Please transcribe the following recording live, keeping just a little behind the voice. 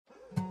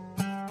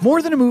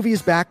More Than a Movie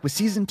is back with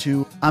Season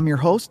 2. I'm your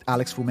host,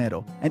 Alex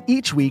Fumero, and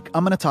each week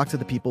I'm going to talk to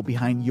the people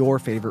behind your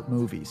favorite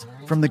movies.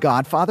 From The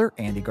Godfather,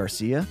 Andy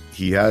Garcia.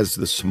 He has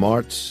the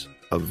smarts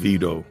of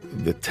Vito,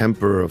 the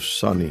temper of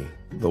Sonny,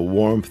 the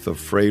warmth of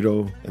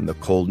Fredo, and the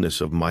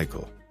coldness of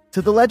Michael.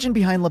 To the legend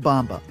behind La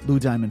Bamba, Lou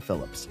Diamond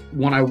Phillips.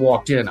 When I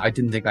walked in, I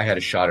didn't think I had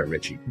a shot at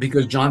Richie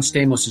because John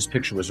Stamos'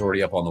 picture was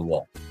already up on the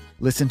wall.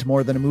 Listen to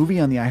More Than a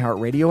Movie on the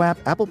iHeartRadio app,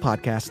 Apple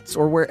Podcasts,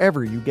 or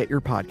wherever you get your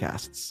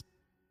podcasts.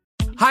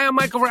 Hi, I'm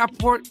Michael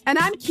Rappaport. And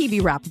I'm Kibi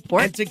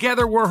Rappaport. And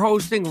together we're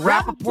hosting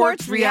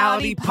Rappaport's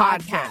Reality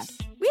Podcast.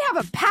 We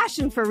have a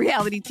passion for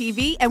reality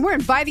TV, and we're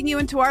inviting you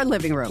into our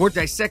living room. We're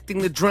dissecting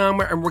the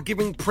drama, and we're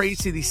giving praise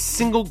to the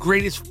single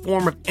greatest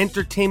form of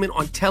entertainment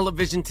on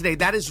television today.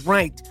 That is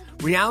right.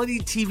 Reality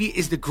TV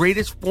is the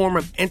greatest form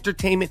of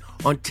entertainment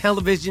on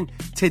television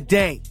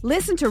today.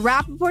 Listen to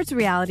Rappaport's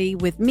Reality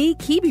with me,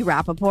 Kibi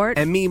Rappaport.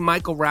 And me,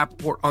 Michael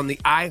Rappaport, on the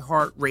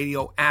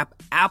iHeartRadio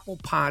app, Apple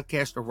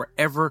Podcast, or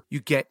wherever you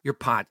get your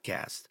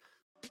podcast.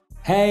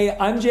 Hey,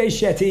 I'm Jay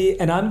Shetty,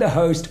 and I'm the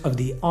host of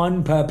the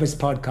On Purpose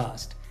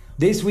podcast.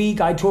 This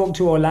week, I talked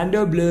to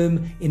Orlando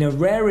Bloom in a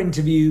rare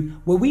interview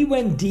where we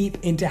went deep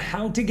into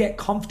how to get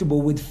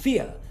comfortable with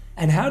fear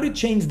and how to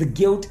change the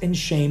guilt and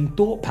shame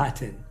thought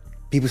pattern.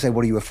 People say,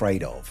 what are you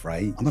afraid of,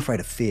 right? I'm afraid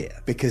of fear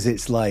because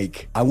it's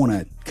like I want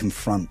to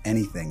confront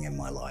anything in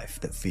my life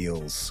that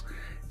feels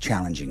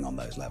challenging on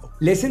those levels.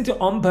 Listen to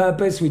On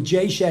Purpose with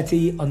Jay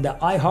Shetty on the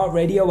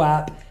iHeartRadio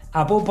app,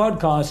 Apple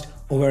Podcast,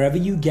 or wherever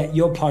you get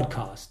your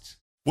podcasts.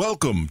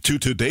 Welcome to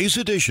today's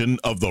edition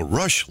of the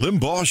Rush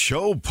Limbaugh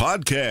Show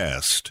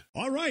podcast.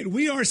 All right,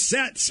 we are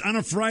set on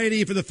a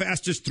Friday for the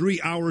fastest 3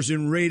 hours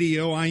in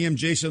radio. I am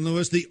Jason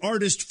Lewis, the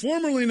artist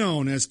formerly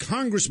known as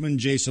Congressman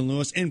Jason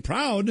Lewis, and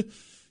proud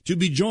to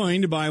be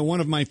joined by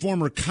one of my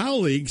former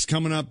colleagues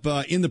coming up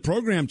in the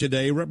program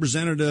today.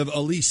 Representative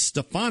Elise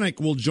Stefanik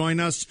will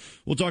join us.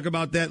 We'll talk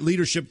about that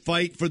leadership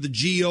fight for the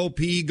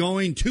GOP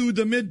going to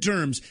the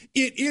midterms.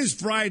 It is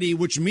Friday,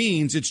 which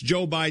means it's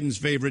Joe Biden's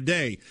favorite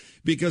day,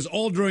 because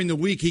all during the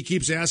week he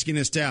keeps asking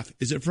his staff,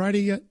 is it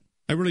Friday yet?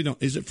 I really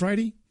don't. Is it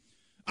Friday?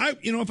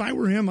 If I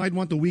were him, I'd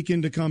want the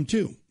weekend to come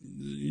too.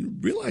 You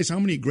realize how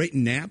many great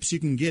naps you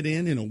can get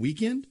in a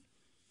weekend?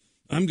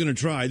 I'm going to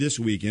try this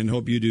weekend.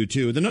 Hope you do,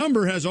 too. The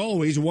number, as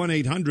always,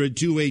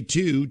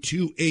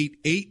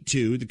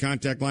 1-800-282-2882, the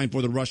contact line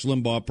for the Rush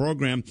Limbaugh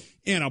program,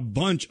 and a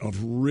bunch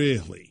of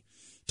really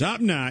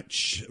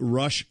top-notch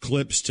Rush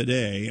clips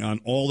today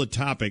on all the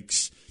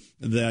topics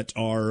that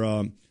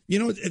are,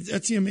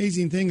 that's the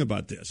amazing thing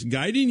about this.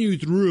 Guiding you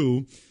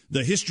through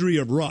the history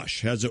of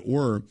Rush, as it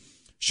were,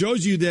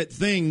 shows you that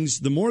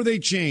things, the more they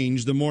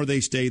change, the more they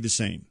stay the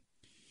same.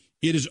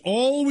 It has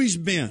always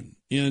been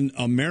in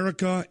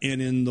America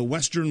and in the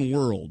Western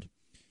world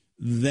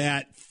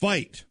that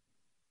fight,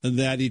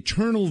 that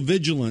eternal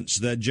vigilance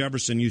that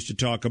Jefferson used to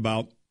talk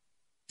about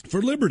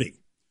for liberty.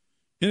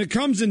 And it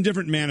comes in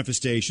different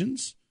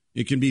manifestations.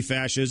 It can be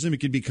fascism,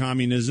 it can be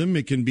communism,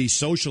 it can be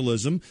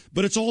socialism,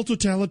 but it's all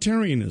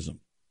totalitarianism.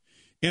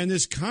 And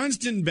this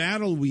constant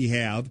battle we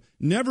have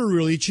never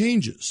really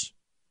changes.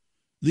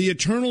 The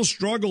eternal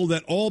struggle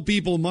that all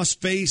people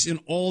must face in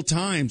all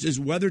times is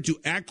whether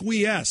to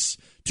acquiesce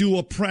to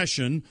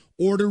oppression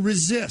or to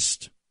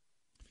resist.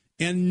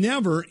 And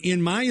never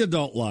in my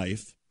adult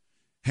life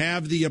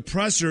have the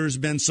oppressors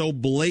been so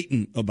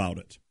blatant about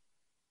it.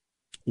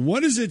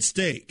 What is at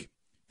stake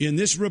in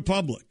this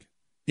republic,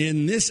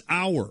 in this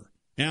hour,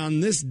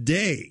 on this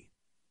day,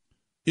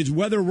 is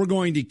whether we're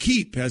going to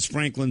keep, as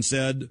Franklin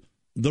said,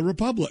 the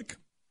republic.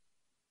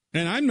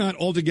 And I'm not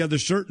altogether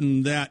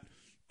certain that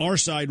our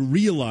side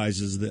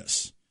realizes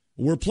this.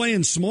 We're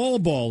playing small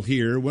ball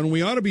here when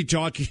we ought to be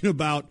talking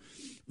about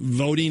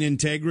voting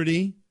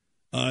integrity.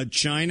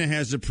 China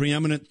has a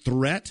preeminent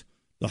threat,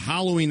 the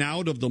hollowing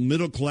out of the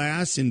middle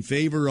class in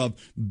favor of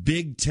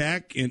big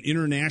tech and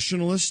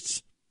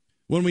internationalists.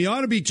 When we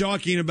ought to be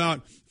talking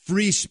about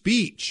free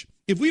speech.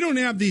 If we don't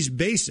have these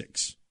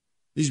basic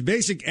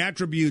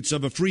attributes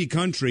of a free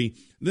country,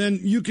 then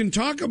you can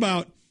talk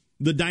about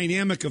the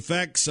dynamic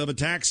effects of a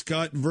tax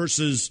cut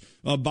versus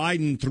a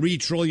Biden $3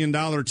 trillion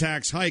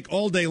tax hike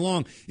all day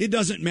long. It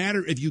doesn't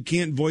matter if you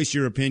can't voice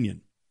your opinion.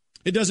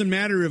 It doesn't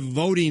matter if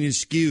voting is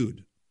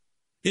skewed.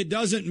 It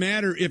doesn't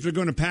matter if they're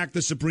going to pack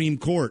the Supreme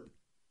Court.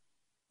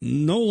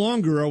 No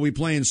longer are we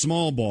playing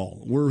small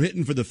ball. We're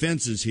hitting for the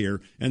fences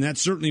here, and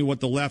that's certainly what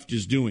the left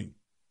is doing.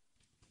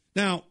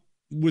 Now,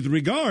 with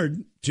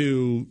regard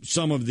to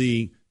some of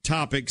the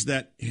topics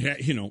that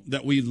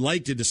we'd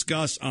like to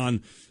discuss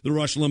on the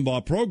Rush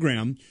Limbaugh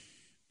program,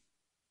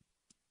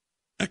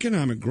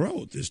 economic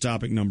growth is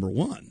topic number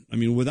one. I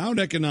mean, without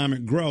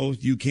economic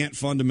growth, you can't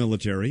fund a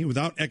military.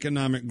 Without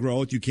economic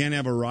growth, you can't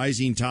have a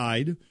rising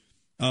tide.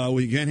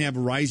 You can't have a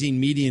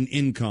rising median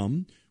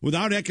income.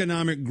 Without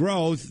economic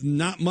growth,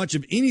 not much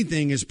of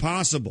anything is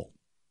possible.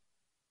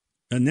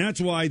 And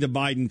that's why the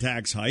Biden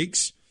tax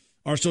hikes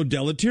are so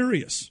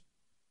deleterious.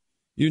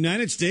 The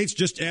United States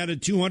just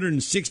added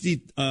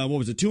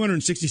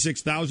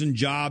 266,000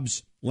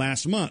 jobs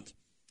last month.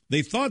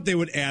 They thought they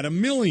would add 1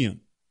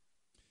 million.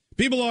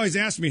 People always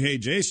ask me, hey,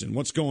 Jason,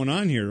 what's going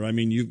on here? I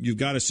mean, you've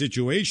got a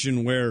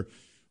situation where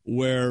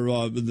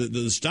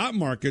the stock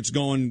market's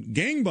going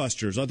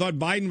gangbusters. I thought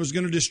Biden was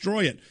going to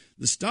destroy it.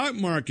 The stock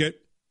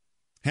market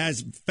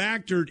has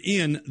factored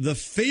in the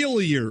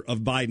failure of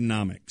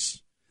Bidenomics.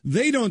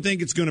 They don't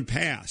think it's going to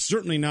pass,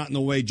 certainly not in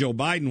the way Joe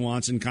Biden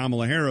wants and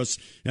Kamala Harris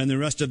and the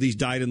rest of these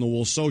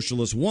dyed-in-the-wool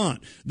socialists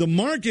want. The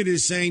market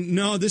is saying,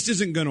 no, this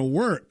isn't going to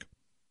work.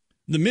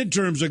 The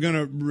midterms are going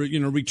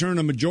to return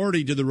a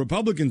majority to the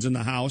Republicans in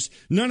the House.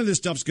 None of this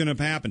stuff's going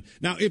to happen.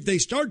 Now, if they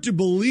start to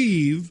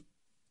believe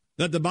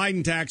that the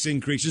Biden tax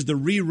increases, the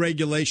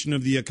re-regulation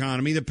of the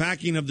economy, the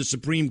packing of the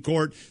Supreme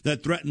Court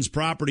that threatens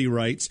property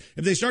rights,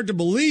 if they start to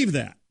believe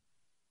that,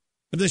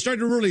 if they start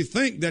to really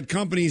think that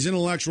companies'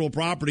 intellectual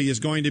property is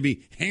going to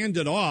be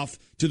handed off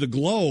to the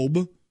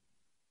globe,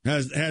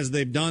 as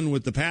they've done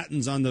with the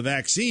patents on the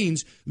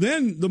vaccines,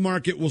 then the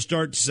market will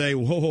start to say,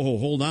 whoa,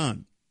 hold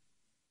on.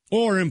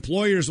 Or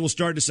employers will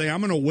start to say,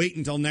 I'm going to wait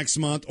until next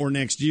month or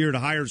next year to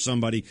hire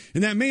somebody.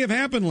 And that may have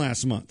happened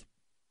last month.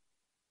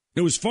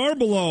 It was far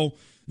below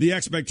the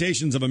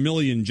expectations of 1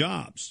 million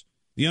jobs.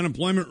 The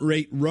unemployment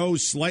rate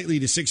rose slightly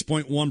to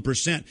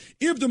 6.1%.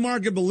 If the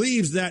market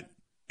believes that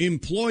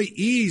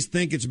employees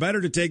think it's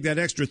better to take that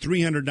extra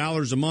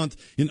 $300 a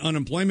month in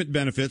unemployment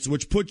benefits,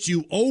 which puts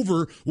you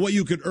over what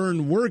you could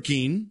earn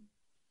working,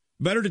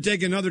 better to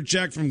take another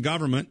check from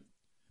government,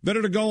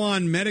 better to go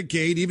on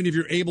Medicaid, even if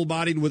you're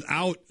able-bodied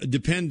without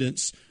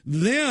dependents,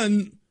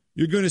 then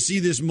you're going to see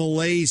this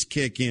malaise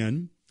kick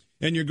in,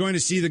 and you're going to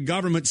see the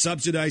government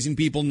subsidizing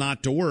people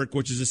not to work,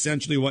 which is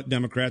essentially what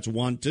Democrats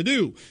want to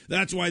do.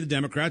 That's why the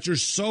Democrats are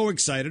so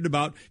excited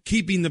about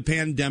keeping the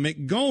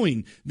pandemic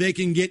going. They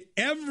can get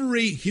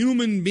every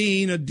human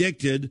being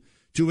addicted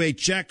to a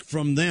check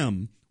from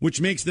them,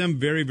 which makes them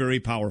very, very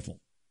powerful.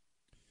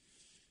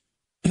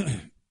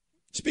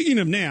 Speaking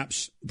of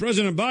naps,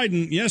 President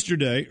Biden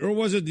yesterday, or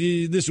was it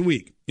this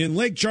week, in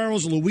Lake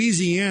Charles,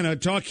 Louisiana,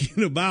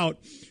 talking about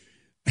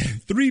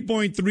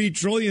 $3.3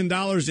 trillion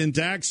in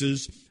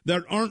taxes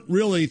that aren't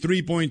really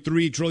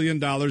 $3.3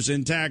 trillion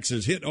in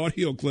taxes. Hit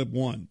audio clip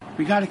 1.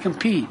 We got to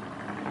compete.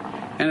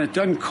 And it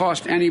doesn't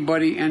cost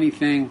anybody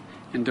anything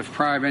and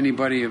deprive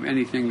anybody of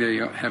anything they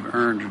have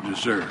earned or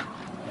deserve.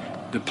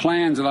 The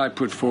plans that I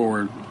put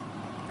forward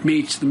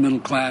meets the middle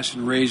class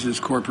and raises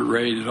corporate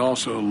rate. It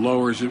also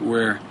lowers it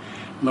lower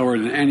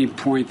than any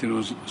point that it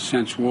was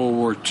since World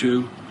War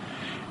II.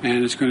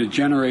 And it's going to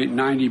generate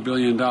 $90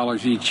 billion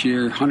each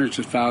year, hundreds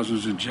of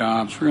thousands of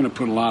jobs. We're going to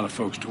put a lot of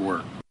folks to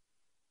work.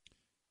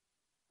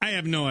 I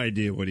have no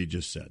idea what he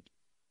just said.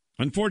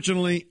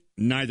 Unfortunately,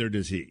 neither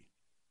does he.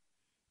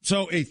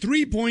 So a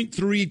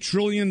 $3.3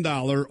 trillion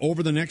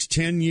over the next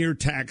 10-year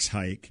tax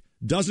hike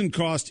doesn't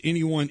cost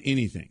anyone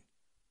anything.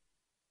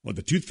 Well,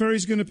 the tooth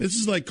fairy's going to... This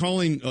is like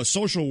calling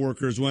social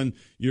workers when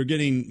you're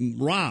getting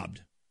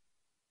robbed.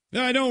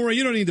 No, don't worry,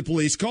 you don't need the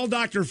police. Call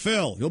Dr.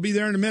 Phil. He'll be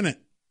there in a minute.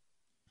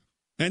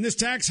 And this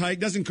tax hike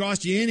doesn't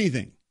cost you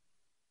anything.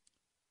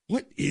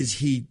 What is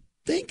he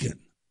thinking?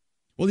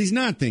 Well, he's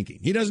not thinking.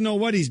 He doesn't know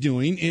what he's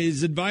doing.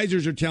 His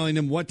advisors are telling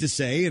him what to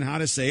say and how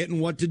to say it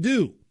and what to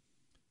do.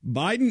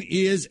 Biden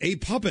is a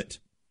puppet.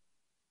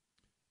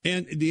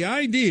 And the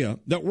idea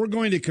that we're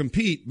going to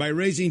compete by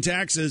raising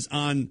taxes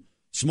on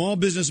small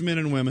businessmen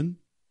and women,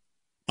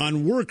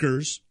 on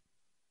workers,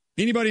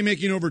 anybody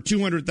making over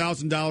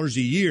 $200,000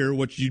 a year,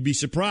 which you'd be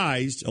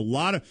surprised,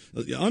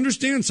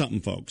 understand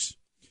something, folks.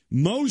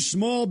 Most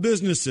small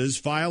businesses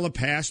file a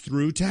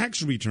pass-through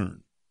tax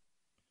return.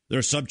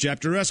 They're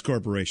subchapter S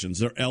corporations,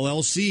 they're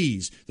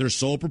LLCs, they're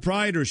sole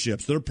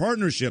proprietorships, they're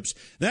partnerships.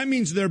 That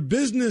means their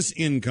business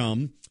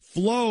income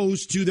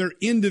flows to their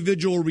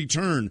individual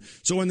return.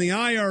 So when the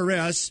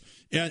IRS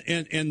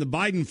and the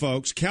Biden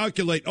folks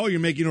calculate, you're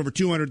making over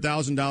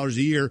 $200,000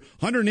 a year,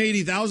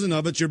 $180,000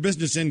 of it's your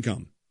business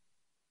income.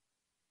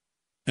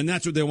 And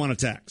that's what they want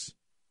to tax.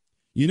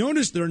 You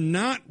notice they're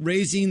not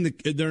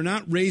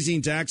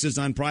raising taxes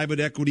on private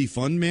equity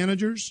fund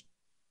managers.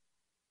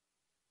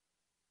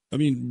 I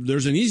mean,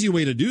 there's an easy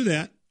way to do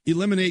that.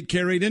 Eliminate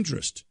carried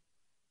interest.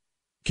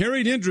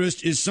 Carried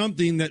interest is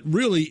something that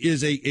really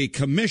is a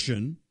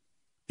commission.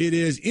 It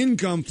is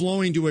income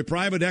flowing to a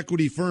private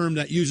equity firm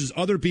that uses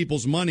other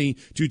people's money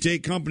to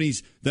take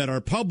companies that are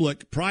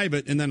public,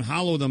 private, and then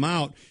hollow them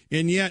out,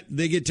 and yet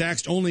they get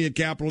taxed only at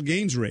capital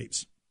gains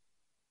rates.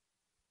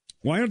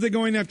 Why aren't they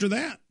going after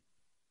that?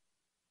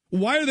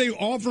 Why are they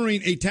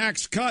offering a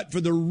tax cut for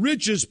the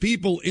richest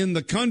people in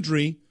the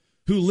country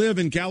who live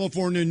in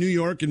California, New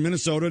York, and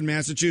Minnesota, and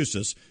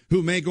Massachusetts,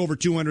 who make over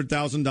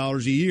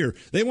 $200,000 a year?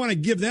 They want to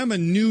give them a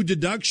new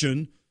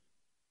deduction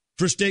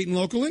for state and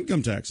local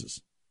income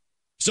taxes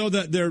so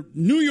that their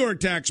New York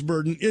tax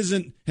burden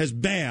isn't as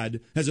bad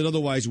as it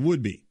otherwise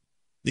would be.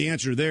 The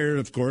answer there,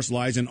 of course,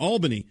 lies in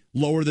Albany.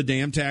 Lower the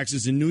damn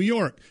taxes in New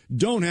York.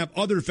 Don't have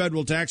other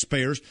federal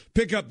taxpayers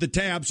pick up the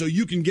tab so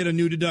you can get a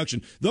new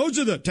deduction. Those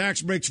are the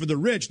tax breaks for the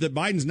rich that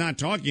Biden's not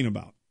talking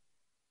about.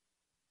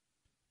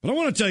 But I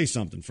want to tell you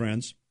something,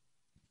 friends.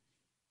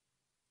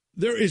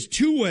 There is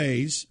two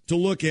ways to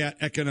look at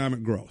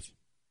economic growth,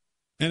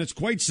 and it's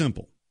quite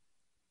simple.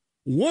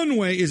 One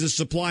way is a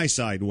supply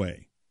side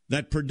way,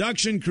 that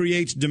production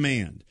creates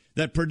demand,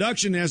 that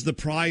production has the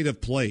pride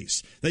of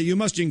place, that you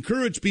must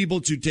encourage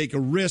people to take a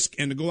risk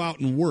and to go out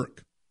and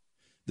work.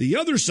 The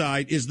other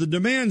side is the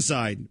demand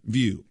side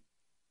view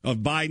of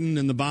Biden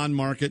and the bond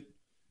market.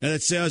 And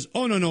it says,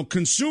 oh, no,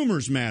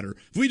 consumers matter.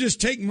 If we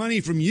just take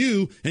money from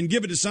you and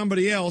give it to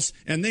somebody else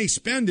and they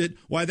spend it,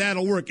 why,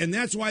 that'll work. And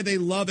that's why they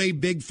love a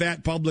big,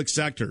 fat public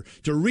sector,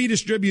 to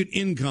redistribute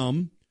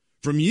income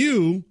from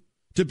you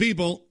to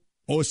people,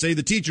 say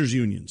the teachers'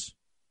 unions.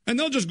 And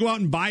they'll just go out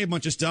and buy a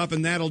bunch of stuff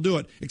and that'll do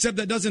it. Except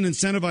that doesn't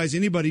incentivize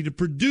anybody to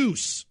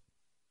produce.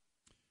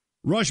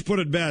 Rush put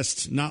it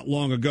best not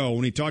long ago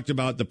when he talked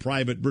about the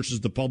private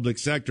versus the public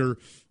sector.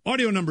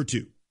 Audio number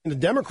 2. The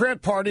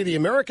Democrat Party, the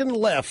American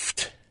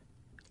left,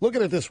 look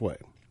at it this way,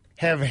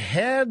 have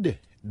had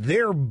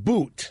their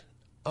boot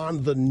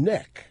on the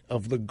neck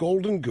of the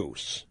golden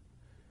goose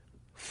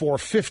for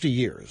 50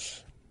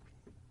 years.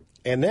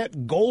 And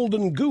that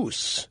golden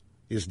goose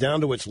is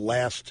down to its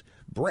last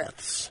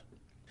breaths.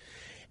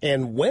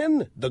 And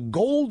when the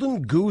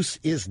golden goose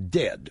is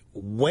dead,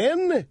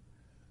 when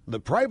the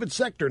private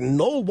sector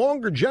no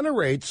longer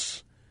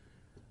generates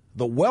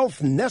the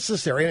wealth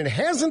necessary, and it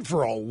hasn't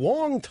for a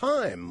long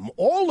time,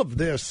 all of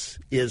this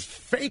is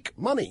fake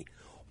money.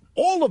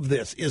 All of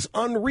this is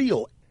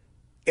unreal.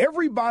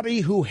 Everybody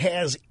who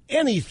has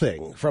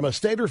anything from a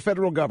state or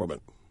federal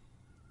government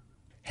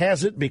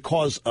has it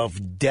because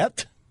of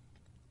debt,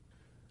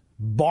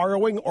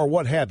 borrowing, or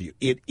what have you.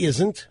 It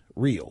isn't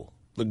real.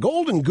 The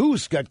golden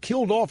goose got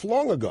killed off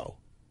long ago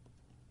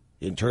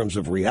in terms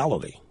of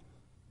reality.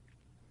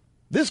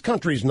 This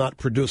country's not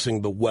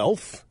producing the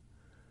wealth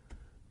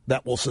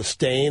that will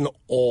sustain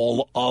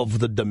all of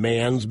the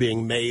demands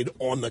being made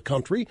on the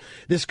country.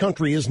 This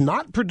country is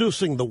not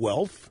producing the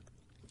wealth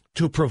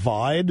to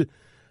provide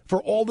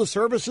for all the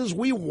services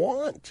we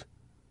want.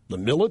 The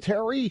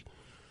military,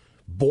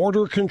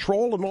 border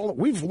control, and all that.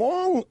 We've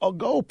long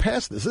ago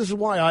passed this. This is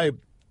why I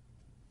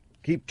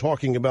keep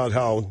talking about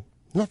how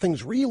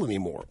nothing's real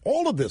anymore.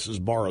 All of this is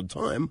borrowed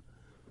time.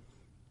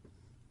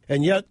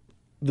 And yet,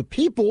 the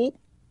people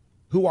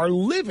who are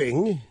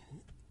living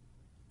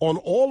on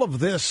all of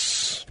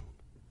this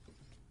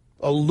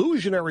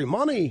illusionary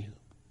money,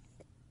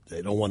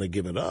 they don't want to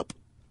give it up.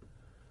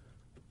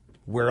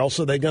 Where else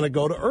are they going to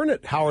go to earn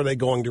it? How are they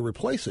going to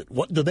replace it?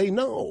 What do they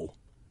know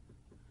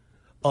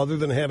other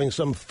than having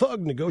some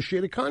thug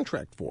negotiate a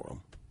contract for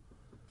them?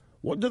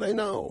 What do they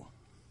know?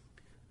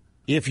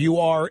 If you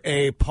are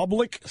a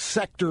public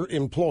sector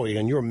employee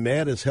and you're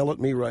mad as hell at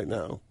me right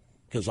now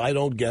because I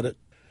don't get it,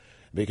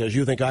 because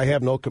you think I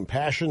have no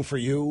compassion for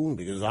you,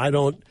 because I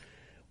don't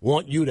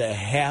want you to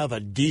have a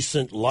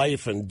decent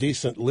life and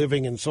decent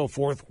living and so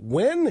forth,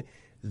 when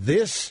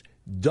this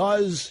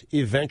does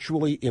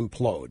eventually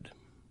implode,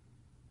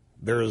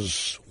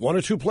 there's one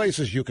or two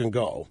places you can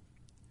go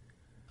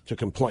to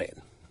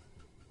complain.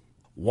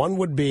 One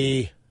would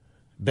be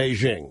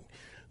Beijing.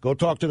 Go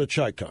talk to the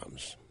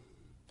Chicoms.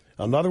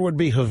 Another would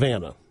be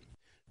Havana.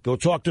 Go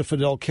talk to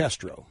Fidel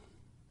Castro.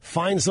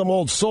 Find some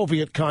old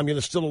Soviet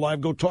communist still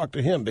alive, go talk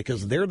to him,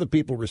 because they're the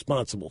people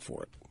responsible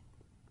for it.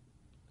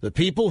 The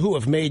people who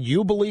have made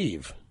you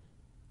believe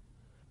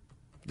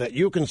that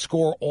you can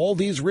score all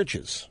these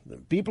riches, the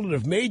people that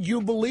have made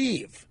you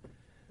believe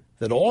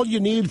that all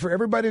you need for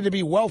everybody to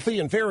be wealthy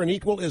and fair and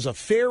equal is a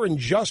fair and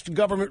just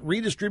government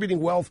redistributing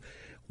wealth.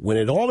 When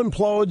it all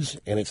implodes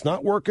and it's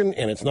not working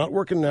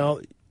now,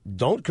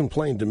 don't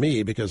complain to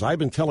me, because I've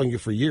been telling you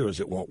for years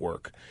it won't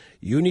work.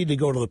 You need to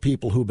go to the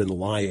people who've been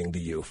lying to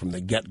you from the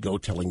get-go,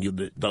 telling you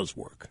that it does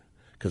work,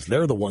 because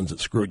they're the ones that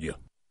screwed you.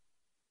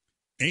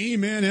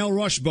 Amen, El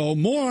Rushbo.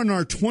 More on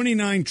our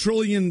 $29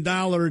 trillion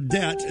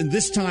debt, and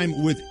this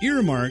time with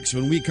earmarks,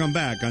 when we come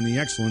back on the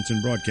Excellence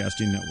in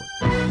Broadcasting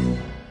Network.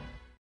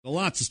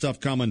 Lots of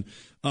stuff coming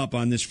up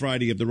on this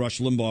Friday of the Rush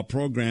Limbaugh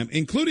program,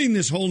 including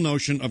this whole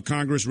notion of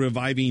Congress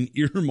reviving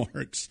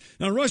earmarks.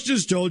 Now, Rush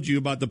just told you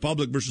about the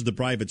public versus the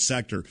private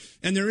sector,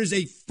 and there is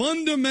a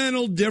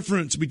fundamental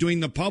difference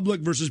between the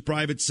public versus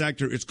private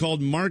sector. It's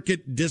called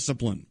market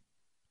discipline.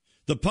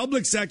 The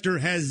public sector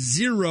has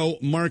zero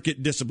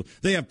market discipline.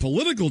 They have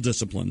political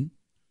discipline.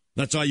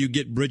 That's how you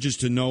get bridges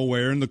to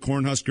nowhere and the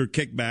Cornhusker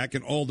kickback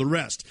and all the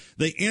rest.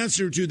 They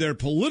answer to their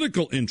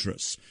political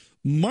interests.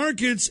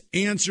 Markets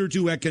answer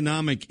to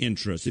economic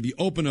interests. If you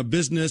open a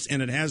business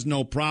and it has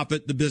no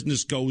profit, the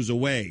business goes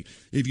away.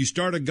 If you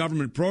start a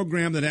government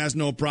program that has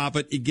no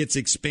profit, it gets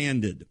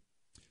expanded.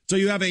 So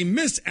you have a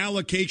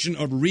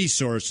misallocation of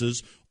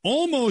resources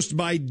almost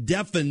by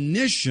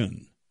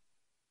definition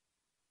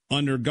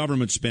under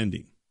government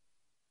spending.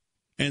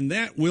 And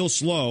that will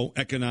slow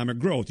economic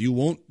growth. You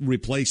won't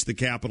replace the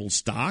capital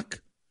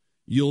stock.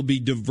 You'll be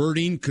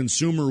diverting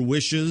consumer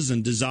wishes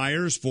and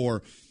desires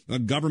for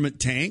government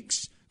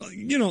tanks.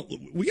 You know,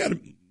 we got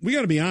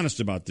to be honest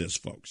about this,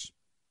 folks.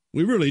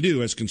 We really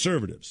do, as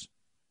conservatives,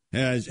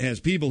 as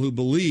people who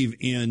believe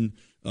in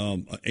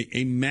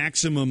a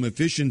maximum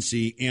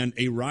efficiency and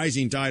a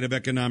rising tide of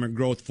economic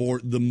growth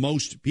for the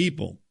most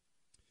people.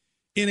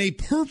 In a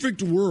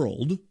perfect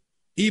world,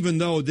 even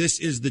though this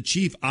is the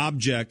chief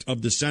object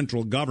of the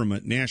central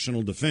government,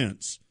 national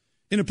defense.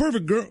 In a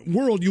perfect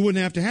world, you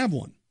wouldn't have to have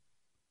one.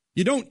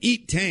 You don't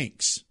eat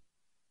tanks.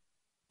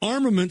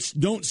 Armaments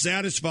don't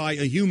satisfy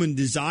a human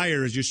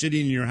desire as you're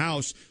sitting in your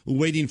house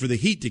waiting for the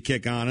heat to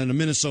kick on in a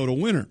Minnesota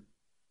winter.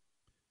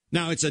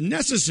 Now, it's a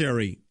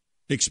necessary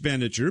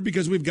expenditure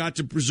because we've got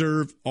to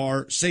preserve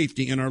our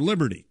safety and our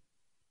liberty.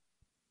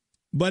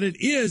 But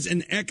it is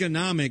an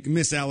economic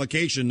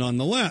misallocation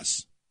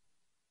nonetheless.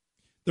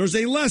 There's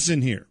a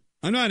lesson here.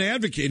 I'm not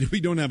advocating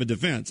we don't have a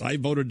defense. I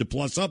voted to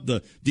plus up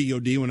the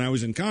DOD when I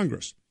was in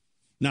Congress.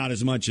 Not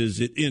as much as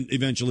it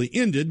eventually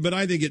ended, but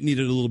I think it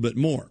needed a little bit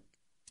more.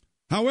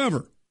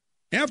 However,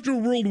 after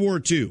World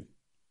War II,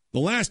 the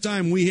last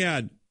time we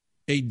had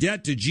a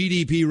debt to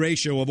GDP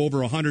ratio of over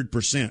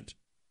 100%,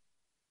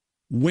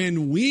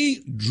 when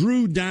we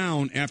drew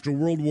down after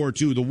World War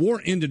II, the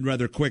war ended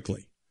rather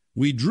quickly.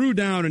 We drew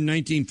down in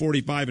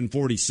 1945 and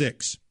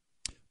 46.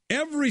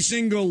 Every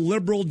single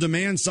liberal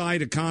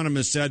demand-side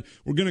economist said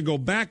we're going to go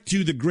back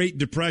to the Great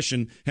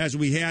Depression as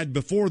we had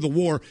before the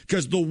war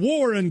because the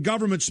war and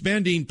government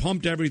spending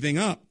pumped everything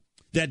up.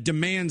 That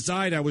demand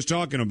side I was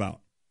talking about.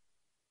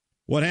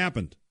 What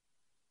happened?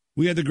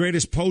 We had the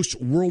greatest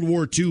post-World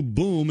War II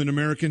boom in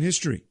American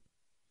history.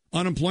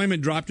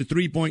 Unemployment dropped to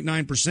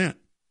 3.9%.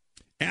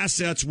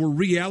 Assets were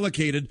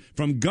reallocated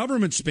from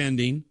government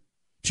spending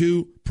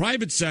to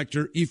private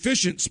sector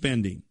efficient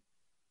spending.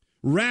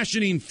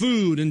 Rationing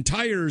food and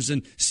tires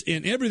and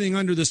everything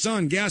under the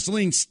sun,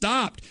 gasoline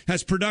stopped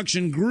as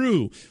production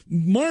grew.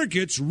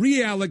 Markets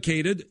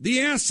reallocated the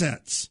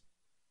assets.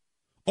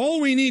 All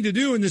we need to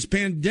do in this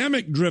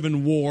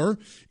pandemic-driven war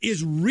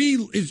is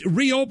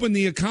reopen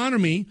the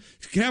economy,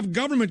 have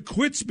government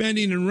quit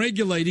spending and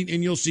regulating,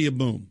 and you'll see a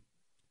boom.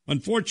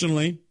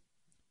 Unfortunately,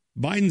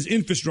 Biden's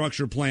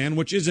infrastructure plan,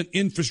 which isn't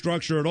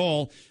infrastructure at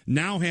all,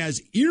 now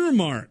has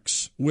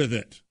earmarks with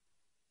it.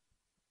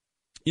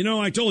 You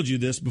know, I told you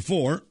this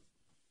before,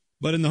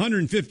 but in the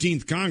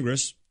 115th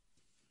Congress,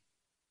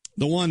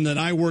 the one that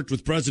I worked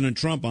with President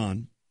Trump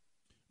on,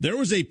 there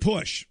was a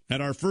push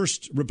at our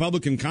first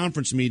Republican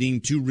conference meeting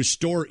to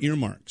restore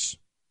earmarks.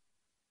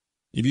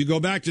 If you go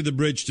back to the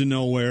bridge to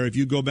nowhere, if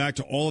you go back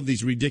to all of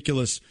these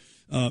ridiculous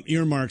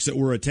earmarks that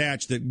were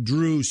attached that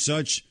drew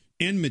such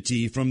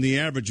enmity from the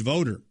average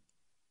voter.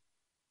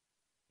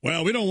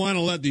 Well, we don't want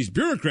to let these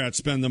bureaucrats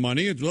spend the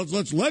money.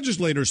 Let's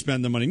legislators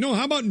spend the money. No,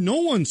 how about no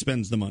one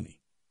spends the money?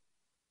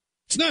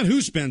 It's not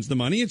who spends the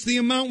money. It's the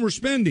amount we're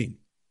spending.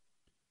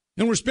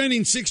 And we're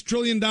spending $6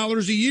 trillion a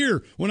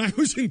year. When I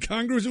was in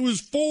Congress, it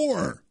was $4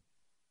 trillion.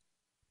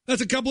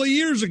 That's a couple of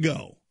years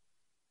ago.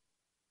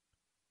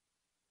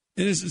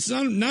 And it's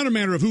not a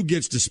matter of who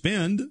gets to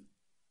spend.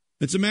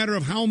 It's a matter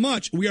of how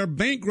much. We are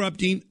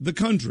bankrupting the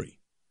country.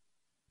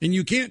 And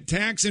you can't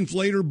tax,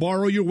 inflate, or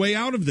borrow your way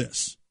out of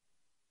this.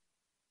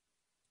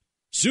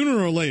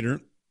 Sooner or later,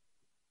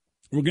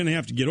 we're going to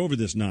have to get over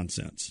this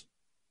nonsense.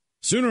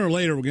 Sooner or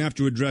later, we're going to have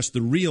to address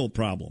the real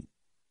problem.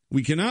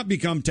 We cannot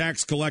become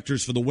tax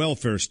collectors for the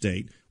welfare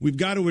state. We've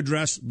got to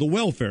address the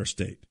welfare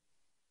state.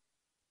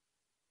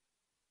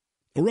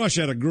 Rush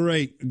had a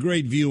great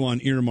view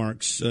on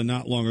earmarks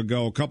not long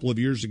ago, a couple of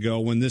years ago,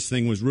 when this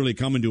thing was really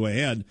coming to a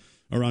head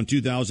around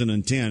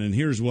 2010. And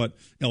here's what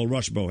El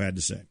Rushbo had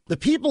to say. The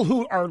people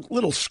who are a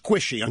little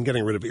squishy on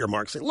getting rid of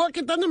earmarks say, look,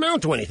 it doesn't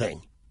amount to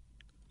anything.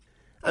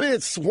 I mean,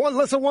 it's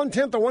less than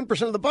 1/10 or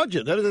 1% of the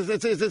budget.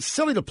 It's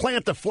silly to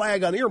plant the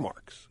flag on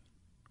earmarks.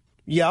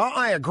 Yeah,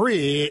 I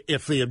agree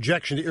if the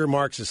objection to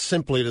earmarks is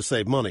simply to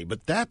save money,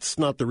 but that's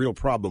not the real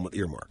problem with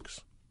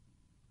earmarks.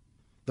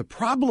 The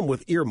problem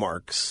with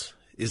earmarks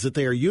is that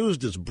they are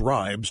used as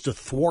bribes to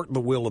thwart the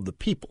will of the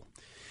people.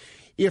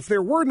 If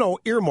there were no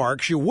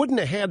earmarks, you wouldn't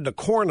have had the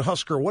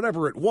Cornhusker,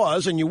 whatever it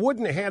was, and you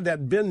wouldn't have had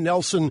that Ben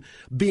Nelson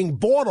being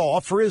bought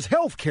off for his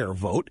health care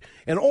vote,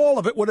 and all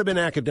of it would have been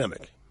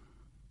academic.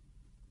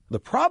 The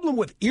problem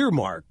with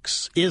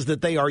earmarks is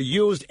that they are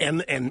used,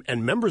 and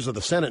members of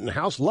the Senate and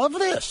House love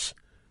this.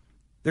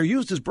 They're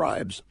used as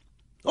bribes.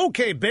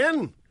 Okay,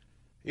 Ben,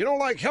 you don't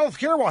like health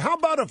care? Well, how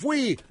about if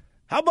we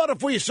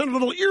send a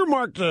little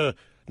earmark to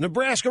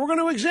Nebraska? We're going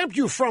to exempt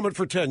you from it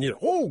for 10 years.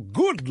 Oh,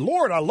 good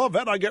Lord, I love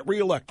that. I get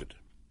reelected.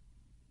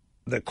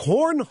 The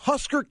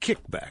Cornhusker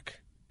kickback.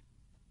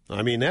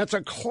 I mean, that's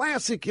a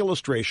classic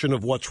illustration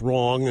of what's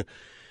wrong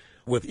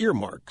with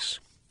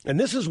earmarks. And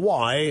this is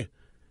why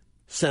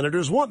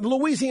senators want the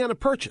Louisiana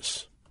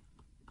Purchase.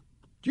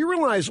 Do you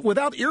realize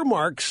without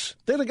earmarks,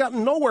 they'd have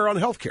gotten nowhere on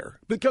health care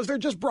because they're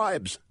just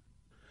bribes.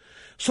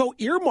 So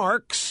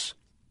earmarks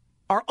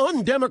are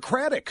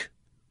undemocratic.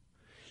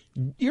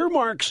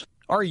 Earmarks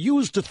are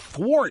used to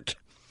thwart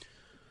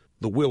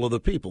the will of the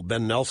people.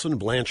 Ben Nelson,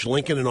 Blanche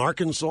Lincoln in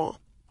Arkansas.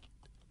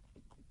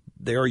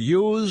 They are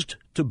used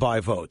to buy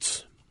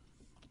votes.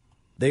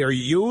 They are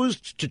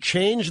used to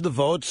change the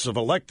votes of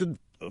elected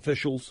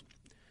officials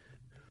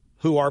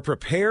who are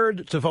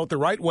prepared to vote the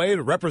right way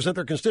to represent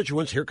their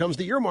constituents. Here comes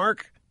the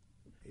earmark.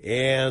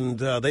 And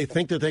they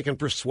think that they can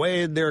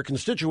persuade their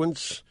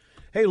constituents,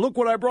 hey, look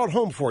what I brought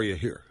home for you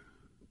here.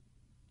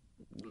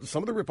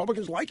 some of the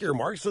Republicans like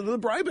earmarks to the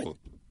bribing.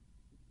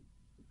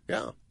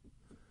 Yeah.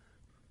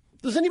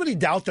 Does anybody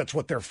doubt that's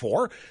what they're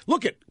for?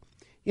 Look,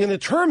 in the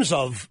terms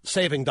of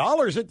saving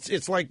dollars,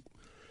 it's like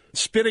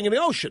spitting in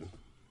the ocean.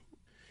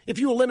 If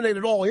you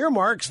eliminated all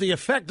earmarks, the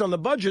effect on the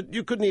budget,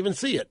 you couldn't even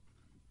see it.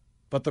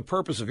 But the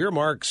purpose of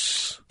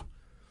earmarks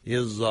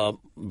is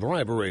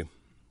bribery.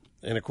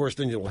 And, of course,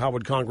 then how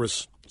would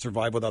Congress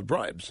survive without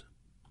bribes?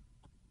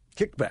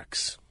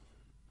 Kickbacks.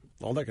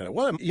 All that kind of...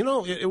 Well,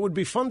 it would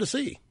be fun to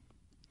see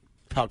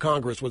how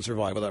Congress would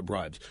survive without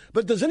bribes.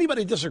 But does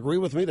anybody disagree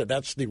with me that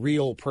that's the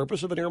real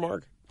purpose of an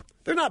earmark?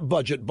 They're not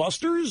budget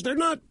busters. They're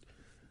not...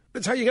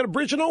 It's how you get a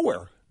bridge to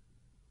nowhere.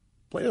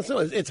 Plain and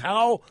simple. It's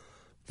how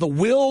the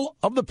will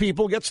of the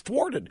people gets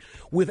thwarted.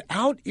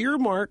 Without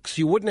earmarks,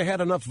 you wouldn't have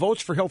had enough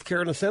votes for health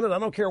care in the Senate. I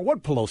don't care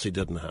what Pelosi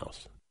did in the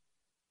House.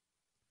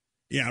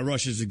 Yeah,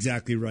 Rush is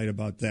exactly right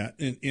about that.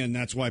 And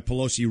that's why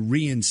Pelosi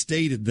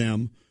reinstated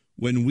them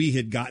when we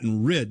had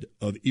gotten rid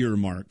of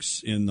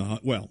earmarks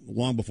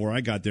long before I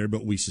got there,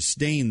 but we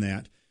sustained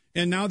that.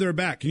 And now they're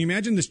back. Can you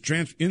imagine this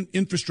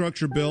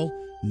infrastructure bill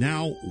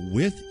now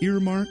with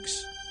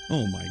earmarks?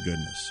 Oh, my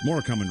goodness.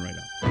 More coming right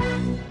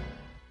up.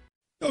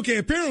 Okay,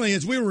 apparently,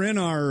 as we were in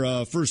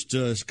our first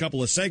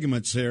couple of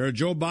segments here,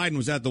 Joe Biden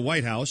was at the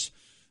White House.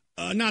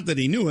 Not that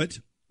he knew it,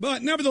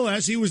 but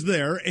nevertheless, he was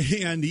there,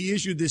 and he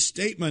issued this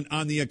statement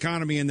on the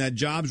economy and that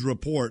jobs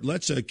report.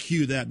 Let's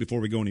cue that before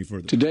we go any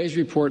further. Today's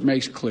report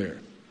makes clear.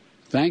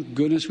 Thank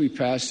goodness we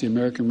passed the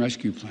American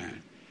Rescue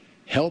Plan.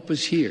 Help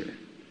is here,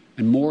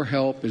 and more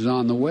help is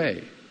on the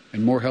way,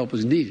 and more help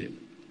is needed.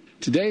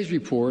 Today's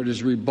report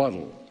is a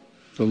rebuttal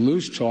to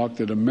loose talk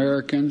that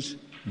Americans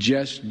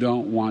just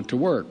don't want to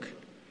work.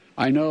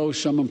 I know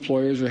some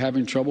employers are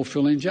having trouble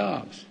filling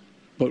jobs,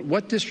 but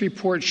what this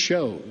report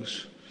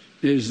shows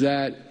is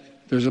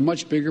that there's a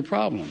much bigger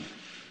problem,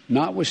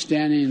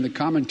 notwithstanding the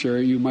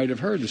commentary you might have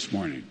heard this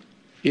morning.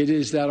 It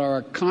is that our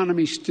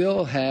economy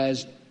still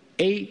has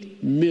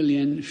 8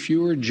 million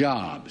fewer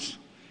jobs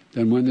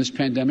than when this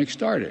pandemic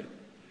started.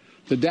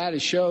 The data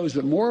shows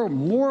that more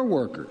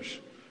workers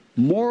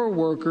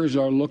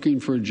are looking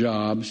for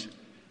jobs,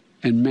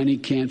 and many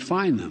can't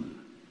find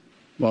them.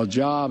 While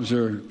jobs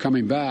are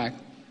coming back,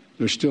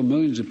 there's still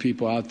millions of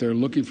people out there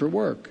looking for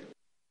work.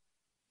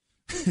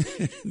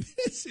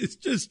 This is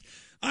just,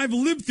 I've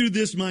lived through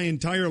this my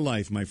entire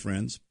life, my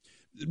friends.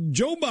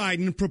 Joe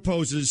Biden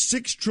proposes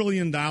 $6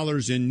 trillion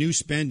in new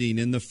spending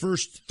in the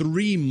first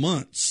 3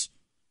 months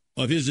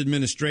of his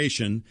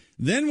administration.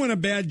 Then when a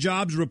bad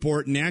jobs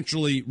report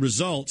naturally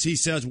results, he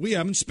says, we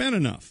haven't spent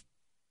enough.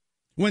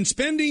 When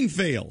spending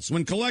fails,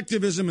 when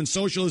collectivism and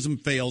socialism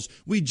fails,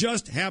 we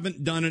just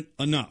haven't done it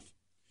enough.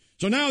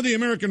 So now the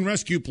American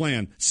Rescue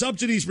Plan,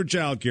 subsidies for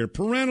childcare,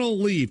 parental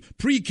leave,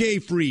 pre-K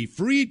free,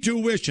 free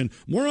tuition,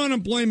 more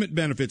unemployment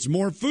benefits,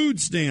 more food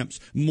stamps,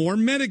 more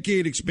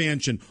Medicaid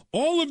expansion.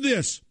 All of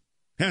this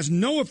has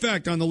no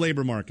effect on the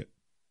labor market.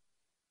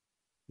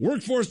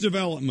 Workforce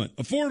development,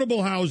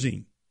 affordable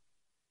housing.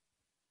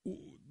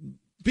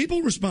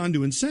 People respond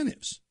to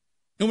incentives.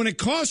 And when it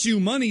costs you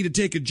money to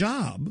take a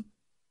job,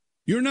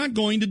 you're not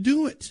going to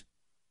do it.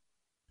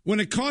 When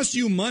it costs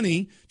you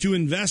money to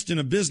invest in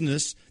a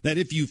business that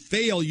if you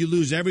fail, you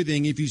lose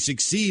everything. If you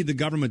succeed, the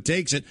government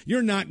takes it.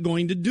 You're not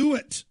going to do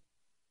it.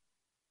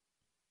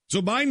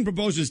 So Biden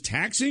proposes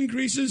tax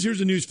increases. Here's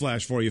a news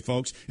flash for you,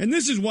 folks. And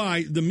this is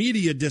why the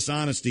media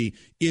dishonesty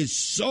is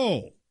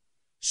so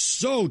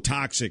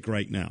toxic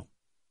right now.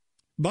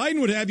 Biden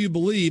would have you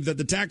believe that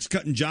the Tax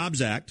Cut and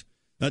Jobs Act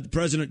that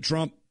President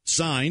Trump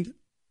signed,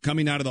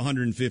 coming out of the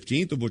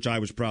 115th, of which I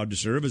was proud to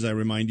serve, as I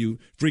remind you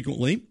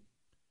frequently,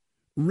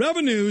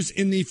 revenues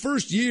in the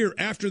first year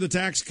after the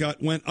tax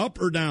cut went up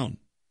or down.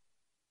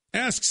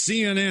 Ask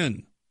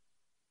CNN.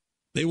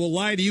 They will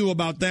lie to you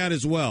about that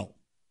as well.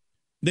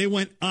 They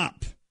went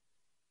up.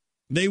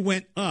 They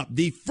went up.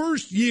 The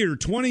first year,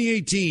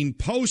 2018,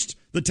 post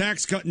the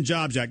Tax Cut and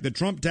Jobs Act, the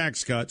Trump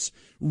tax cuts,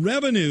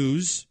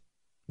 revenues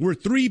were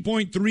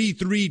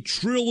 $3.33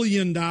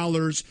 trillion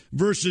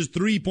versus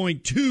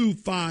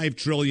 $3.25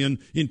 trillion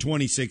in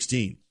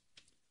 2016.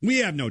 We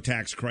have no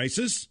tax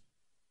crisis.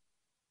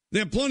 They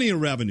have plenty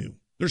of revenue.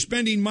 They're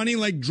spending money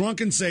like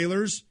drunken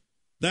sailors.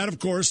 That, of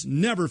course,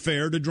 never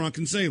fair to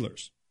drunken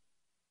sailors.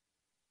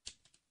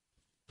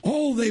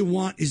 All they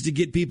want is to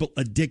get people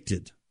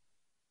addicted.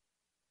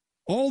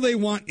 All they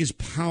want is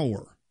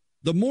power.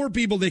 The more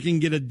people they can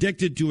get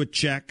addicted to a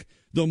check,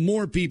 the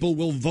more people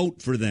will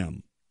vote for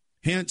them.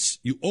 Hence,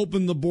 you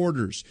open the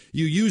borders.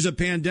 You use a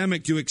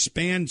pandemic to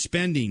expand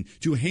spending,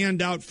 to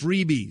hand out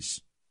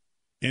freebies.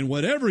 And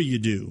whatever you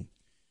do,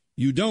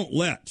 you don't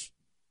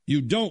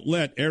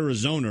let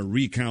Arizona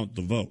recount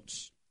the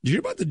votes. Did you hear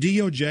about the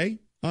DOJ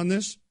on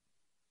this?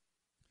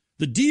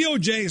 The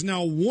DOJ is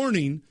now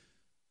warning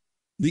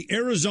the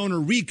Arizona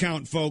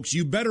recount folks,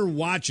 you better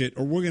watch it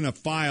or we're going to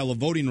file a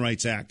Voting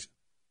Rights Act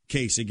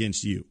case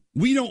against you.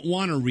 We don't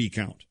want a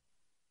recount.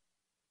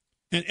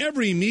 And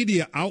every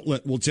media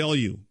outlet will tell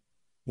you,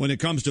 when it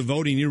comes to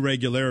voting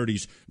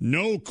irregularities,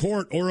 no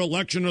court or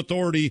election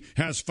authority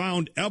has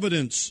found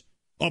evidence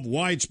of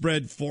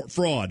widespread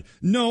fraud.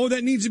 No,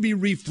 that needs to be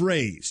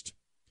rephrased.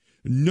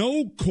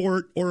 No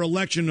court or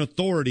election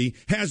authority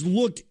has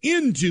looked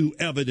into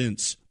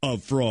evidence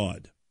of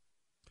fraud.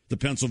 The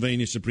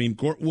Pennsylvania Supreme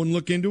Court wouldn't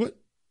look into it.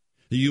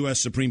 The U.S.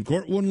 Supreme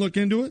Court wouldn't look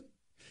into it.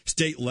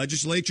 State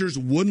legislatures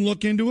wouldn't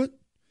look into it.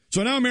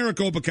 So now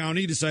Maricopa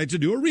County decides to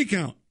do a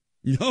recount.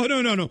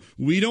 No.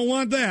 We don't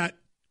want that.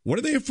 What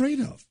are they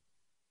afraid of?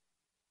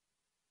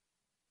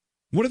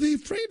 What are they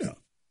afraid of?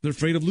 They're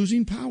afraid of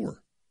losing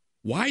power.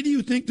 Why do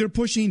you think they're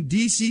pushing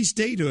D.C.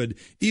 statehood,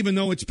 even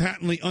though it's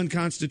patently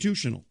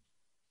unconstitutional?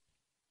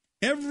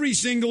 Every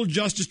single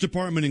Justice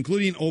Department,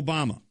 including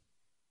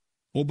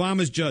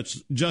Obama's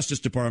Justice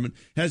Department,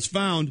 has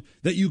found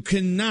that you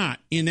cannot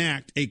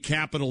enact a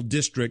capital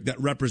district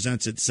that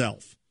represents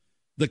itself.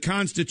 The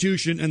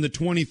Constitution and the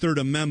 23rd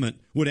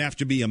Amendment would have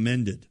to be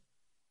amended.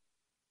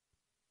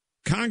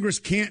 Congress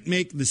can't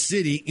make the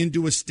city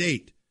into a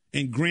state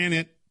and grant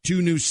it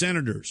 2 new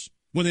senators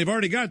when they've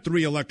already got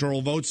 3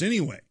 electoral votes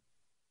anyway.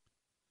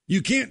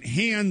 You can't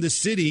hand the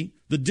city,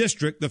 the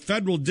district, the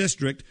federal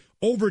district,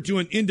 over to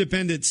an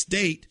independent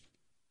state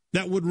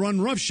that would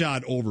run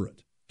roughshod over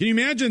it. Can you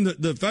imagine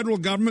the federal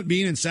government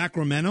being in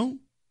Sacramento?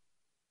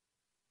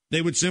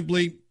 They would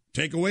simply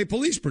take away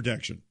police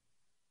protection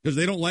because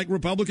they don't like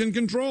Republican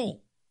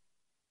control.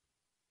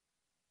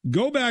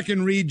 Go back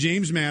and read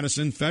James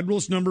Madison,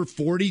 Federalist number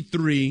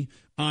 43,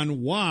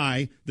 on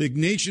why the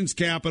nation's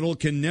capital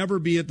can never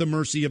be at the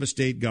mercy of a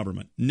state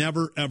government.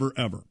 Never, ever,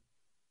 ever.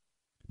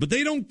 But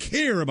they don't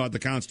care about the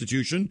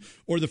Constitution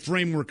or the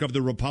framework of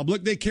the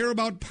Republic. They care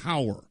about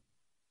power.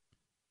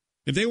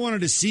 If they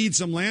wanted to cede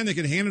some land, they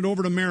could hand it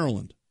over to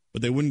Maryland,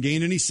 but they wouldn't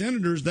gain any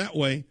senators that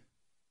way.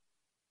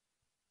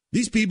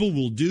 These people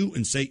will do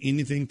and say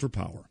anything for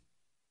power,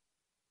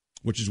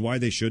 which is why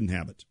they shouldn't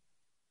have it.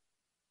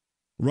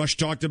 Rush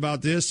talked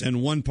about this,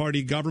 and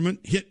one-party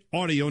government hit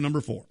audio number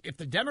 4. If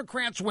the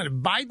Democrats win, if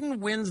Biden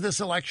wins this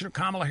election, or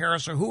Kamala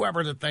Harris, or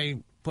whoever that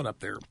they put up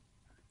there,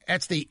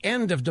 that's the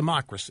end of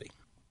democracy.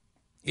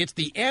 It's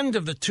the end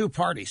of the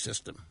 2-party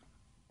system.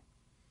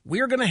 We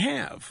are going to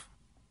have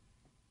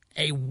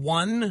a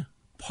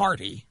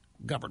one-party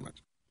government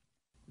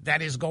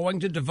that is going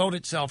to devote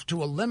itself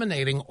to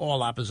eliminating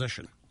all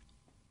opposition.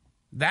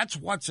 That's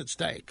what's at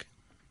stake.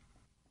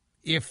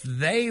 If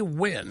they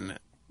win,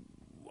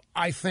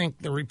 I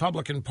think the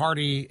Republican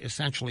Party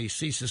essentially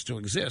ceases to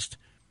exist.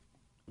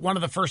 One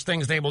of the first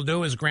things they will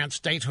do is grant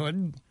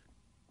statehood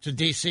to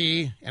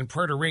D.C. and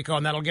Puerto Rico,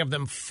 and that'll give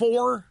them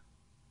 4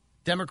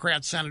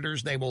 Democrat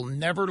senators. They will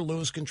never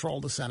lose control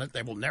of the Senate.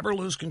 They will never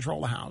lose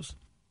control of the House.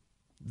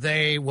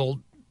 They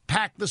will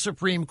pack the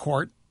Supreme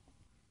Court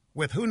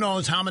with who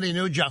knows how many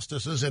new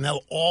justices, and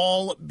they'll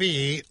all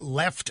be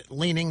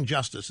left-leaning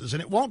justices.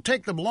 And it won't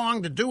take them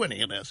long to do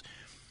any of this.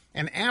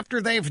 And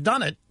after they've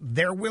done it,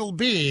 there will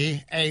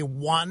be a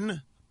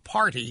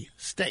one-party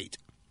state.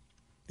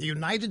 The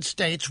United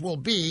States will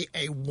be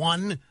a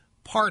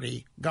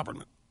one-party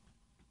government.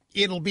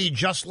 It'll be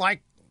just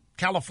like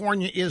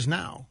California is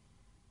now.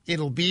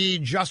 It'll be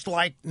just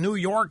like New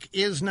York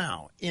is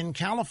now. In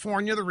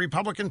California, the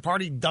Republican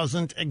Party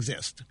doesn't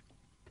exist.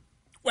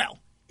 Well,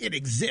 it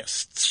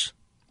exists,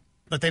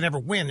 but they never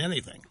win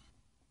anything.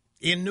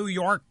 In New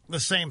York, the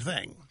same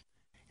thing.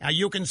 Now,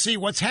 you can see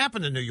what's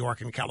happened in New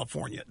York and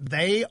California.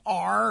 They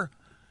are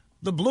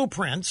the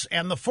blueprints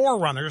and the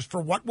forerunners for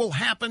what will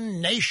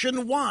happen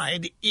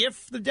nationwide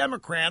if the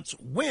Democrats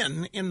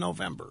win in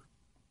November.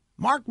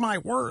 Mark my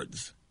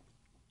words.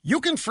 You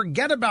can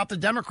forget about the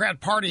Democrat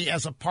Party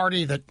as a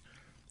party that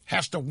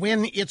has to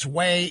win its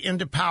way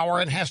into power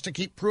and has to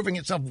keep proving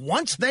itself.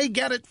 Once they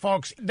get it,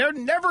 folks, they're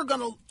never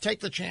going to take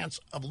the chance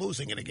of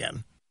losing it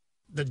again.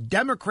 The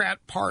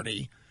Democrat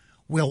Party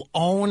will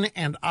own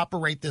and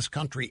operate this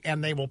country,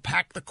 and they will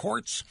pack the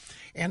courts,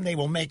 and they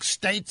will make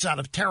states out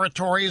of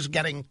territories,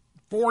 getting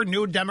 4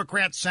 new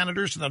Democrat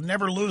senators so they'll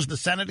never lose the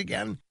Senate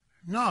again.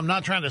 No, I'm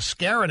not trying to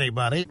scare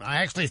anybody. I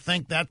actually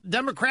think that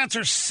Democrats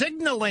are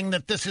signaling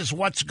that this is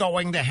what's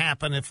going to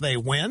happen if they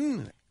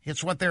win.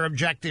 It's what their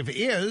objective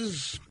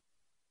is.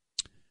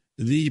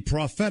 The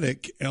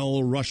prophetic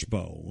El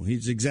Rushbo,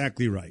 he's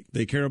exactly right.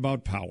 They care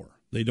about power.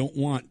 They don't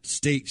want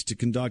states to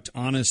conduct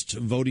honest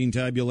voting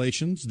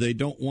tabulations. They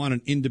don't want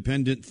an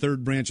independent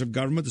third branch of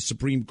government, the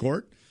Supreme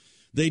Court.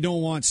 They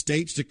don't want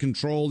states to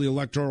control the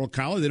Electoral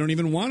College. They don't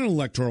even want an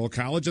Electoral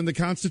College, and the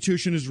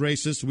Constitution is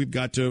racist. We've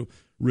got to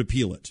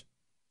repeal it.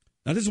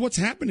 Now, this is what's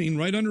happening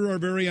right under our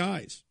very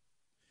eyes.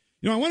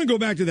 You know, I want to go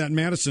back to that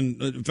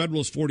Madison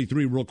Federalist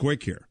 43 real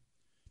quick here,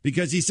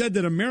 because he said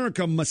that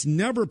America must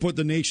never put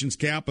the nation's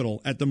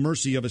capital at the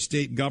mercy of a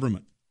state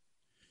government.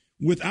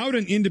 Without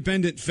an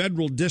independent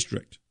federal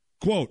district,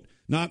 quote,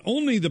 not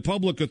only the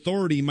public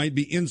authority might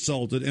be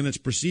insulted and its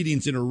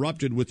proceedings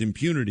interrupted with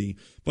impunity,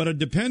 but a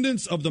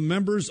dependence of the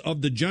members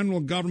of the general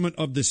government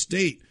of the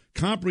state,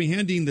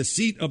 comprehending the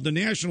seat of the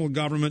national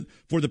government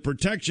for the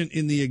protection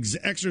in the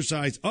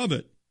exercise of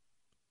it,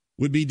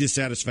 would be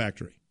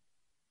dissatisfactory.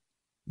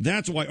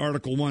 That's why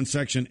Article 1,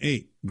 Section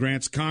 8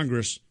 grants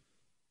Congress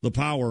the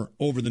power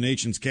over the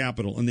nation's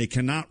capital, and they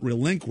cannot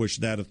relinquish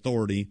that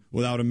authority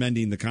without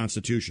amending the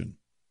Constitution.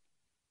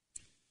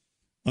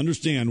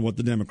 Understand what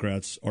the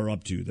Democrats are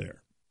up to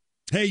there.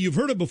 Hey, you've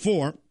heard it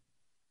before.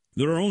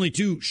 There are only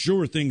two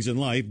sure things in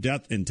life,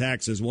 death and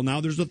taxes. Well,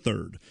 now there's a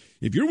third.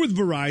 If you're with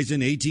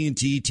Verizon,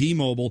 AT&T,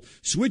 T-Mobile,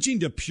 switching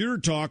to Pure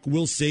Talk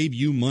will save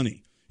you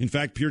money. In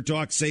fact, Pure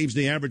Talk saves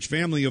the average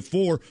family of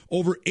four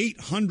over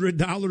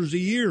 $800 a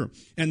year.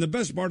 And the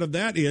best part of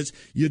that is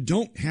you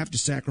don't have to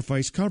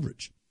sacrifice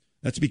coverage.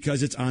 That's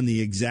because it's on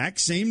the exact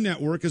same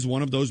network as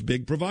one of those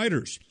big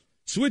providers.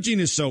 Switching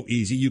is so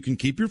easy. You can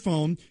keep your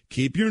phone,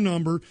 keep your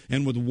number,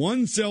 and with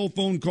one cell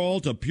phone call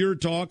to Pure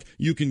Talk,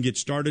 you can get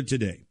started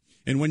today.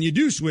 And when you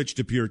do switch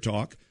to Pure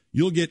Talk,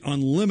 you'll get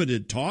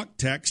unlimited talk,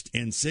 text,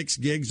 and 6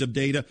 gigs of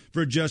data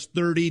for just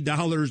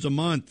 $30 a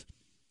month.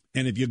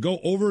 And if you go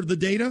over the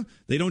data,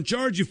 they don't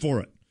charge you for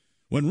it.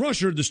 When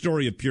Rush heard the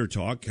story of Pure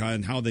Talk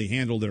and how they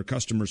handle their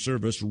customer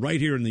service right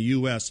here in the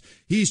U.S.,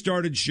 he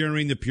started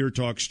sharing the Pure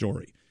Talk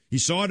story. He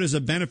saw it as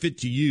a benefit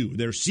to you.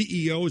 Their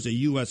CEO is a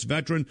U.S.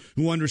 veteran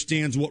who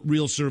understands what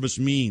real service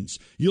means.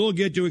 You'll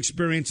get to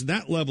experience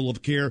that level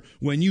of care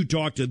when you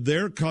talk to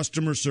their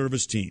customer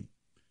service team.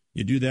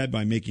 You do that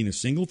by making a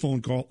single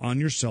phone call on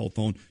your cell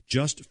phone,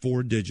 just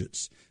 4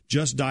 digits.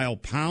 Just dial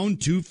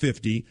pound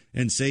 250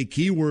 and say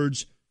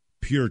keywords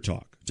Pure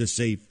Talk to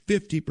save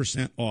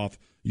 50% off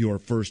your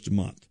first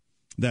month.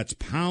 That's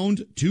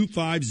pound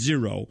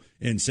 250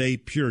 and say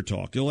Pure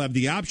Talk. You'll have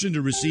the option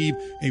to receive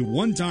a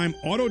one-time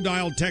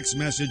auto-dial text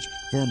message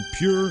from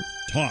Pure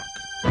Talk.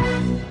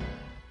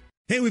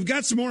 Hey, we've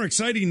got some more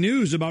exciting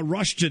news about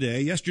Rush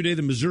today. Yesterday,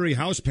 the Missouri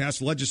House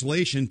passed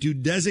legislation to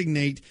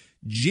designate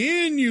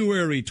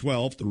January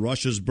 12th,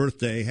 Rush's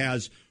birthday,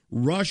 has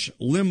Rush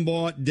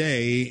Limbaugh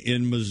Day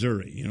in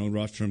Missouri. You know,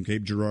 Rush from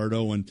Cape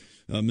Girardeau and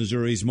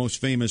Missouri's most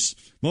famous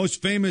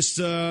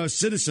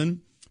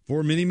citizen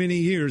for many, many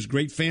years,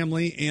 great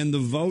family, and the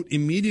vote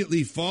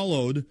immediately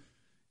followed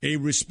a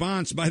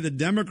response by the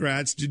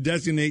Democrats to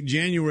designate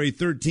January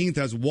 13th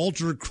as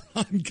Walter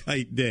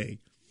Cronkite Day.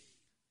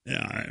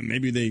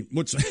 Maybe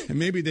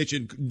they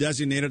should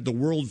designate it the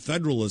World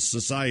Federalist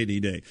Society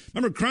Day.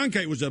 Remember,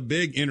 Cronkite was a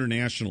big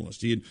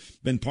internationalist. He had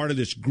been part of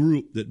this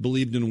group that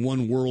believed in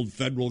one world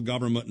federal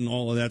government and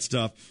all of that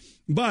stuff.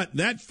 But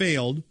that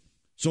failed.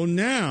 So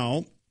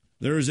now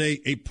there is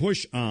a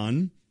push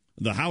on.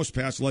 The House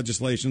passed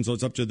legislation, so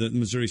it's up to the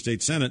Missouri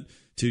State Senate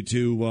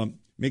to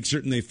make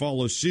certain they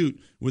follow suit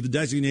with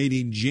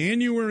designating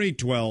January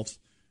 12th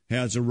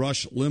as a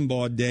Rush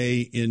Limbaugh Day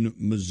in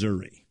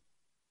Missouri.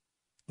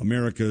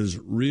 America's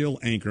real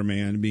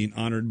anchorman being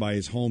honored by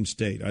his home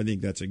state. I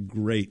think that's a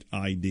great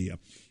idea.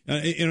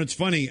 And it's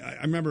funny,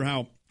 I remember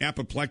how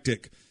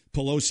apoplectic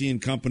Pelosi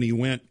and company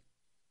went.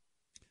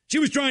 She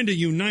was trying to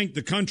unite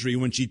the country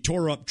when she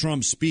tore up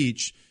Trump's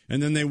speech,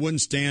 and then they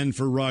wouldn't stand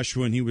for Rush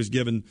when he was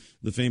given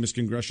the famous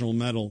Congressional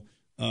Medal,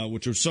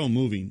 which was so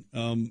moving.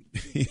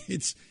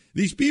 It's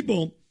these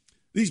people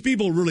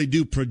really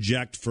do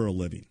project for a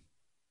living.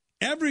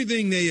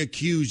 Everything they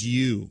accuse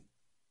you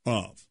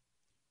of,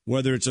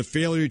 whether it's a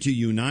failure to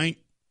unite,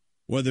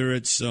 whether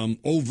it's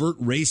overt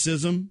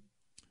racism,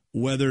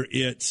 whether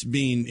it's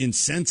being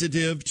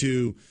insensitive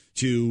to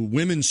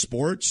women's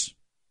sports,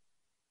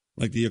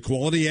 like the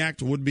Equality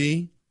Act would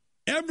be,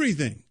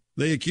 everything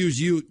they accuse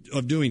you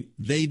of doing,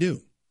 they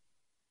do.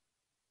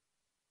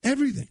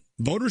 Everything.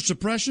 Voter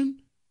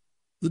suppression.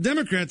 The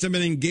Democrats have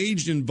been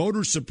engaged in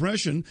voter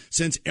suppression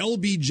since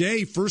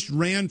LBJ first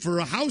ran for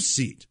a House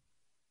seat.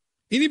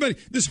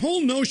 This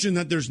whole notion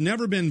that there's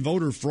never been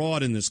voter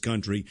fraud in this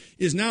country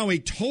is now a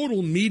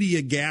total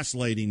media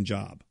gaslighting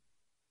job.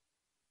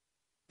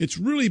 It's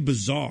really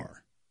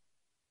bizarre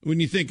when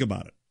you think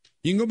about it.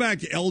 You can go back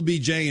to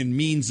LBJ and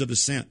means of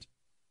assent.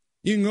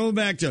 You can go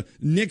back to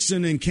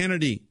Nixon and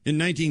Kennedy in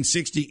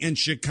 1960 and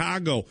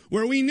Chicago,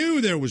 where we knew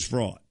there was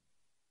fraud.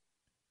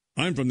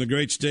 I'm from the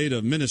great state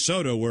of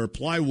Minnesota, where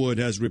plywood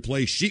has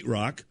replaced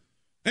sheetrock.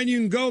 And you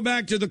can go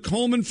back to the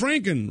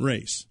Coleman-Franken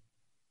race,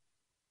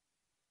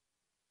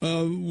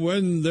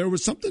 when there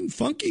was something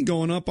funky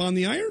going up on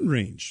the Iron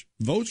Range.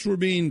 Votes were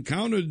being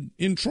counted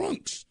in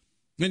trunks,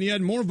 and you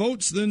had more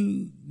votes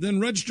than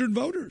registered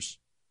voters.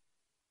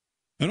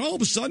 And all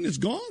of a sudden, it's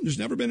gone. There's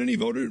never been any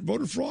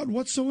voter fraud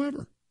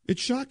whatsoever.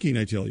 It's shocking,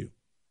 I tell you.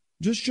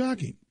 Just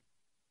shocking.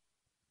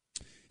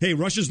 Hey,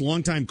 Rush's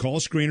longtime call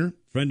screener,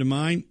 friend of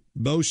mine,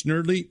 Bo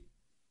Snerdley,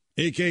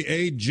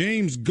 a.k.a.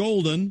 James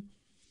Golden,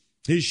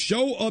 his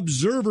Show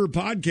Observer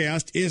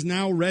podcast is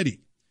now ready.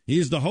 He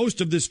is the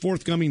host of this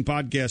forthcoming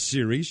podcast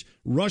series,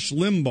 Rush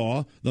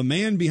Limbaugh, the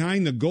man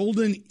behind the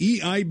golden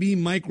EIB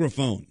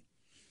microphone.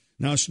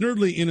 Now,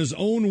 Snerdley, in his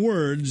own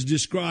words,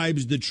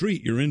 describes the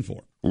treat you're in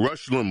for.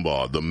 Rush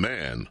Limbaugh, the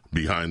man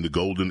behind the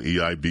golden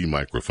EIB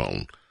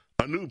microphone.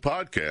 A new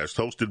podcast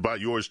hosted by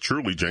yours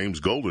truly, James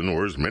Golden,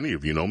 or as many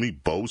of you know me,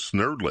 Bo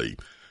Snerdley.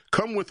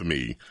 Come with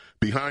me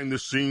behind the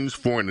scenes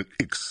for an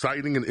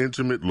exciting and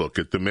intimate look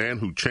at the man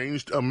who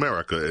changed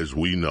America as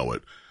we know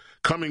it.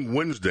 Coming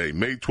Wednesday,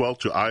 May 12th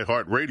to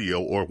iHeartRadio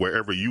or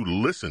wherever you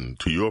listen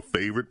to your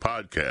favorite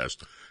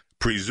podcast.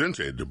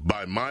 Presented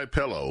by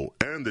MyPillow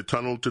and the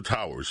Tunnel to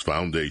Towers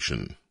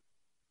Foundation.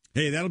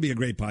 Hey, that'll be a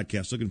great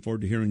podcast. Looking forward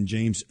to hearing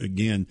James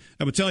again.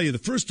 I would tell you, the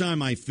first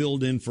time I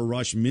filled in for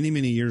Rush many,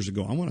 many years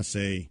ago, I want to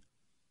say,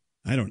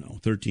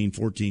 13,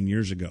 14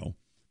 years ago,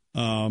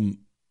 I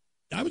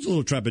was a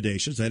little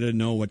trepidatious. I didn't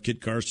know what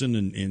Kit Carson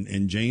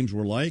and James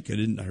were like. I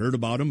heard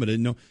about them, but I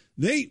didn't know.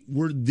 They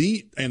were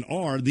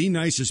are the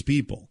nicest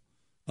people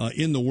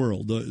in the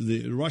world.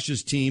 The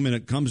Rush's team, and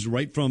it comes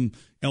right from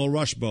El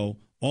Rushbo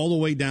all the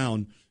way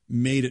down,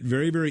 made it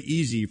very, very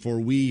easy for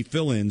we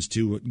fill-ins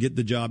to get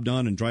the job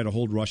done and try to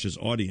hold Rush's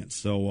audience.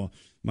 So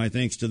my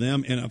thanks to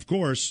them. And, of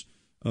course,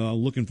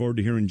 looking forward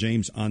to hearing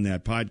James on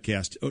that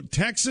podcast.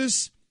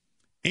 Texas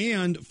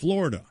and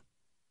Florida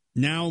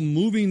now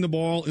moving the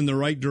ball in the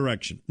right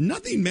direction.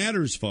 Nothing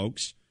matters,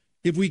 folks,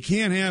 if we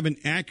can't have an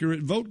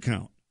accurate vote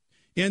count.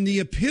 And the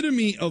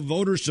epitome of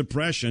voter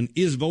suppression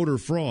is voter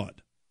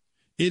fraud.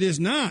 It is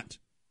not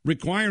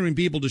requiring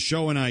people to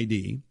show an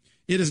ID.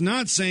 It is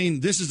not saying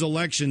this is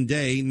election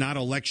day, not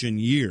election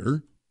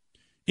year.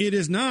 It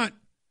is not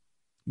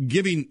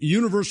giving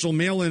universal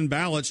mail-in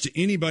ballots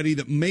to anybody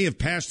that may have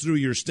passed through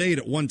your state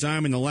at one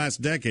time in the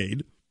last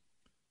decade.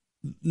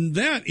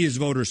 That is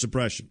voter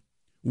suppression.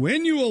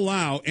 When you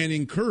allow and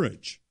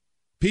encourage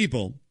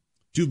people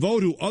to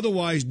vote who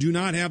otherwise do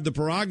not have the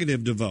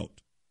prerogative to vote,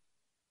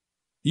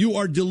 you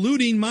are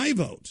diluting my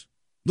vote,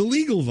 the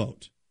legal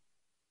vote.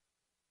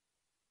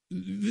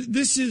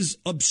 This is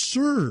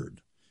absurd.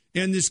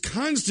 And this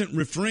constant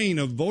refrain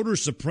of voter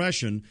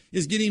suppression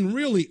is getting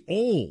really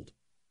old.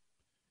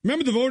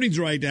 Remember the Voting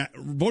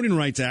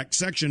Rights Act,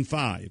 Section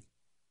 5,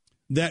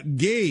 that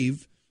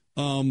gave,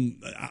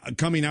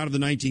 coming out of the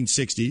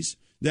 1960s,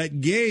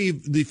 that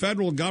gave the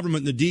federal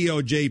government, the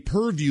DOJ,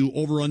 purview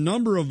over a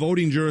number of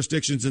voting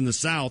jurisdictions in the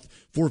South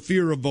for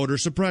fear of voter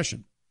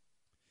suppression.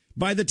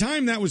 By the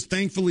time that was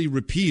thankfully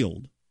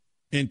repealed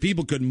and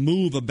people could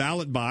move a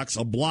ballot box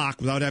a block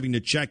without having to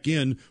check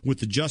in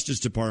with the Justice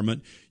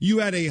Department, you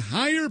had a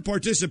higher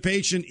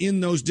participation in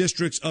those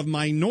districts of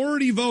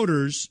minority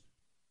voters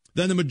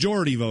than the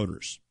majority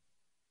voters.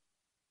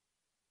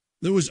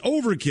 There was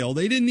overkill.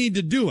 They didn't need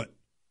to do it.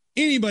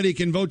 Anybody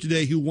can vote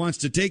today who wants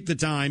to take the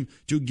time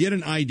to get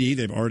an ID,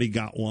 they've already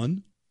got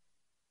one,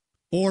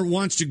 or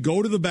wants to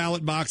go to the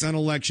ballot box on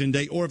election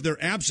day, or if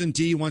they're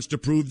absentee, wants to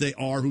prove they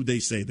are who they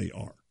say they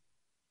are.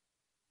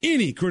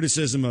 Any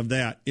criticism of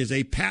that is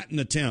a patent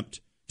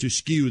attempt to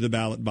skew the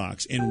ballot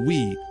box, and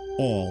we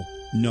all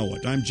know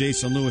it. I'm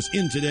Jason Lewis,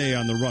 in today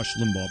on the Rush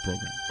Limbaugh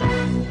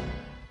program.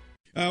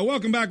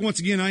 Welcome back once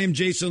again. I am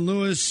Jason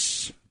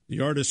Lewis,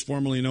 the artist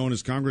formerly known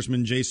as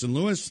Congressman Jason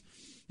Lewis.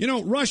 You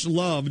know, Rush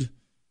loved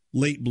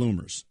late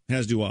bloomers,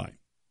 as do I.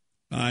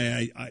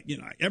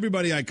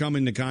 Everybody I come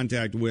into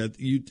contact with,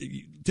 you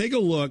take a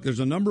look. There's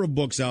a number of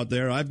books out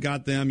there. I've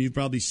got them. You've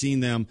probably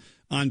seen them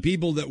on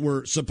people that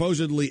were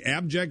supposedly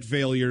abject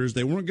failures.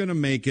 They weren't going to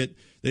make it.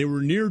 They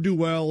were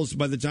ne'er-do-wells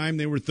by the time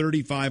they were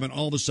 35, and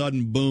all of a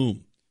sudden,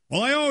 boom.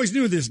 Well, I always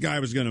knew this guy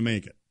was going to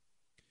make it.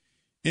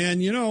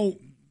 And, you know,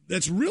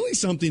 that's really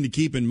something to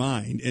keep in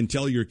mind and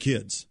tell your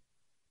kids.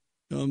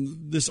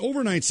 This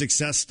overnight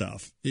success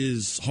stuff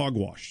is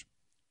hogwash.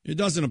 It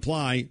doesn't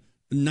apply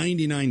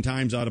 99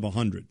 times out of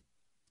 100.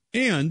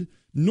 And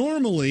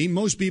normally,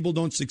 most people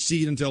don't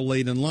succeed until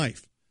late in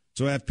life.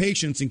 So have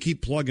patience and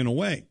keep plugging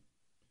away.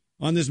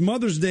 On this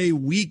Mother's Day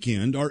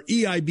weekend, our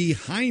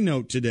EIB High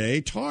Note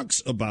today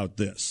talks about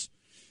this.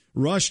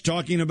 Rush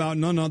talking about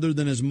none other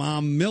than his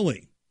mom,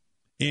 Millie.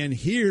 And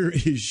here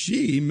is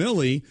she,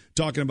 Millie,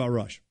 talking about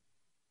Rush.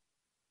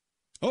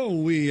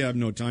 Oh, we have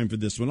no time for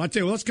this one. I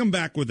tell you, let's come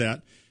back with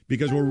that,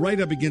 because we're right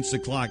up against the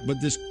clock.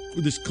 But this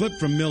clip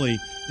from Millie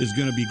is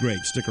going to be great.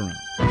 Stick around.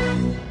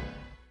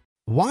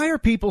 Why are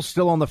people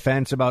still on the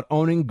fence about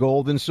owning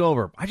gold and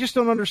silver? I just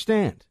don't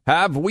understand.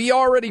 Have we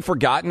already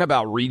forgotten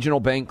about regional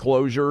bank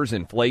closures,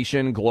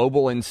 inflation,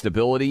 global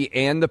instability,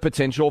 and the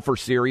potential for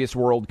serious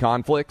world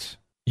conflicts?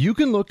 You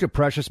can look to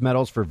precious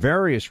metals for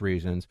various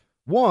reasons.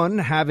 1,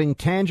 having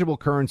tangible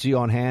currency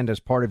on hand as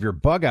part of your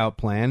bug-out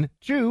plan.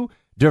 2,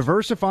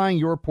 diversifying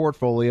your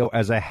portfolio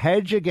as a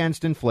hedge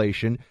against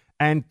inflation.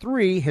 And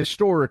 3,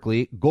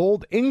 historically,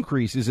 gold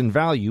increases in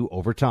value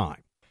over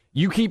time.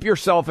 You keep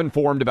yourself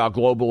informed about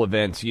global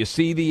events. You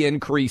see the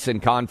increase in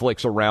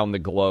conflicts around the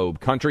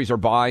globe. Countries are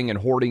buying and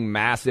hoarding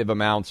massive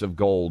amounts of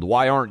gold.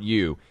 Why aren't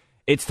you?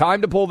 It's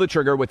time to pull the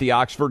trigger with the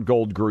Oxford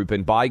Gold Group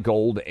and buy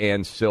gold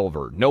and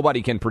silver.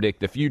 Nobody can predict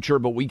the future,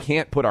 but we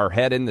can't put our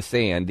head in the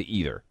sand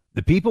either.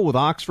 The people with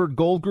Oxford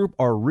Gold Group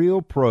are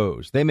real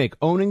pros. They make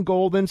owning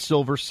gold and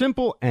silver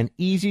simple and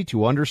easy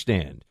to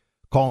understand.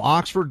 Call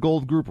Oxford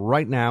Gold Group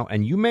right now,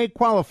 and you may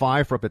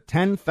qualify for up to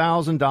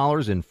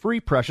 $10,000 in free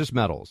precious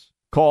metals.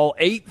 Call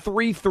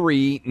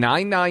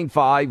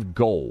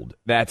 833-995-GOLD.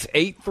 That's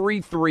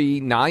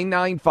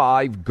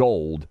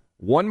 833-995-GOLD.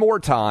 One more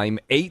time,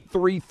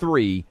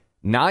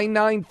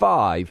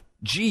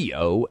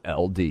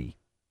 833-995-GOLD.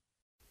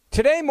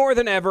 Today, more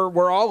than ever,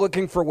 we're all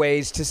looking for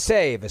ways to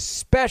save,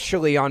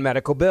 especially on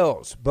medical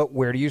bills. But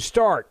where do you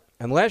start?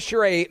 Unless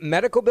you're a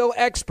medical bill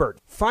expert,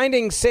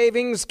 finding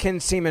savings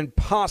can seem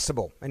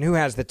impossible, and who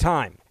has the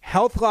time?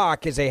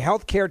 HealthLock is a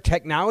healthcare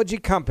technology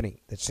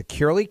company that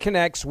securely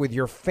connects with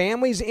your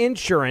family's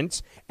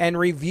insurance and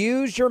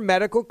reviews your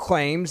medical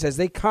claims as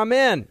they come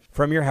in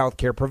from your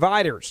healthcare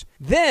providers.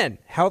 Then,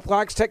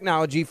 HealthLock's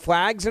technology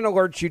flags and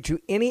alerts you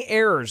to any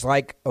errors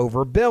like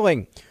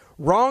overbilling,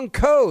 wrong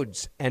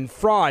codes, and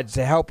frauds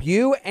to help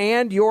you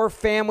and your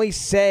family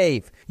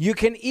save. You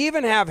can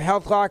even have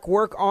HealthLock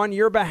work on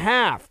your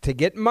behalf to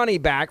get money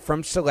back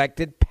from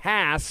selected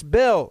past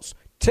bills.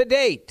 To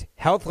date,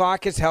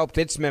 HealthLock has helped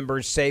its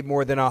members save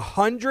more than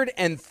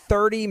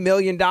 $130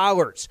 million.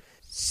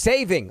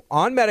 Saving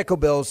on medical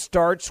bills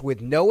starts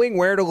with knowing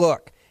where to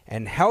look,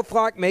 and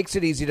HealthLock makes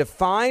it easy to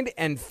find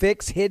and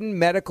fix hidden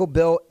medical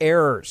bill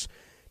errors.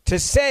 To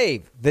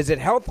save, visit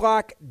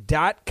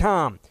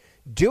healthlock.com.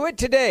 Do it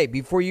today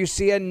before you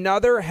see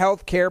another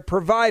healthcare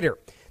provider.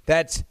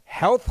 That's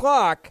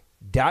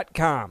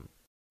healthlock.com.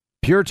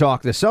 Pure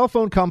Talk, the cell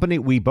phone company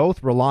we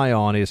both rely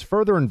on, is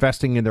further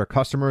investing in their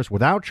customers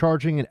without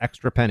charging an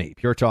extra penny.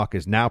 Pure Talk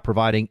is now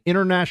providing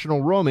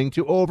international roaming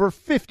to over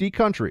 50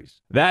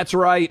 countries. That's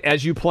right.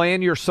 As you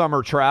plan your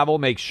summer travel,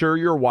 make sure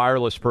your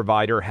wireless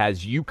provider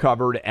has you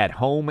covered at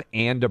home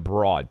and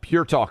abroad.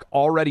 Pure Talk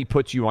already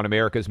puts you on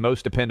America's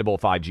most dependable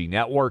 5G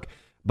network,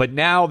 but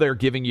now they're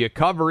giving you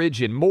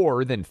coverage in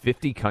more than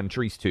 50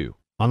 countries, too.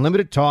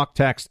 Unlimited talk,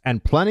 text,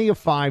 and plenty of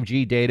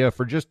 5G data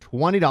for just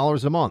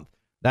 $20 a month.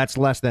 That's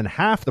less than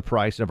half the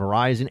price of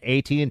Verizon,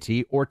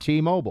 AT&T, or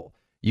T-Mobile.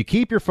 You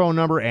keep your phone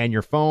number and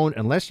your phone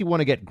unless you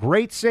want to get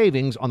great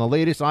savings on the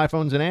latest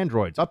iPhones and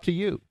Androids. Up to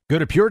you. Go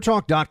to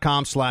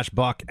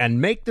puretalk.com/buck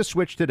and make the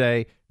switch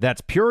today.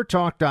 That's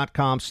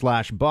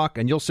puretalk.com/buck,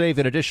 and you'll save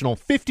an additional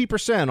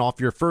 50% off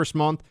your first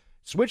month.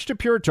 Switch to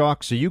Pure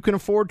Talk so you can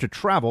afford to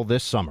travel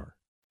this summer.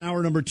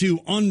 Hour number 2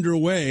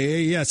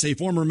 underway. Yes, a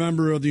former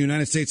member of the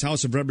United States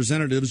House of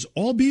Representatives,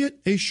 albeit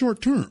a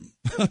short term,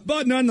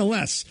 but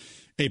nonetheless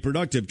a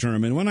productive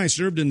term. And when I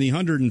served in the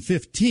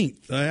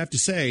 115th, I have to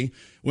say,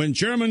 when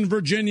Chairman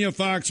Virginia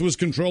Fox was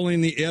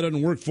controlling the Ed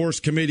and Workforce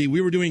Committee, we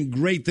were doing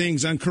great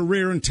things on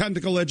career and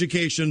technical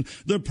education,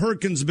 the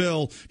Perkins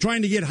Bill,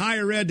 trying to get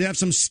higher ed to have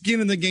some skin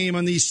in the game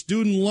on these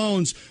student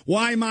loans.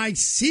 Why, my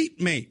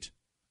seatmate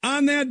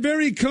on that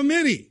very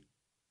committee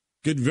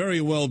could very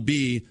well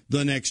be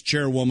the next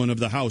chairwoman of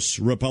the House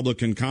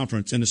Republican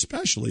Conference, and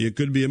especially it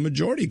could be a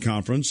majority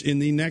conference in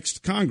the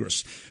next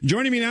Congress.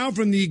 Joining me now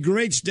from the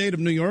great state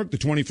of New York, the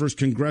 21st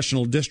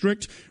Congressional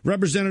District,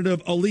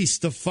 Representative Elise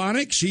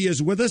Stefanik. She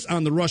is with us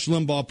on the Rush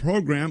Limbaugh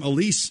program.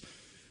 Elise,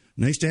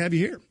 nice to have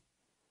you here.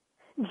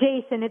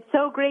 Jason, it's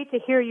so great to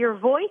hear your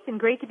voice and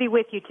great to be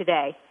with you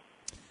today.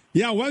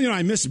 Yeah, well,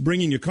 I miss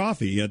bringing you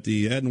coffee at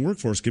the Ed and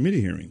Workforce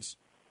Committee hearings.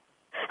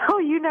 Oh,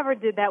 you never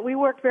did that. We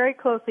worked very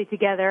closely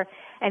together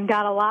and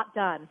got a lot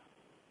done.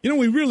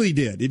 We really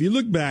did. If you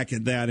look back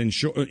at that in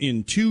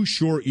 2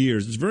 short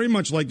years, it's very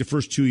much like the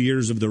first 2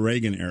 years of the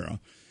Reagan era.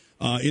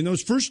 In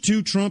those first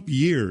 2 Trump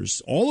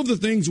years, all of the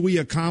things we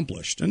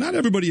accomplished, and not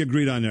everybody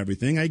agreed on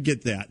everything, I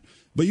get that,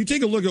 but you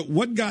take a look at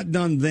what got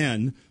done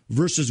then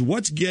versus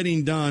what's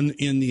getting done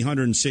in the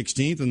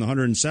 116th and the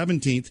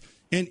 117th,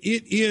 and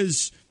it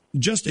is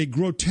just a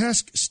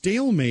grotesque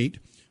stalemate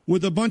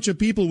with a bunch of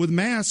people with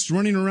masks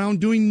running around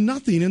doing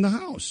nothing in the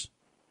House.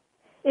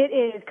 It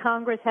is.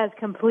 Congress has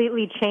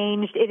completely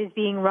changed. It is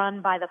being run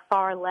by the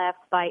far left,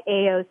 by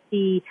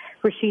AOC,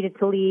 Rashida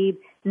Tlaib,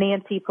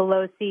 Nancy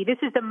Pelosi. This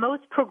is the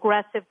most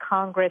progressive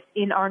Congress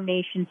in our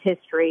nation's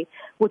history,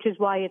 which is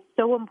why it's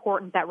so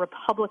important that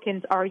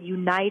Republicans are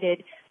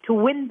united to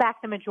win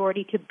back the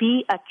majority, to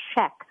be a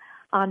check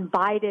on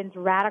Biden's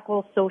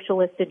radical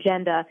socialist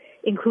agenda,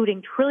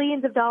 including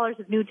trillions of dollars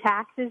of new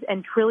taxes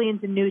and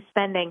trillions in new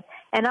spending.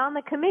 And on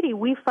the committee,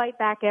 we fight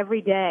back every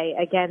day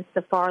against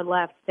the far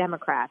left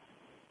Democrats.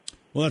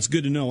 Well, that's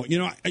good to know.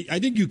 I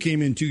think you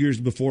came in 2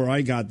 years before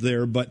I got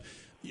there, but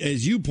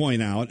as you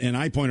point out, and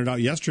I pointed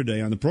out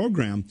yesterday on the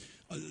program,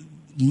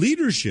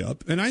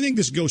 leadership, and I think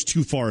this goes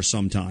too far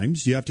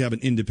sometimes. You have to have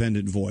an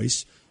independent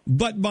voice.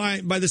 But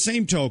by the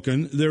same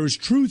token, there is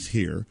truth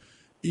here.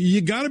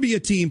 You got to be a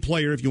team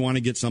player if you want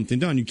to get something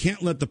done. You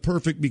can't let the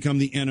perfect become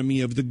the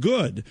enemy of the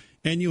good,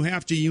 and you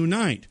have to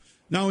unite.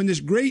 Now, in this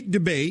great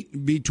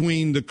debate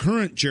between the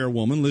current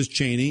chairwoman, Liz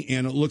Cheney,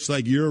 and it looks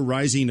like your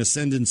rising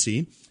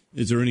ascendancy,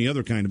 is there any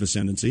other kind of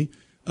ascendancy?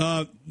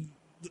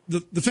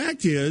 The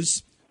fact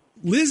is,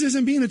 Liz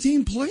isn't being a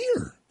team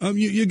player.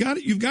 You've got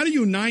to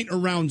unite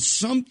around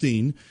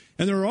something,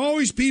 and there are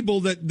always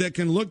people that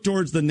can look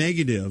towards the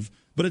negative.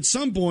 But at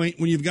some point,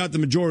 when you've got the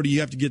majority,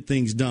 you have to get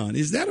things done.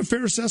 Is that a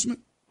fair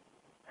assessment?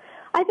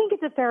 I think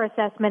it's a fair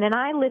assessment, and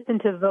I listen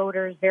to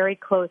voters very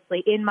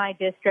closely in my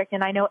district,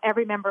 and I know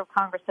every member of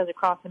Congress does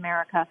across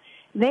America.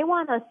 They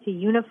want us to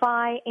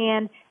unify,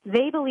 and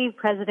they believe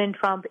President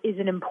Trump is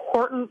an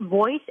important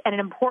voice and an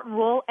important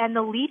role and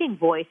the leading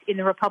voice in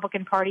the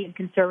Republican Party and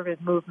conservative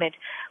movement.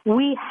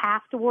 We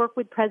have to work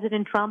with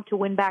President Trump to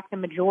win back the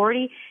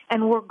majority,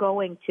 and we're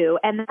going to.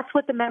 And that's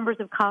what the members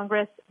of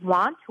Congress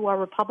want, who are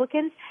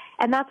Republicans,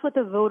 and that's what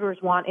the voters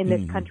want in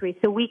this country.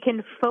 So we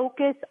can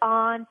focus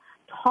on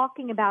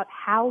talking about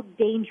how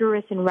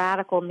dangerous and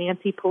radical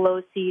Nancy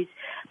Pelosi's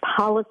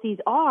policies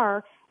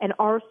are and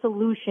our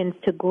solutions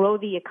to grow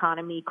the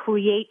economy,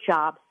 create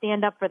jobs,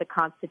 stand up for the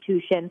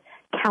Constitution,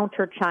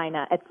 counter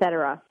China, et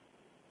cetera.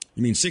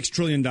 You mean $6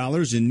 trillion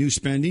in new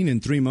spending in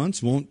 3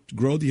 months won't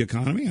grow the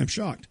economy? I'm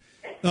shocked.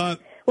 Well,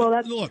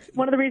 that's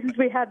one of the reasons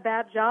we had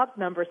bad jobs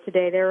numbers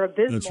today. They're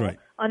abysmal. That's right.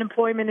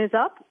 Unemployment is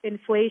up.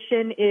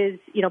 Inflation is,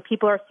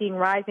 people are seeing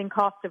rising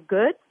cost of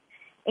goods.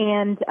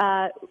 And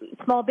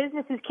small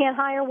businesses can't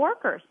hire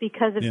workers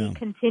because of the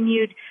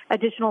continued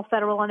additional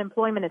federal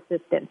unemployment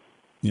assistance.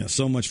 Yeah,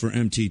 so much for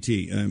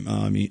MTT,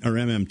 or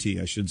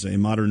MMT, I should say,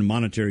 modern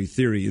monetary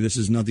theory. This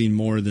is nothing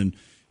more than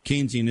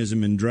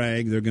Keynesianism and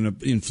drag. They're going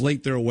to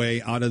inflate their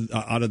way out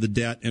of the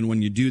debt, and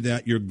when you do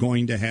that, you're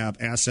going to have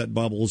asset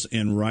bubbles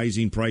and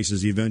rising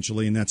prices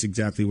eventually, and that's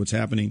exactly what's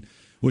happening,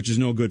 which is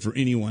no good for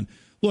anyone.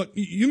 Look,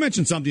 you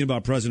mentioned something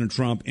about President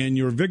Trump and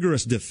your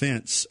vigorous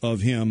defense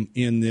of him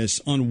in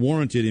this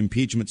unwarranted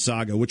impeachment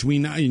saga, which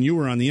and you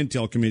were on the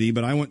Intel committee,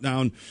 but I went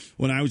down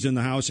when I was in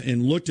the House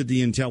and looked at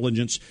the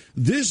intelligence.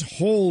 This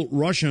whole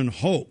Russian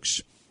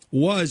hoax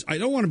was, I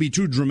don't want to be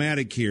too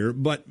dramatic here,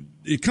 but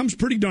it comes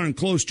pretty darn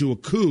close to a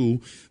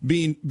coup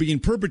being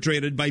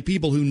perpetrated by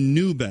people who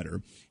knew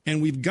better.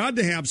 And we've got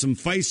to have some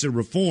FISA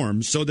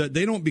reforms so that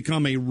they don't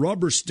become a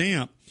rubber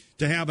stamp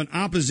to have an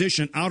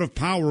opposition out of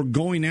power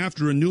going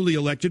after a newly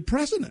elected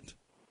president.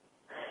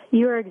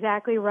 You're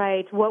exactly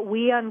right. What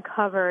we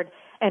uncovered,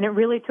 and it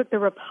really took the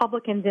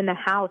Republicans in the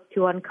House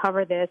to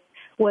uncover this,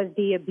 was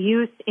the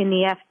abuse in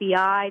the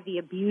FBI, the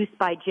abuse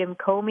by Jim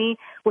Comey,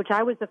 which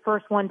I was the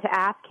first one to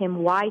ask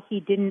him why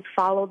he didn't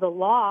follow the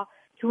law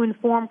to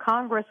inform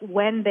Congress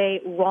when they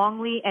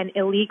wrongly and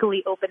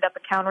illegally opened up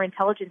a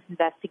counterintelligence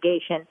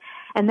investigation.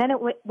 And then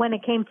when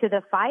it came to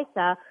the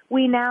FISA,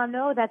 we now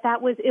know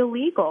that was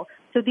illegal.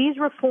 So these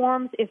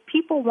reforms, if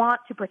people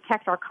want to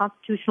protect our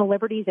constitutional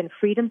liberties and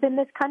freedoms in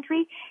this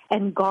country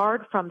and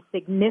guard from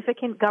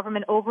significant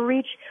government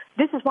overreach,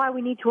 this is why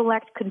we need to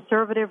elect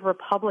conservative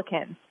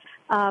Republicans.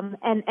 And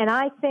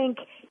I think,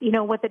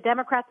 what the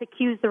Democrats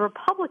accuse the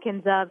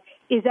Republicans of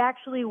is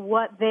actually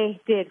what they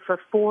did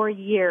for 4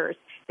 years.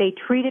 They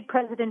treated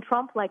President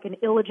Trump like an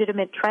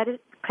illegitimate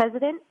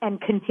president and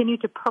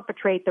continued to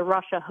perpetrate the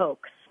Russia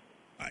hoax.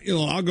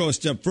 I'll go a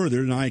step further,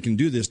 and I can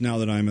do this now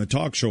that I'm a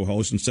talk show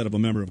host instead of a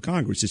member of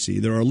Congress. You see,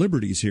 there are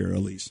liberties here,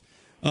 Elise.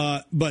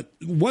 But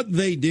what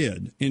they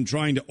did in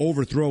trying to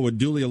overthrow a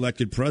duly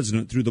elected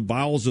president through the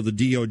bowels of the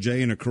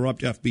DOJ and a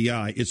corrupt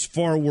FBI is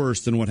far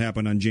worse than what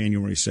happened on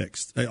January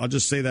 6th. I'll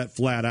just say that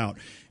flat out.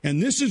 And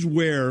this is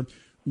where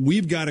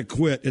we've got to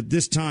quit at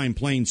this time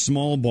playing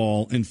small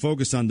ball and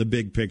focus on the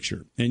big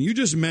picture. And you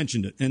just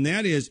mentioned it. And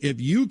that is,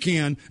 if you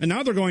can, and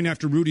now they're going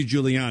after Rudy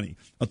Giuliani.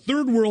 A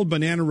third world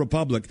banana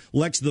republic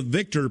lets the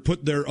victor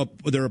put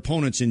their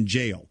opponents in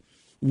jail.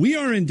 We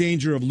are in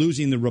danger of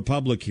losing the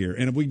republic here.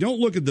 And if we don't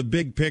look at the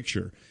big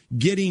picture,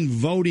 getting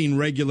voting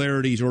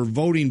regularities or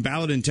voting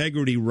ballot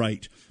integrity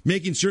right,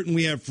 making certain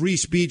we have free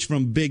speech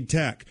from big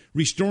tech,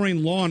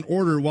 restoring law and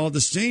order while at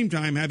the same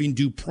time having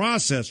due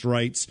process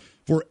rights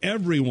for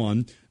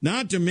everyone,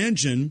 not to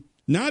mention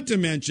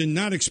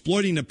not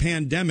exploiting a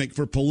pandemic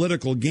for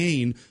political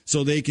gain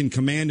so they can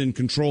command and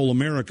control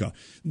America.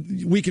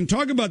 We can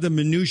talk about the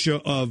minutia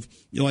of,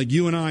 like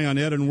you and I, on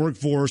ed and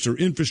workforce or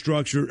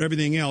infrastructure,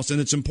 everything else,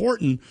 and it's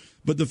important.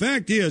 But the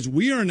fact is,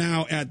 we are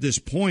now at this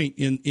point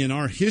in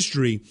our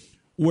history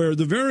where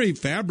the very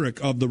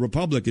fabric of the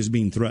republic is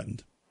being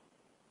threatened.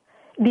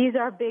 These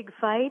are big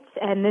fights,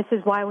 and this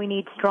is why we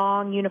need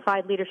strong,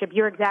 unified leadership.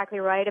 You're exactly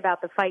right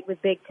about the fight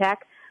with big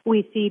tech.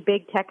 We see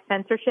big tech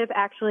censorship.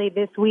 Actually,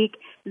 this week,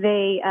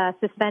 they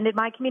suspended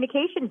my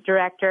communications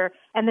director,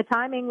 and the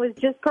timing was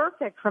just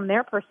perfect from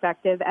their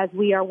perspective as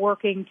we are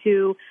working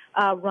to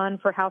run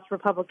for House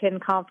Republican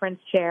Conference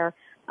Chair.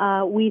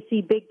 We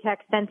see big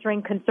tech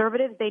censoring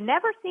conservatives. They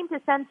never seem to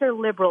censor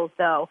liberals,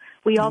 though.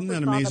 We also saw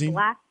amazing?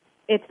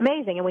 It's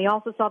amazing. And we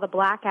also saw the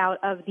blackout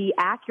of the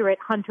accurate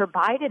Hunter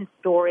Biden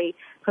story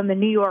from the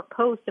New York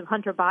Post of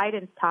Hunter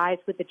Biden's ties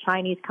with the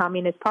Chinese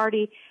Communist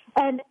Party.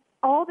 And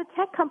all the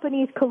tech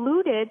companies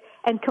colluded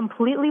and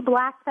completely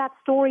blacked that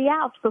story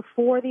out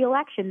before the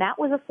election. That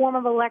was a form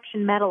of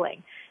election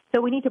meddling. So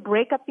we need to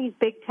break up these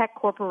big tech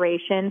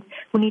corporations.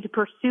 We need to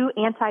pursue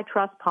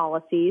antitrust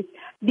policies.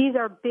 These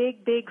are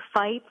big, big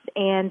fights,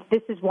 and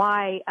this is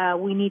why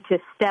we need to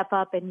step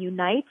up and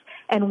unite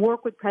and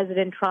work with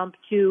President Trump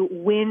to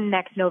win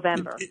next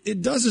November.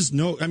 It does us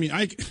no. I mean,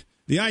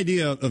 the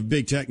idea of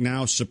big tech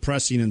now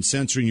suppressing and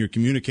censoring your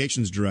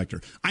communications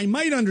director, I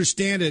might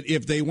understand it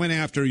if they went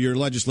after your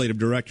legislative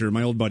director,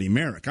 my old buddy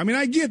Merrick. I mean,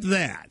 I get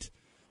that.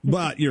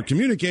 But your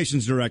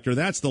communications director,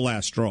 that's the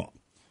last straw.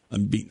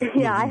 I'm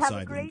beating I have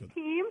a great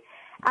team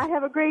I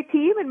have a great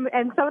team,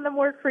 and some of them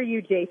work for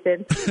you,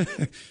 Jason.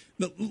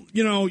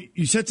 You know,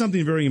 you said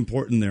something very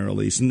important there,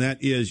 Elise, and that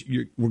is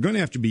we're going to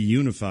have to be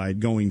unified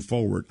going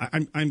forward.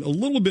 I'm a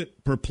little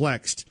bit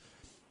perplexed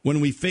when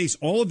we face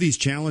all of these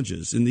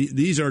challenges, and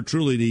these are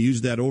truly, to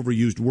use that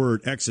overused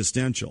word,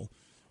 existential.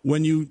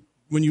 When you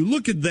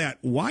look at that,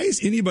 why is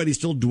anybody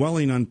still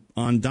dwelling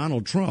on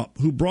Donald Trump,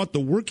 who brought the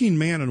working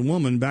man and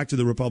woman back to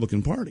the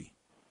Republican Party?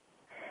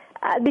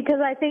 Because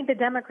I think the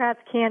Democrats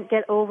can't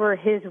get over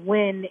his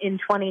win in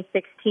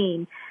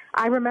 2016.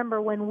 I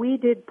remember when we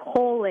did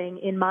polling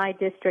in my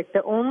district,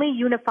 the only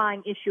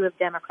unifying issue of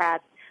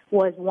Democrats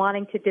was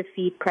wanting to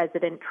defeat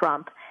President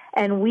Trump.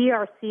 And we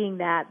are seeing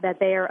that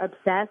they are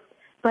obsessed.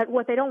 But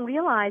what they don't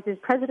realize is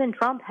President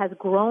Trump has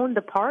grown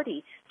the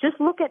party. Just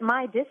look at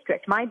my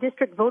district. My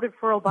district voted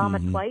for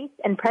Obama twice,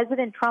 and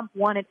President Trump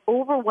won it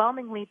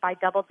overwhelmingly by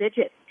double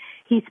digits.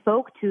 He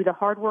spoke to the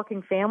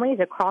hardworking families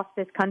across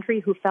this country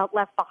who felt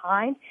left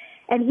behind,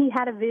 and he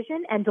had a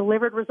vision and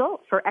delivered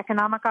results for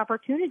economic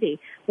opportunity.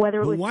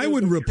 Why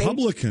would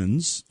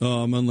Republicans,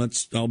 and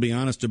I'll be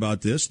honest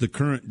about this, the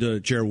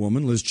current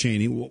chairwoman, Liz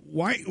Cheney,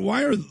 why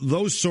are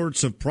those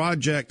sorts of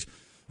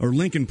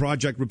Lincoln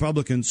Project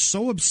Republicans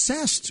so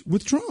obsessed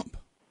with Trump?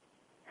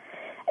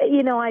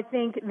 You know, I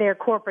think they're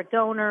corporate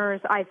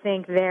donors. I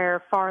think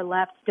they're far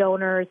left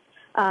donors.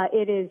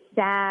 It is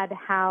sad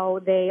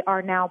how they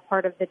are now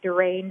part of the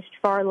deranged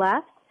far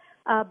left.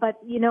 But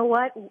you know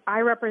what? I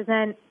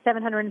represent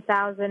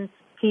 700,000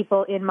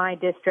 people in my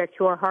district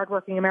who are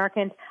hardworking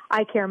Americans.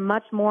 I care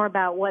much more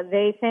about what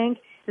they think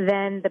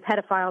than the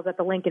pedophiles at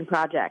the Lincoln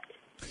Project.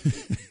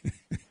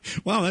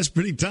 Wow, that's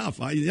pretty tough.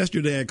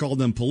 Yesterday I called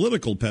them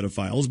political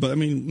pedophiles, but I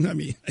mean,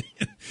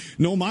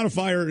 no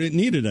modifier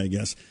needed, I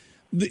guess.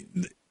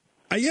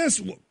 I guess,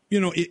 you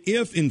know,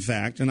 if in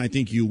fact, and I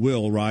think you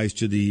will rise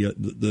to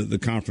the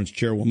conference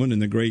chairwoman in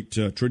the great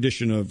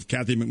tradition of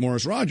Cathy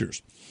McMorris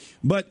Rodgers.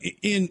 But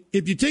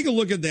if you take a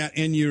look at that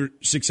and you're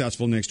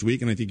successful next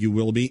week, and I think you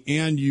will be,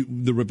 and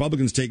the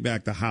Republicans take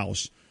back the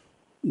House,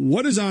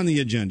 what is on the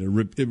agenda?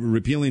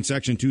 Repealing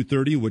Section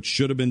 230, which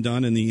should have been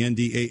done in the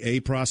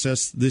NDAA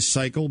process this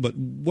cycle, but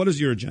what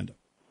is your agenda?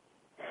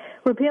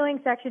 Repealing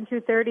Section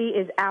 230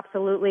 is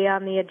absolutely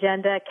on the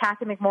agenda.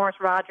 Cathy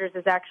McMorris Rodgers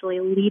is actually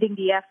leading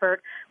the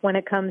effort when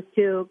it comes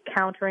to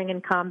countering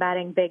and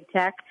combating big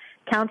tech.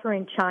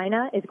 Countering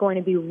China is going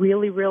to be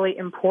really, really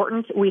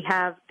important. We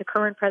have the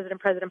current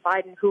president, President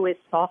Biden, who is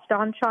soft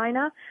on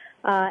China,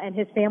 and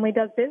his family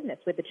does business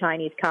with the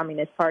Chinese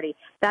Communist Party.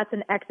 That's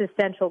an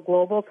existential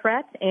global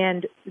threat,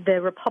 and the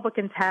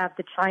Republicans have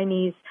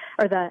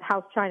the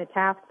House China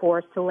Task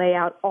Force to lay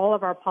out all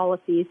of our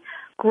policies,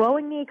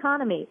 growing the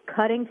economy,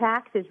 cutting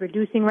taxes,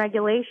 reducing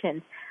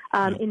regulations,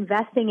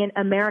 investing in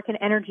American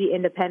energy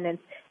independence,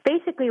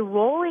 basically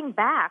rolling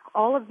back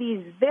all of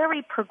these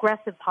very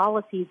progressive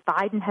policies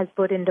Biden has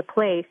put into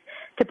place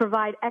to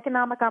provide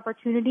economic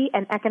opportunity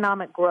and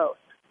economic growth.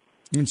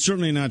 And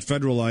certainly not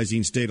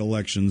federalizing state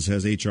elections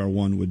as H.R.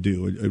 1 would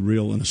do,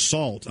 an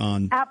assault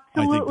on,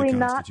 absolutely, I think,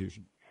 the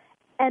Constitution.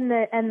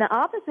 Not. And the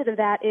opposite of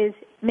that is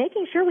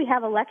making sure we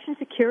have election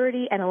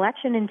security and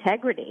election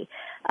integrity,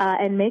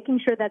 and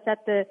making sure that's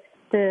at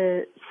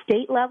the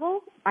state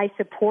level. I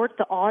support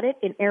the audit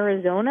in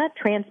Arizona.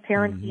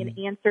 Transparency and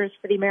answers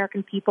for the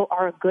American people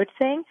are a good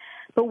thing,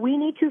 but we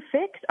need to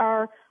fix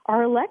our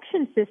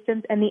election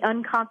systems and the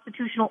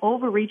unconstitutional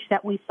overreach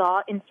that we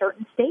saw in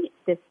certain states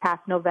this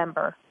past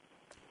November.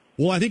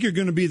 Well, I think you're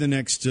going to be the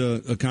next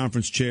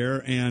conference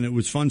chair, and it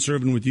was fun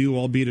serving with you,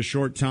 albeit a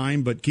short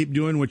time, but keep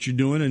doing what you're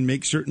doing and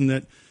make certain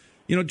that,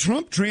 you know,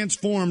 Trump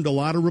transformed a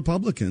lot of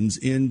Republicans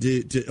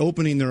into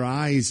opening their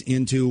eyes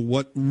into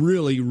what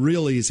really,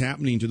 really is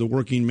happening to the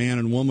working man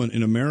and woman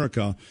in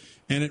America.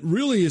 And it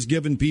really has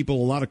given people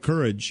a lot of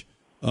courage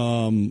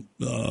to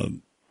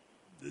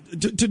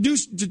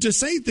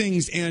say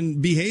things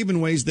and behave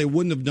in ways they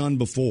wouldn't have done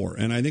before.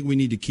 And I think we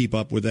need to keep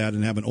up with that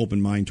and have an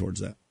open mind towards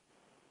that.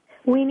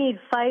 We need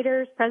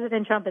fighters.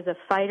 President Trump is a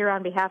fighter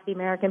on behalf of the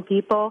American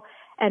people,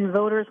 and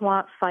voters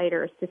want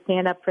fighters to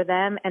stand up for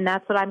them, and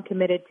that's what I'm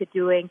committed to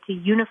doing, to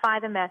unify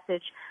the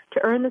message,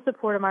 to earn the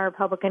support of my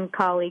Republican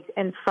colleagues,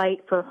 and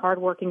fight for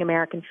hardworking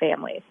American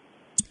families.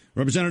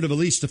 Representative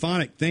Elise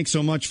Stefanik, thanks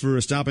so much for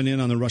stopping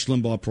in on the Rush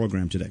Limbaugh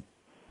program today.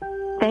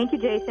 Thank you,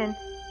 Jason.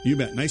 You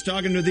bet. Nice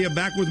talking to you.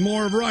 Back with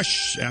more of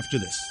Rush after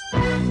this.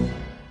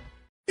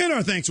 And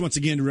our thanks once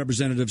again to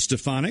Representative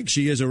Stefanik.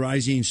 She is a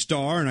rising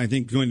star, and I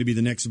think going to be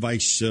the next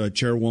vice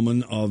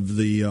chairwoman of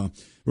the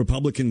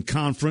Republican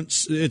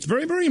conference. It's a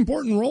very, very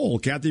important role.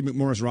 Cathy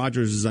McMorris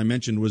Rodgers, as I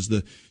mentioned, was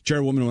the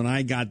chairwoman when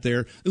I got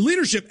there. The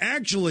leadership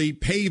actually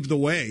paved the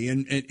way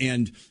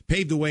and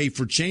paved the way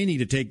for Cheney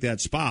to take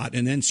that spot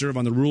and then serve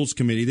on the Rules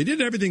Committee. They did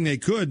everything they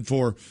could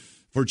for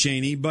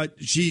Cheney, but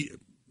she's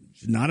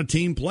not a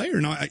team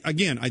player. Now,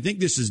 again, I think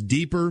this is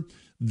deeper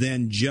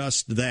than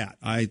just that.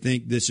 I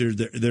think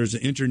there's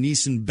an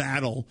internecine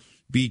battle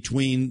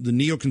between the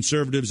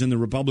neoconservatives in the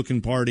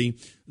Republican Party,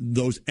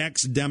 those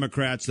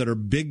ex-Democrats that are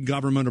big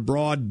government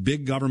abroad,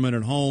 big government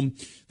at home.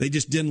 They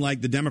just didn't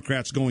like the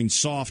Democrats going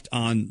soft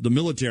on the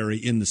military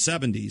in the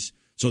 70s,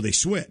 so they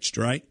switched,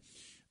 right?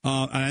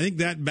 And I think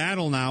that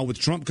battle now with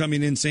Trump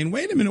coming in saying,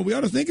 wait a minute, we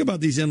ought to think about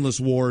these endless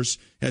wars,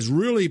 has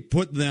really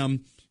put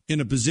them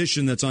in a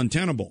position that's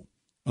untenable.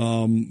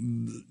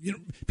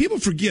 People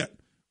forget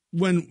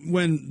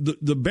when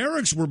the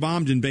barracks were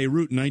bombed in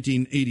Beirut in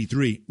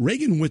 1983,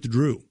 Reagan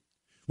withdrew.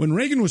 When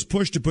Reagan was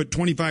pushed to put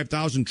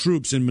 25,000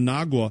 troops in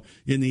Managua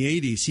in the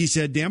 80s, he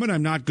said, damn it,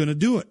 I'm not going to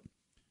do it.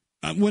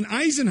 When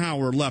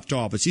Eisenhower left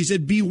office, he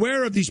said,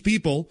 beware of these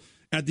people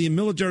at the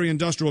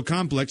military-industrial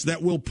complex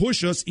that will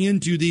push us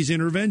into these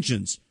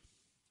interventions.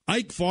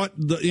 Ike fought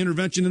the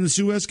intervention in the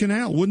Suez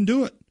Canal, wouldn't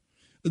do it.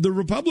 The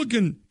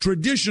Republican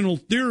traditional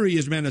theory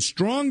has been a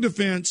strong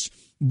defense,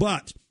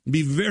 but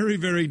be very,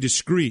 very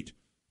discreet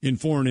in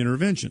foreign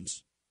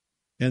interventions.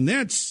 And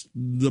that's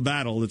the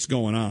battle that's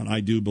going on, I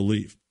do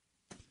believe.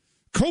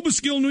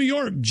 Cobleskill, New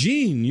York.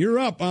 Gene, you're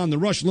up on the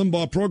Rush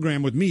Limbaugh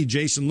program with me,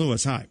 Jason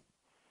Lewis. Hi.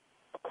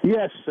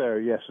 Yes, sir.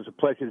 Yes, it's a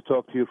pleasure to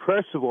talk to you.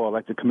 First of all, I'd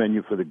like to commend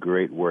you for the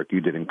great work you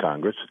did in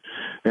Congress.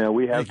 You know,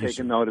 we have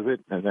taken note of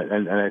it, and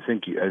I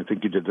think you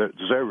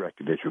deserve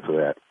recognition for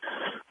that.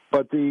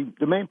 But the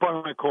main part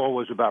of my call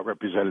was about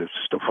Representative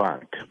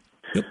Stefanik.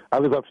 Yep. I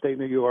live upstate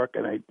New York,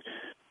 and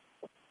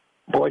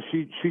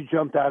she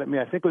jumped out at me.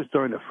 I think it was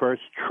during the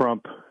first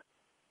Trump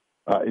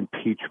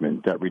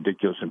impeachment, that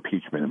ridiculous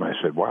impeachment, and I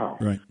said, wow.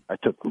 Right. I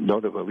took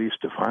note of Elise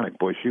Stefanik.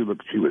 Boy, she was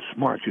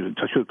smart. She was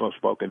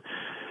well-spoken.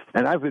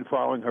 And I've been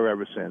following her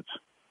ever since.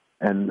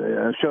 And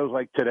shows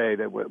like today,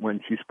 that when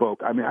she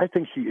spoke, I mean, I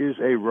think she is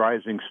a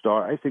rising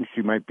star. I think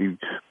she might be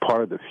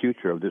part of the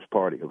future of this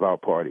party, of our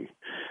party.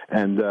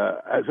 And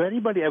has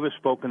anybody ever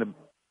spoken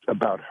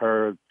about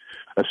her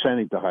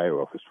ascending to higher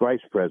office, vice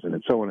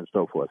president, so on and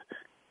so forth?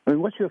 I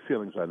mean, what's your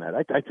feelings on that?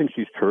 I think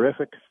she's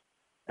terrific.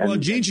 Well,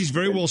 Gene, she's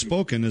very well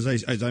spoken.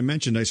 As I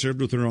mentioned, I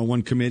served with her on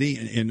one committee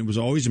and was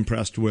always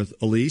impressed with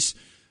Elise.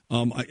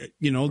 Some of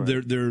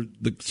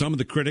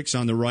the critics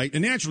on the right,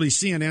 and naturally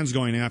CNN's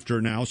going after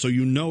her now, so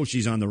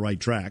she's on the right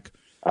track.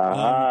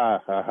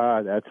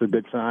 That's a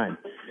good sign.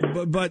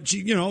 But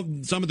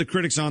some of the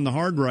critics on the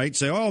hard right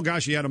say, oh,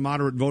 gosh, he had a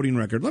moderate voting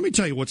record. Let me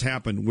tell you what's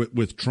happened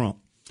with Trump.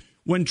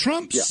 When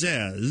Trump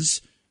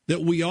says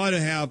that we ought to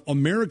have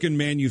American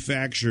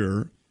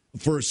manufacture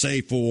for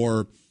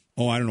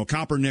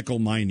copper nickel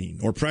mining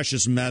or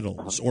precious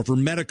metals or for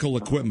medical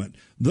equipment,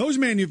 those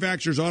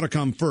manufacturers ought to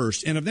come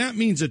first. And if that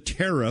means a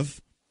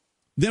tariff,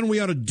 then we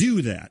ought to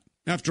do that.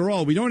 After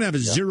all, we don't have a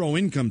zero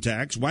income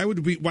tax. Why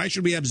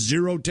should we have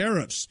zero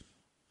tariffs?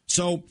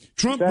 So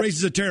Trump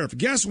raises a tariff.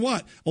 Guess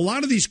what? A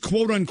lot of these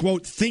quote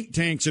unquote think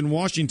tanks in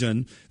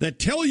Washington that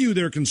tell you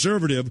they're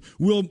conservative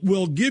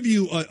will give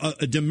you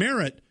a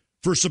demerit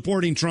for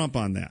supporting Trump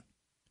on that.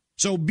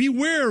 So be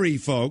wary,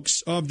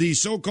 folks, of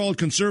these so-called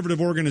conservative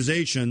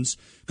organizations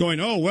going,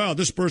 oh, well,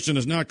 this person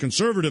is not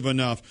conservative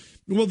enough.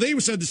 Well, they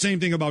said the same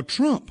thing about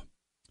Trump.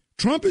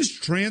 Trump has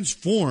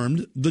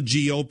transformed the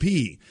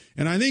GOP.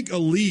 And I think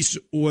Elise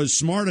was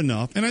smart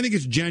enough, and I think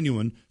it's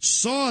genuine,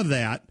 saw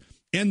that,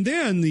 and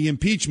then the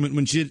impeachment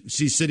when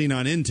she's sitting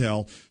on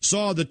Intel,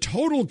 saw the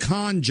total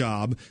con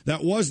job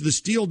that was the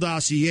Steele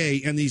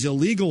dossier and these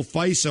illegal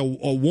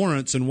FISA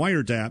warrants and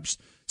wiretaps,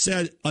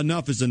 said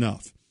enough is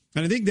enough.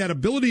 And I think that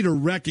ability to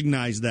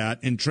recognize that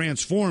and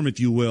transform, if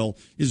you will,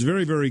 is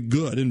very, very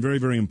good and very,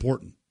 very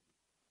important.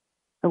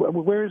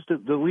 Where is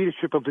the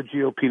leadership of the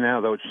GOP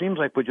now, though? It seems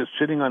like we're just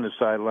sitting on the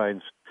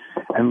sidelines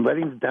and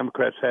letting the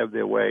Democrats have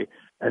their way.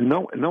 And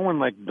no one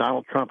like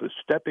Donald Trump is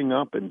stepping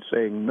up and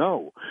saying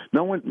no.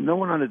 No one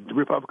on the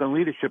Republican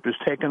leadership is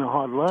taking a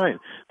hard line.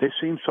 They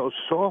seem so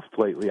soft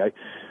lately.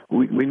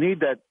 We need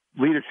that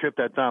leadership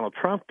that Donald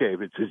Trump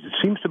gave. It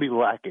seems to be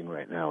lacking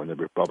right now in the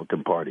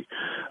Republican Party.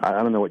 I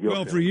don't know what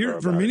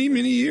you're for many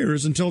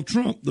years until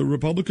Trump, the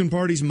Republican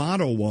Party's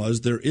motto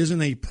was there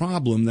isn't a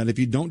problem that if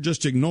you don't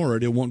just ignore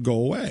it, it won't go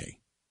away.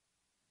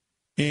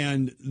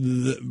 And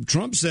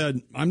Trump said,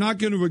 I'm not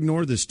going to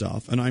ignore this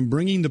stuff, and I'm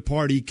bringing the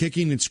party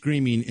kicking and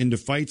screaming into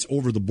fights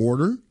over the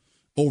border,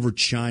 over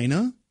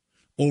China,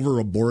 over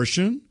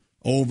abortion,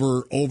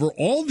 over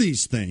all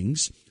these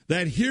things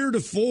that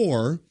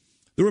heretofore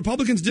the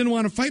Republicans didn't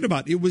want to fight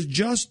about. It was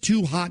just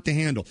too hot to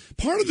handle.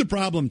 Part of the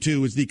problem,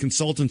 too, is the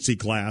consultancy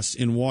class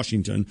in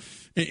Washington.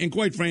 And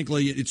quite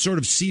frankly, it sort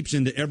of seeps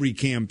into every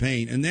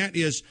campaign. And that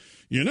is,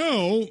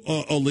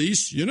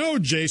 Elise,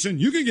 Jason,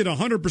 you can get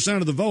 100%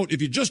 of the vote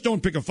if you just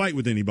don't pick a fight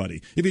with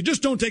anybody, if you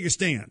just don't take a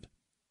stand.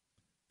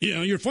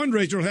 Your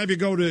fundraiser will have you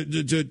go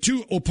to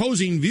two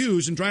opposing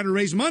views and try to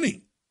raise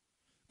money.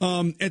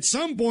 At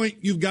some point,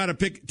 you've got to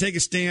take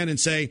a stand and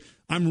say,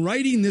 I'm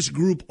writing this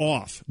group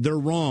off. They're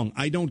wrong.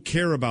 I don't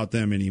care about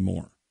them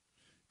anymore.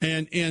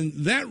 And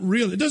that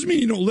really, it doesn't mean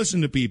you don't listen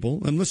to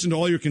people and listen to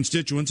all your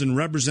constituents and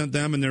represent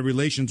them and their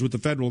relations with the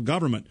federal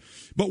government.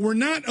 But we're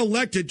not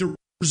elected to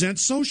represent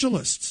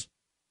socialists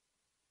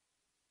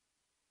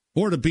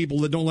or to people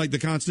that don't like the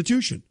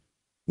Constitution.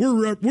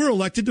 We're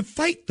elected to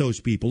fight those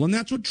people, and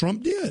that's what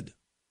Trump did.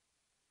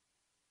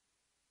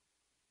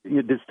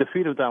 This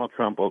defeat of Donald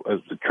Trump, as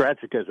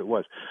tragic as it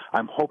was,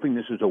 I'm hoping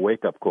this is a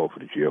wake-up call for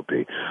the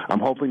GOP. I'm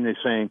hoping they're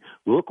saying,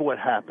 look what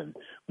happened.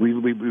 We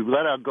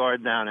let our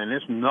guard down, and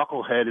this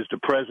knucklehead is the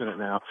president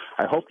now.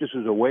 I hope this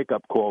is a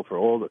wake-up call for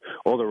all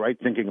the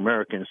right-thinking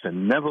Americans to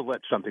never let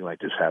something like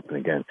this happen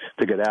again,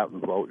 to get out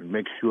and vote and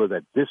make sure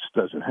that this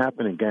doesn't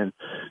happen again.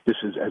 This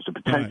has the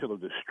potential of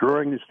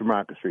destroying this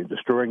democracy,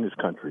 destroying this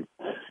country.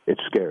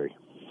 It's scary.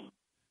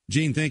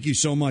 Gene, thank you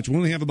so much. We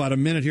only have about a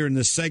minute here in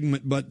this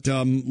segment, but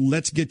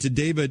let's get to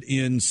David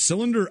in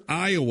Cylinder,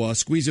 Iowa.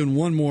 Squeeze in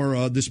one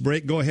more this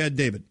break. Go ahead,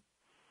 David.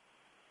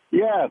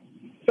 Yeah.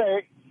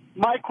 Say,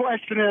 my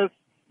question is,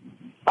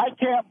 I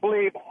can't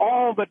believe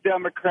all the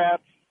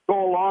Democrats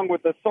go along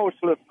with the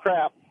socialist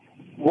crap.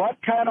 What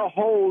kind of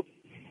hold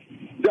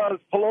does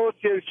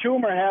Pelosi and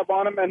Schumer have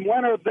on them, and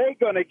when are they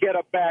going to get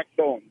a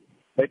backbone?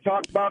 They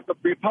talk about the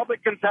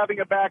Republicans having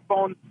a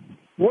backbone.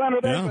 When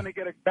are they going to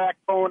get a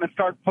backbone and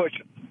start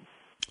pushing?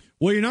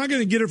 Well, you're not going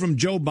to get it from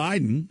Joe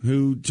Biden,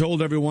 who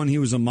told everyone he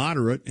was a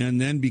moderate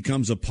and then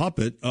becomes a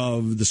puppet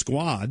of the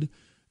squad.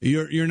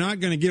 You're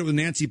not going to get it with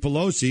Nancy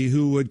Pelosi,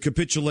 who would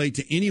capitulate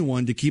to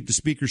anyone to keep the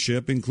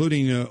speakership,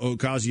 including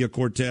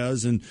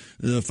Ocasio-Cortez and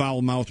the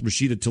foul-mouthed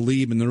Rashida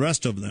Tlaib and the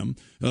rest of them.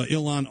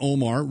 Ilhan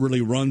Omar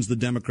really runs the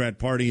Democrat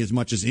Party as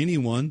much as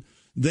anyone.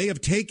 They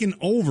have taken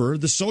over.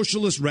 The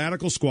socialist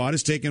radical squad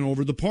has taken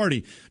over the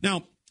party.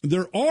 Now,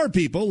 there are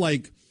people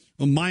like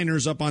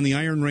miners up on the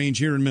Iron Range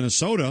here in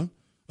Minnesota,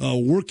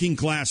 working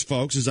class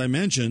folks, as I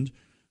mentioned,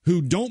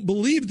 who don't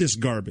believe this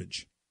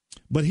garbage.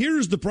 But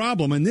here's the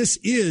problem, and this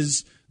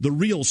is the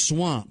real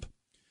swamp.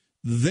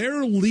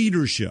 Their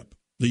leadership,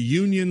 the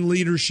union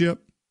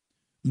leadership,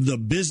 the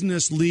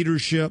business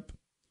leadership,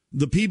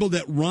 the people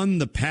that run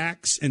the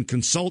PACs and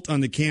consult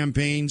on the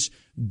campaigns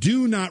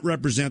do not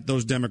represent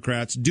those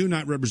Democrats, do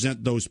not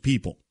represent those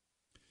people.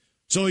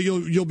 So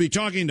you'll be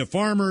talking to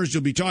farmers,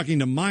 you'll be talking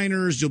to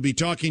miners, you'll be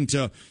talking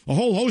to a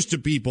whole host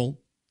of people,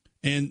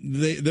 and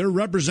they're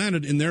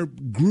represented in their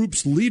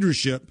group's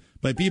leadership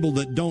by people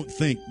that don't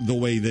think the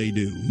way they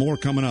do. More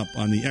coming up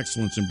on the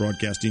Excellence in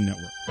Broadcasting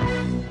Network.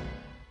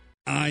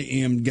 I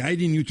am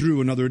guiding you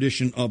through another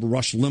edition of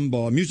Rush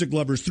Limbaugh. Music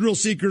lovers, thrill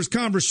seekers,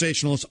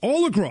 conversationalists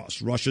all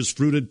across Rush's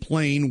fruited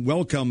plain.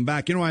 Welcome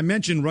back. You know, I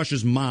mentioned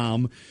Rush's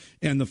mom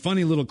and the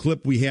funny little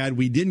clip we had.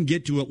 We didn't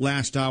get to it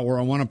last hour.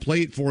 I want to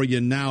play it for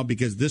you now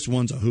because this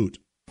one's a hoot.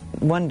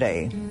 One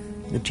day,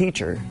 the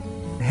teacher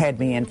had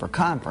me in for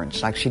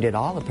conference like she did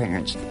all the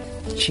parents.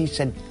 She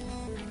said,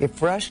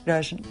 if Rush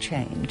doesn't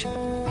change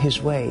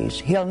his ways,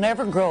 he'll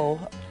never grow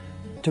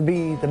to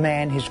be the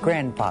man his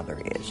grandfather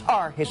is,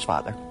 or his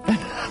father.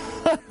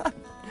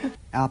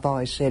 I've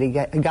always said he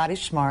got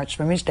his smarts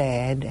from his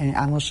dad, and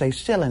I'm going to say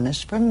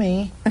silliness from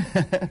me.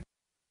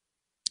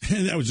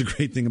 That was the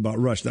great thing about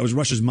Rush. That was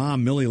Rush's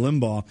mom, Millie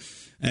Limbaugh,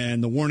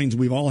 and the warnings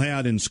we've all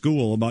had in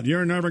school about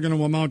you're never going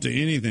to amount to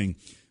anything.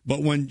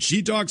 But when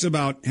she talks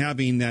about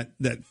having that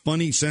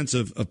funny sense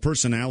of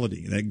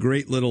personality, that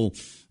great little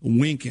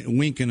wink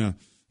and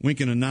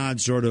a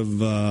nod sort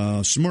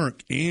of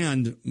smirk,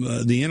 and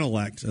the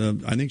intellect,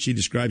 I think she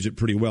describes it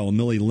pretty well,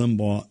 Millie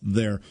Limbaugh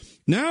there.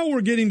 Now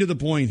we're getting to the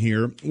point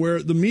here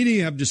where the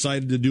media have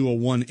decided to do a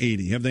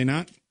 180, have they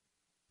not?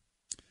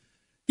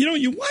 You know,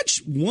 you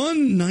watch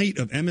one night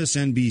of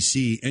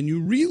MSNBC and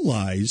you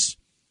realize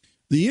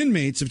the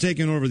inmates have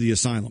taken over the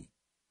asylum.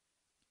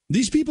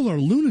 These people are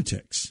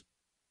lunatics.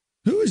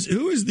 Who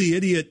is the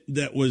idiot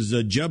that was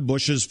Jeb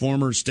Bush's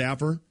former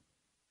staffer?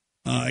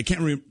 I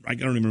don't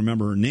even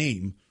remember her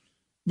name.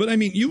 But, I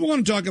mean, you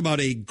want to talk about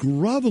a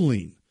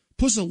groveling,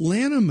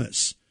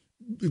 pusillanimous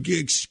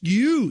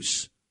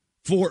excuse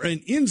for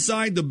an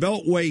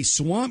inside-the-beltway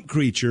swamp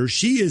creature.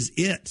 She is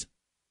it.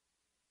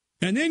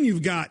 And then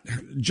you've got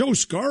Joe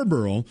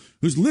Scarborough,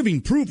 who's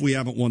living proof we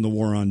haven't won the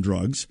war on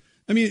drugs.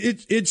 I mean,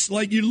 it's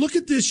like you look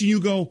at this and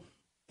you go,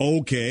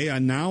 okay,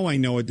 and now I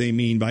know what they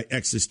mean by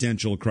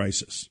existential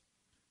crisis.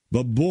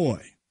 But,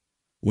 boy,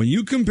 when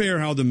you compare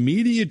how the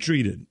media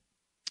treated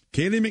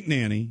Kayleigh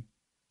McEnany,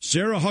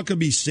 Sarah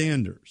Huckabee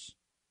Sanders,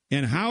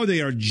 and how they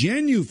are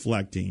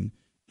genuflecting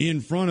in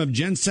front of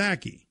Jen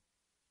Psaki,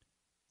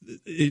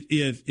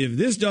 if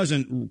this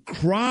doesn't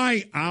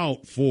cry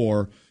out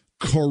for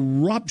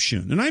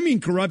corruption, and I mean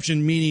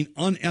corruption meaning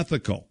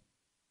unethical,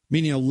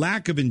 meaning a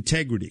lack of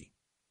integrity.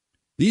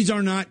 These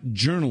are not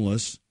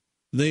journalists.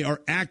 They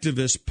are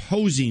activists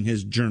posing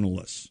as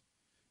journalists.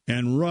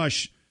 And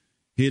Rush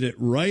hit it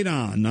right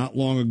on not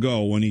long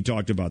ago when he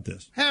talked about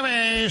this. Have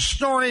a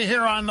story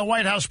here on the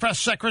White House Press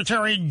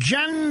Secretary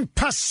Jen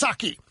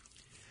Psaki.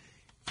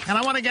 And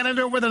I want to get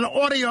into it with an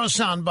audio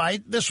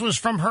soundbite. This was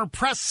from her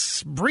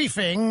press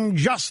briefing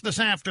just this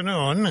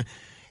afternoon.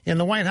 In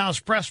the White House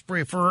press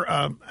briefer,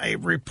 a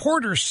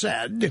reporter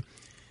said,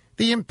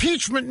 the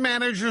impeachment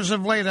managers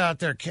have laid out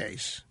their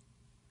case.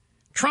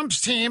 Trump's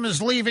team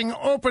is leaving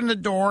open the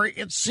door,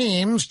 it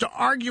seems, to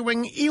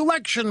arguing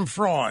election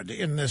fraud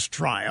in this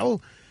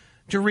trial,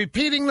 to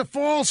repeating the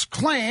false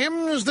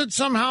claims that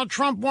somehow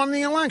Trump won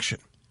the election.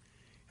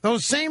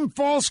 Those same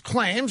false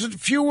claims that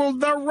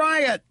fueled the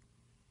riot.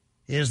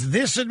 Is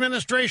this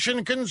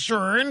administration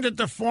concerned that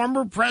the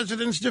former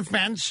president's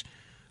defense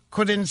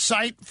could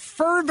incite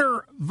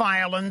further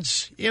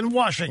violence in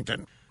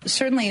Washington?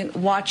 Certainly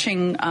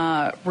watching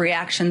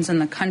reactions in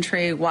the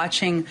country,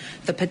 watching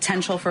the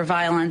potential for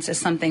violence is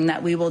something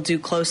that we will do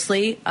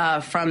closely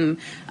from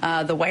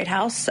the White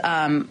House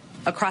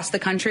across the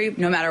country,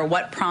 no matter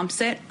what prompts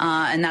it.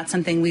 And that's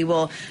something we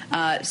will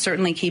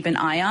certainly keep an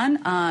eye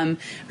on.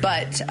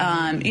 But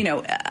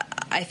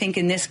I think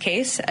in this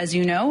case, as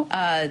you know,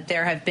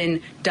 there have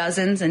been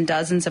dozens and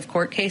dozens of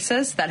court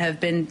cases that have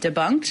been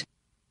debunked.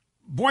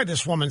 Boy,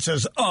 this woman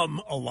says a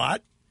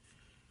lot.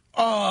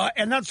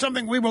 And that's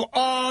something we will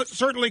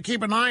certainly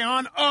keep an eye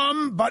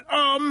on. But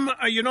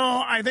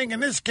I think in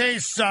this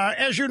case,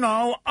 as you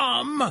know,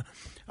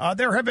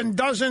 there have been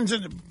dozens,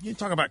 and you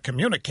talk about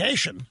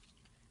communication,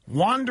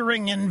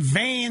 wandering in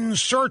vain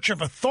search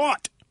of a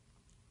thought.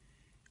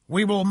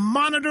 We will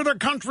monitor the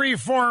country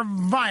for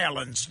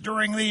violence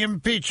during the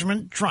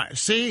impeachment trial.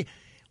 See,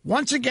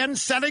 once again,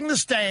 setting the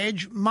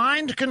stage,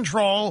 mind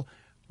control,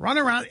 run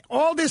around.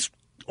 All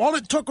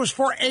it took was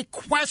for a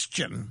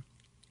question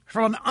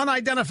from an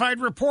unidentified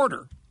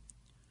reporter.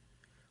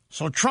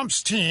 So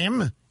Trump's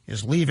team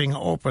is leaving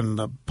open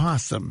the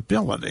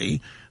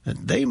possibility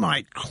that they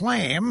might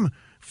claim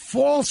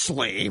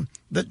falsely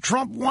that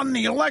Trump won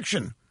the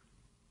election.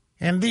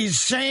 And these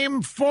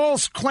same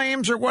false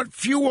claims are what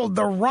fueled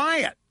the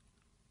riot.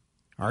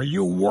 Are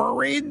you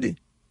worried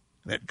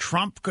that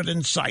Trump could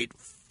incite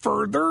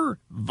further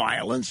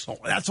violence? Oh,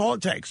 that's all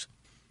it takes.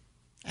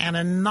 An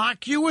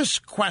innocuous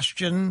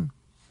question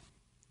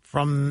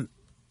from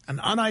an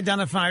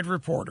unidentified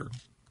reporter,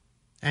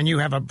 and you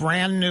have a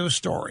brand new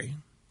story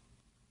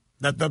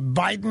that the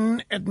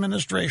Biden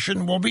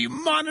administration will be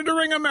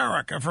monitoring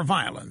America for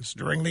violence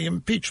during the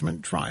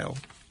impeachment trial,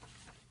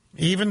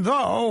 even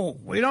though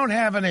we don't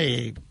have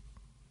any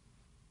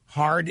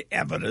hard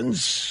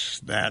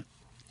evidence that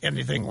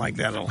anything like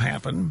that will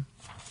happen.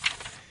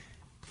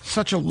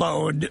 Such a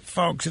load,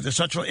 folks. It is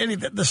such a...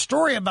 The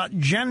story about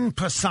Jen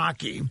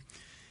Psaki.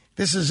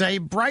 This is a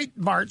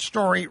Breitbart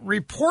story.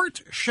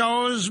 Report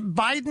shows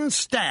Biden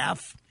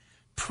staff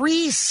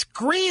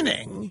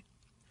pre-screening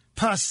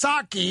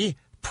Psaki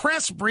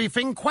press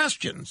briefing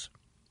questions.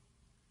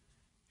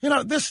 You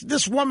know,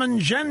 this woman,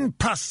 Jen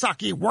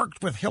Psaki,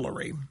 worked with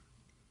Hillary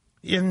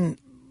in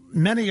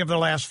many of the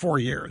last 4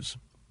 years.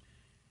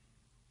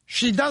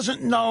 She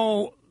doesn't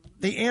know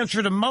the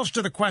answer to most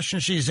of the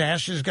questions she's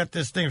asked. She's got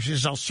this thing. She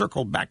says, I'll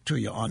circle back to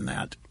you on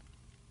that.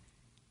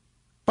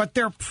 But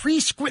they're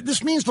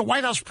this means the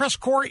White House press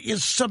corps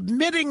is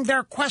submitting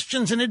their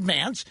questions in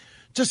advance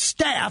to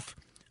staff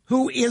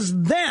who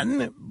is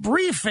then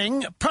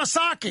briefing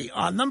Psaki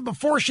on them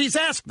before she's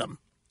asked them.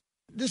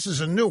 This is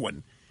a new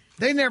one.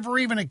 They never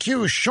even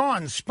accused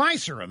Sean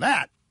Spicer of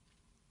that.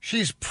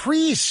 She's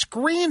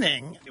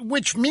pre-screening,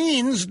 which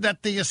means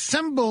that the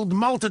assembled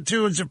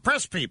multitudes of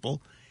press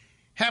people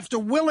have to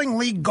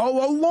willingly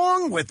go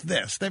along with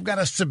this. They've got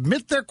to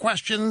submit their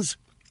questions.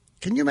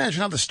 Can you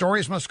imagine how the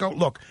stories must go?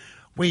 Look,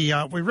 we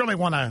really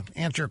want to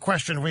answer a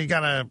question. We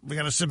gotta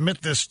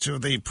submit this to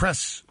the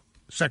press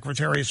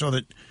secretary so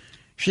that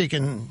she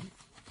can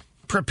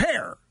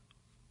prepare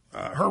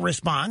her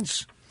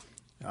response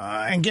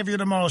and give you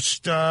the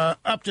most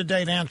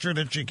up-to-date answer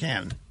that she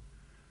can.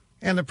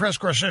 And the press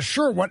corps says,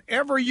 sure,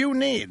 whatever you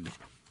need.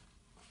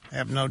 I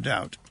have no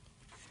doubt.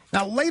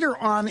 Now, later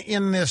on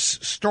in this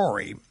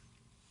story,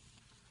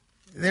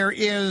 there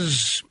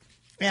is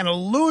an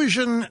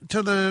allusion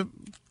to the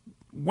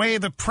way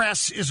the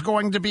press is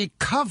going to be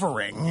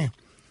covering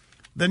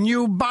the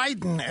new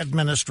Biden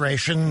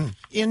administration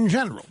in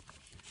general.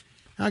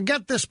 Now,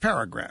 get this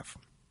paragraph.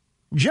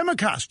 Jim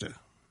Acosta,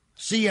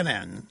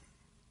 CNN,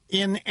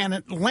 in an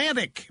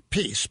Atlantic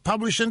piece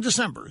published in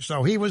December.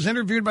 So he was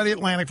interviewed by the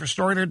Atlantic for a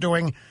story they're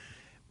doing.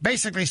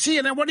 Basically,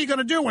 CNN, what are you going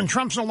to do when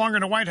Trump's no longer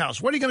in the White House?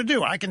 What are you going to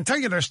do? I can tell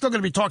you they're still going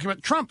to be talking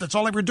about Trump. That's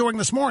all they were doing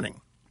this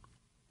morning.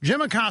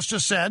 Jim Acosta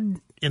said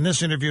in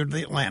this interview to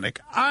the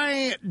Atlantic,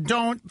 I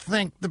don't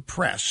think the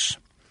press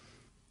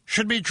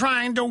should be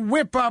trying to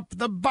whip up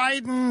the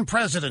Biden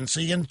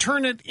presidency and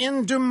turn it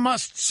into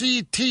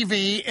must-see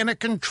TV in a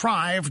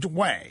contrived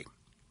way.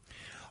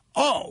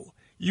 Oh,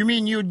 you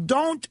mean you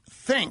don't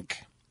think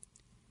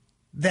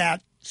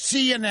that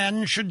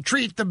CNN should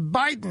treat the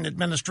Biden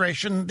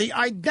administration the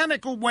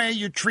identical way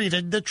you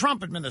treated the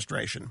Trump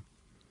administration?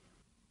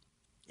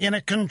 In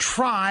a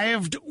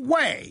contrived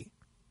way.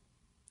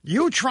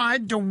 You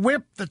tried to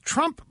whip the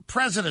Trump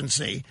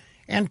presidency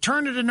and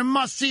turn it into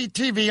must-see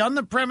TV on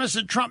the premise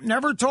that Trump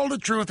never told the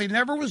truth. He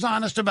never was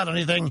honest about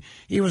anything.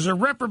 He was a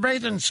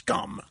reprobate and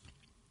scum.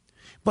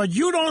 But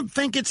you don't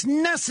think it's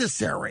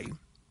necessary.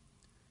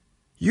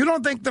 You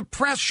don't think the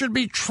press should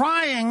be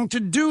trying to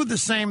do the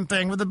same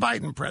thing with the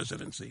Biden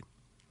presidency.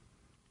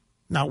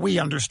 Now, we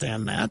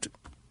understand that.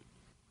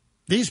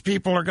 These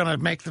people are going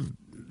to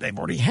they've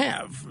already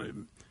have,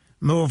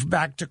 move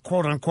back to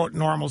quote-unquote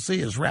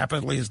normalcy as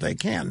rapidly as they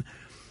can.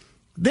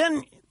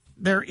 Then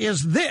there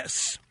is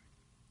this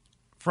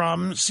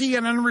from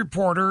CNN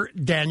reporter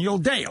Daniel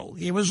Dale.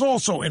 He was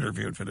also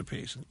interviewed for the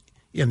piece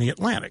in The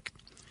Atlantic.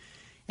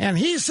 And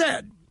he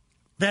said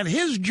that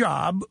his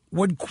job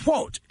would,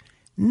 quote,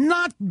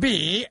 not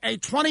be a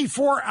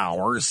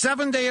 24-hour,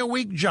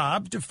 7-day-a-week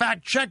job to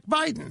fact-check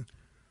Biden.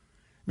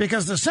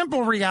 Because the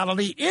simple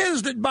reality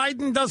is that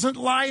Biden doesn't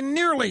lie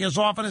nearly as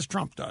often as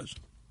Trump does.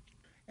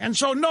 And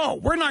so, no,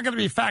 we're not going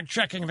to be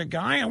fact-checking the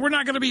guy, and we're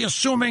not going to be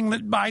assuming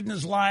that Biden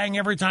is lying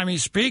every time he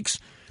speaks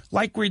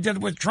like we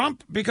did with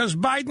Trump, because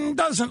Biden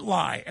doesn't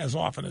lie as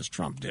often as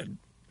Trump did,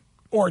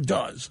 or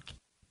does.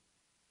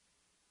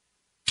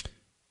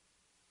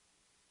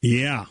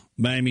 Yeah,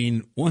 I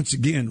mean, once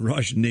again,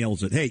 Rush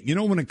nails it. Hey,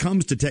 when it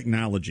comes to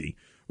technology,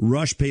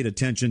 Rush paid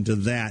attention to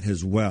that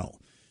as well.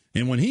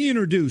 And when he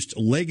introduced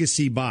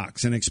Legacy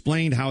Box and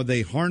explained how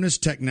they harness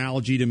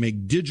technology to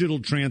make digital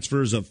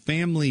transfers of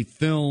family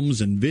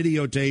films and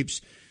videotapes,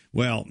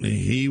 well,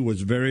 he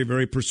was very,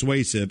 very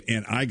persuasive,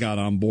 and I got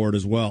on board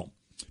as well.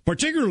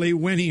 Particularly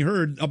when he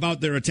heard about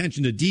their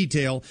attention to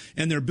detail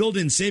and their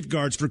built-in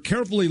safeguards for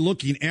carefully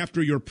looking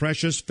after your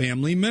precious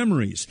family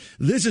memories.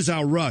 This is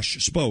how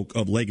Rush spoke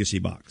of Legacy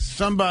Box.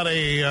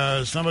 Somebody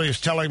was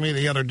telling me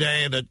the other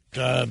day that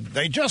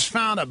they just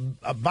found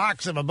a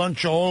box of a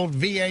bunch of old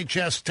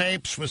VHS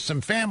tapes with some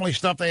family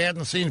stuff they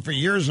hadn't seen for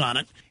years on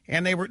it,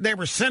 and they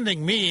were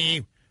sending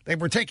me. They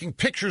were taking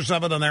pictures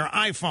of it on their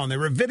iPhone. They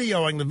were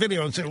videoing the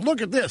video and saying,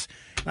 look at this.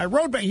 And I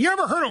wrote back, you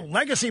ever heard of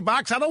Legacy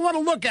Box? I don't want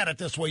to look at it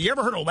this way. You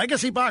ever heard of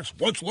Legacy Box?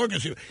 What's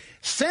Legacy?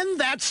 Send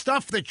that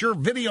stuff that you're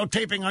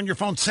videotaping on your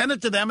phone, send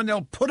it to them, and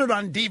they'll put it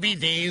on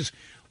DVDs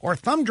or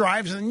thumb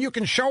drives, and you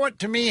can show it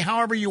to me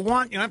however you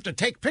want. You don't have to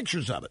take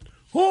pictures of it.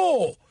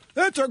 Oh,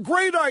 that's a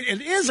great idea.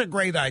 It is a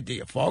great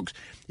idea, folks.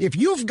 If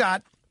you've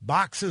got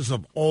boxes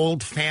of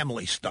old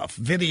family stuff,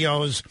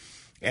 videos,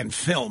 and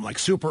film, like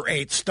Super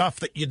 8, stuff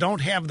that you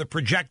don't have the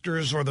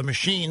projectors or the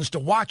machines to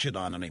watch it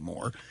on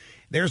anymore,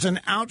 there's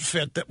an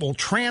outfit that will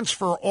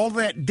transfer all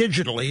that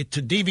digitally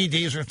to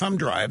DVDs or thumb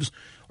drives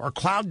or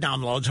cloud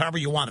downloads, however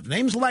you want it. The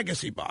name's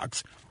Legacy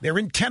Box. They're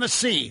in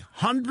Tennessee.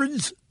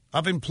 Hundreds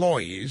of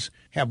employees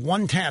have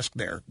one task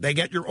there. They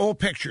get your old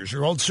pictures,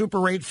 your old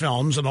Super 8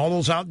 films, and all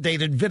those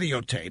outdated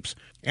videotapes,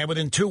 and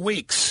within 2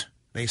 weeks,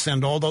 they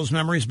send all those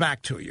memories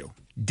back to you,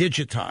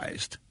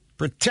 digitized,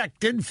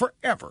 protected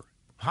forever.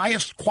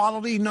 Highest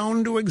quality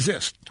known to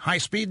exist.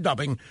 High-speed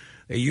dubbing.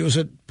 They use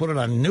it, put it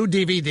on new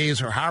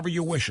DVDs or however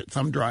you wish it.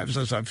 Thumb drives,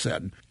 as I've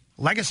said.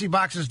 Legacy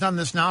Box has done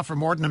this now for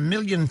more than 1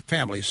 million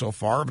families so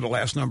far over the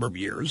last number of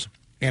years.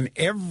 And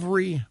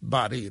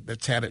everybody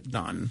that's had it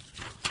done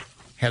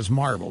has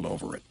marveled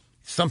over it.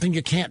 Something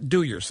you can't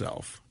do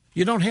yourself.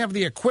 You don't have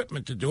the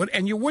equipment to do it,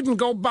 and you wouldn't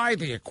go buy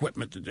the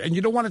equipment to do it, and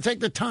you don't want to take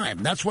the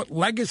time. That's what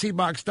Legacy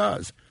Box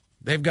does.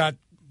 They've got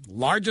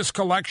largest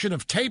collection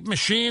of tape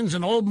machines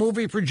and old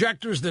movie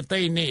projectors that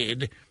they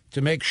need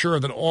to make sure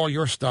that all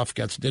your stuff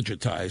gets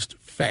digitized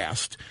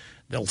fast.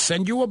 They'll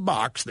send you a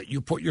box that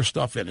you put your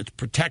stuff in. It's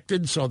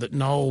protected so that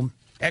no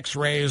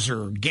X-rays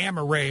or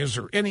gamma rays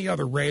or any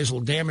other rays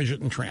will damage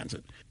it in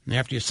transit. And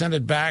after you send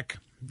it back,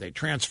 they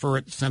transfer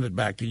it, send it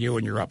back to you,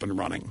 and you're up and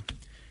running.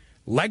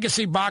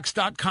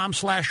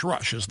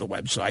 LegacyBox.com/rush is the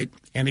website.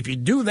 And if you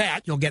do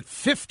that, you'll get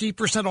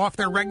 50% off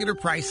their regular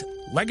price.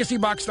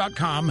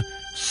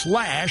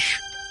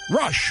 LegacyBox.com/rush.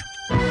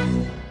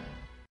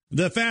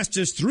 The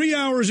fastest 3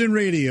 hours in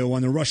radio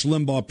on the Rush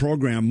Limbaugh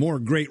program. More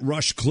great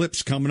Rush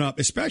clips coming up,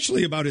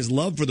 especially about his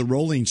love for the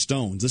Rolling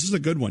Stones. This is a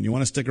good one. You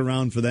want to stick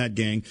around for that,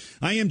 gang.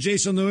 I am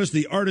Jason Lewis,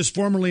 the artist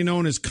formerly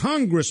known as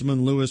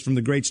Congressman Lewis from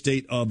the great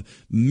state of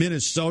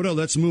Minnesota.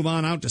 Let's move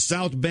on out to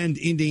South Bend,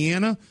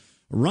 Indiana.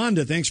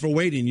 Rhonda, thanks for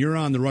waiting. You're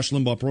on the Rush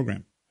Limbaugh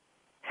program.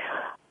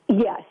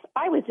 Yes,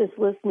 I was just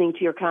listening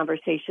to your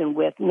conversation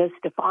with Ms.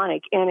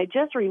 Stefanik, and it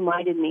just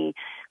reminded me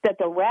that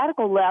the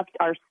radical left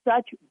are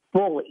such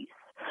bullies.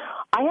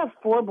 I have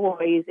 4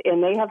 boys,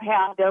 and they have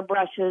had their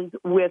brushes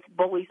with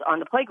bullies on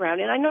the playground,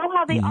 and I know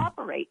how they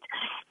operate.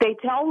 They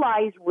tell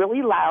lies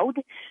really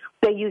loud.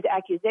 They use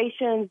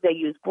accusations. They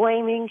use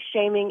blaming,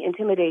 shaming,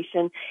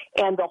 intimidation,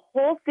 and the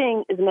whole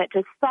thing is meant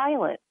to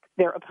silence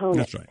their opponent.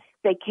 That's right.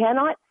 They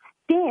cannot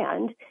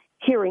stand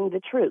hearing the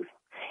truth.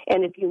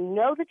 And if you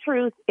know the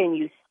truth and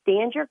you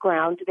stand your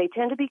ground, they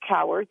tend to be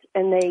cowards,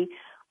 and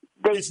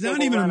it's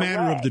not even a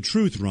matter of the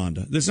truth,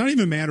 Rhonda. It's not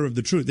even a matter of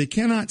the truth. They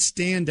cannot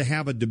stand to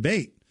have a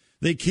debate.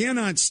 They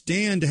cannot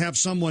stand to have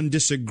someone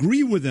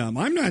disagree with them.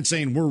 I'm not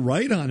saying we're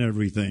right on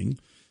everything,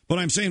 but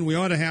I'm saying we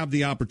ought to have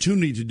the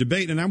opportunity to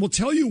debate. And I will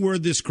tell you where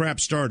this crap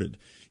started.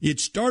 It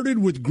started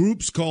with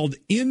groups called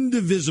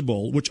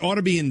Indivisible, which ought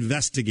to be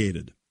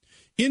investigated.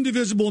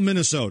 Indivisible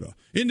Minnesota,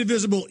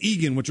 Indivisible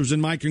Egan, which was in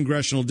my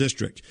congressional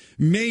district,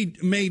 made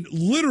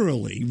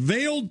literally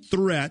veiled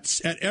threats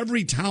at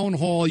every town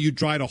hall you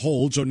try to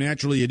hold, so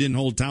naturally you didn't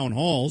hold town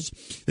halls.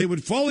 They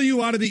would follow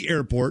you out of the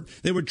airport.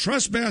 They would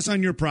trespass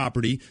on your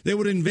property. They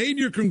would invade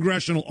your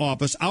congressional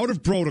office out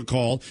of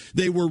protocol.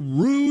 They were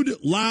rude,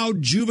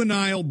 loud,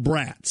 juvenile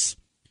brats.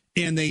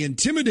 and they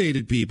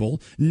intimidated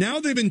people. Now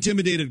they've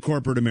intimidated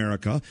corporate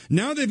America.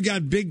 Now they've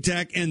got big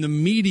tech and the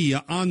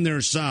media on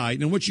their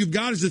side. And what you've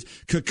got is this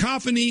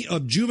cacophony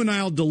of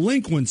juvenile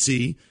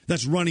delinquency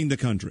that's running the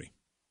country.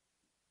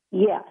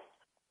 Yes,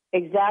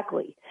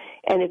 exactly.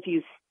 And if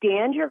you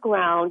stand your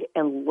ground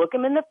and look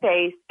them in the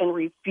face and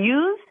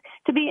refuse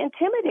to be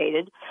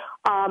intimidated,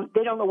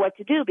 they don't know what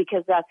to do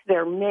because that's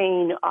their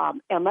main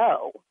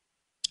MO.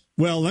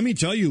 Well, let me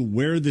tell you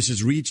where this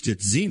has reached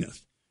its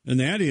zenith. And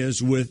that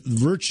is with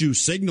virtue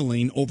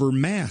signaling over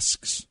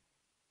masks.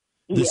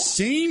 The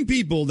same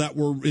people that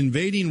were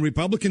invading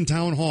Republican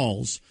town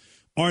halls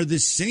are the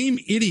same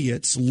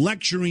idiots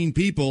lecturing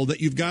people that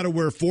you've got to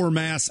wear 4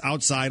 masks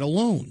outside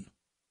alone.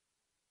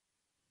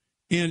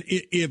 And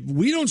if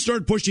we don't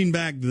start pushing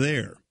back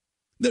there,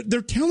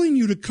 they're telling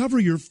you to cover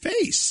your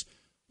face.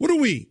 What are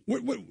we?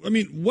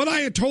 What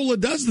Ayatollah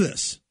does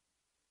this?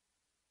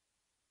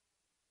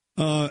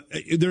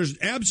 There's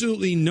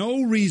absolutely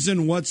no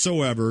reason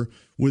whatsoever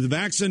with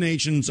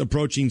vaccinations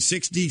approaching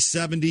 60,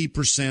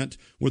 70%,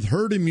 with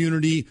herd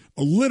immunity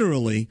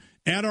literally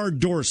at our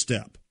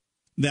doorstep,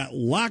 that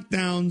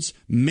lockdowns,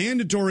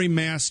 mandatory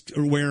mask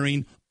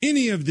wearing,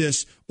 any of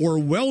this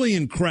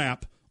Orwellian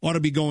crap ought to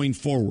be going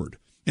forward.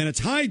 And it's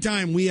high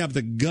time we have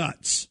the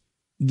guts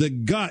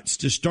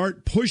to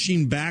start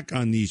pushing back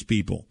on these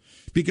people,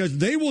 because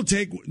they will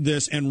take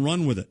this and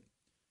run with it.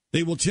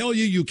 They will tell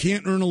you you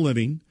can't earn a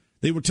living.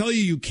 They will tell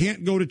you you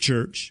can't go to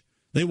church.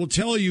 They will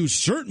tell you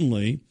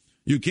certainly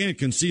you can't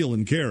conceal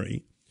and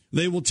carry.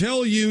 They will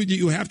tell you that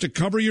you have to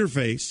cover your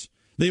face.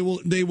 They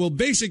will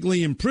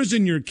basically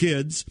imprison your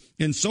kids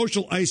in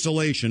social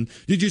isolation.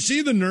 Did you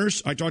see the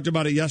nurse? I talked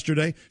about it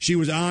yesterday. She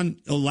was on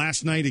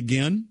last night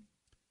again.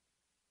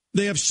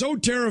 They have so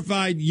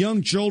terrified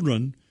young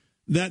children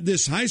that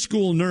this high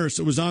school nurse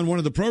that was on one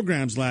of the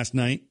programs last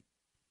night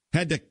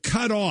had to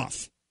cut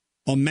off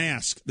a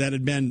mask that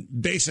had been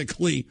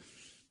basically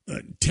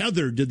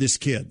tethered to this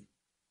kid.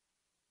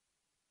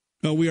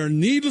 We are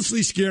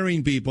needlessly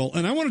scaring people.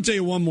 And I want to tell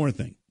you one more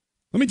thing.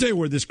 Let me tell you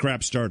where this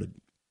crap started.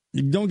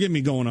 Don't get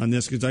me going on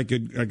this because I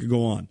could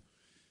go on.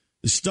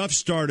 The stuff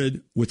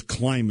started with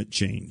climate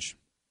change.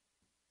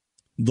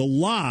 The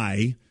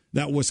lie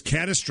that was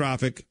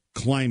catastrophic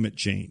climate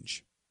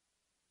change.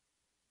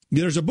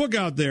 There's a book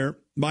out there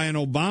by an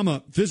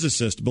Obama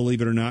physicist,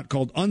 believe it or not,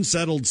 called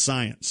Unsettled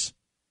Science.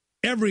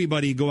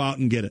 Everybody go out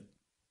and get it.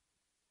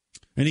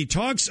 And he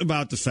talks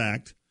about the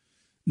fact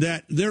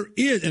that there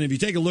is, and if you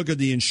take a look at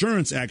the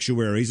insurance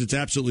actuaries, it's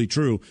absolutely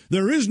true,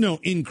 there is no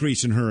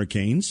increase in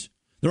hurricanes.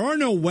 There are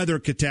no weather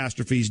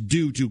catastrophes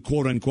due to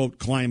quote-unquote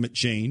climate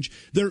change.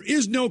 There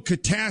is no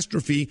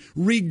catastrophe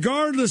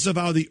regardless of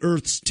how the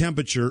Earth's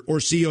temperature or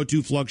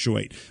CO2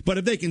 fluctuate. But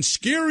if they can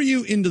scare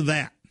you into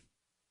that,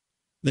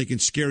 they can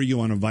scare you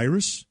on a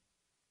virus.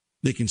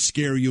 They can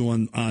scare you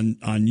on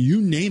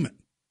you name it,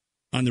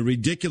 on the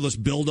ridiculous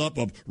buildup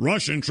of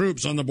Russian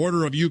troops on the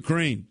border of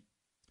Ukraine.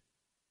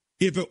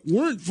 If it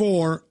weren't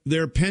for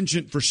their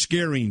penchant for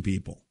scaring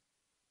people,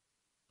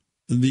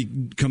 the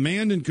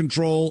command and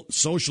control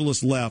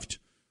socialist left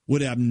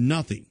would have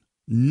nothing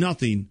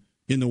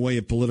in the way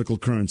of political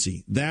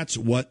currency. That's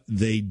what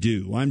they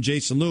do. I'm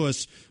Jason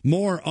Lewis.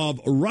 More of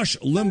Rush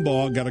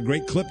Limbaugh. Got a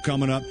great clip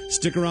coming up.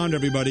 Stick around,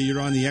 everybody.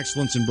 You're on the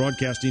Excellence in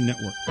Broadcasting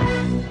Network.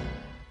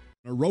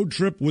 A road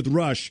trip with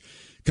Rush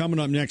coming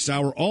up next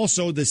hour.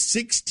 Also, the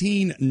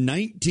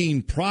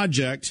 1619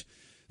 Project.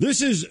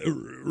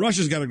 Rush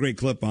has got a great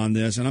clip on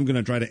this, and I'm going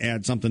to try to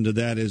add something to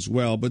that as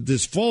well. But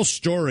this false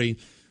story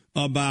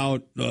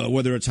about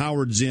whether it's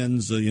Howard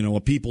Zinn's, A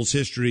People's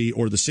History,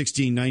 or the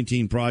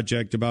 1619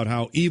 Project, about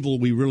how evil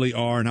we really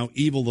are and how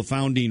evil the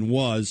founding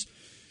was,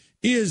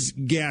 is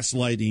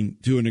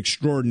gaslighting to an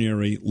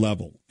extraordinary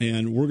level.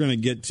 And we're going to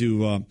get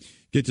to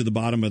the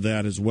bottom of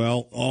that as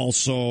well.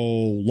 Also,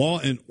 law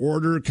and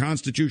order,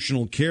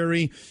 constitutional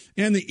carry,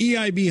 and the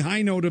EIB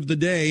high note of the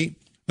day,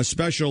 a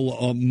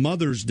special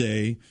Mother's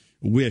Day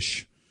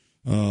wish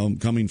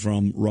coming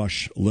from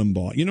Rush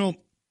Limbaugh.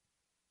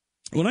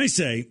 When I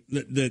say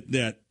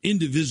that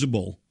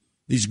indivisible,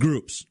 these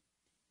groups,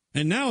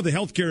 and now the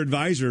healthcare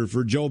advisor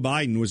for Joe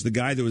Biden was the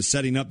guy that was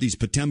setting up these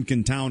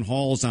Potemkin town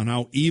halls on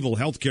how evil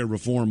healthcare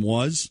reform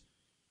was.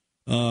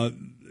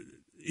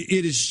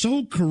 It is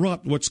so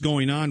corrupt what's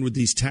going on with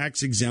these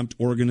tax-exempt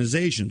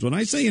organizations. When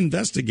I say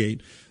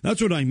investigate,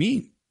 that's what I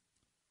mean.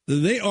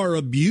 They are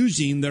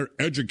abusing their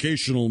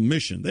educational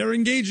mission. They're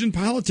engaged in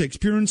politics,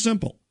 pure and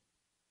simple.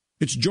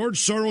 It's George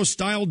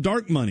Soros-style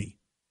dark money.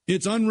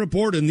 It's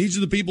unreported, and these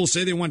are the people who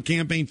say they want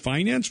campaign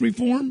finance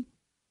reform?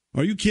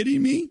 Are you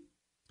kidding me?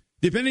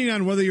 Depending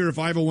on whether you're a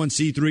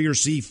 501c3 or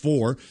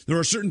C4, there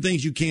are certain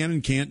things you can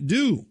and can't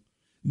do.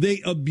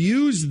 They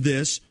abuse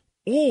this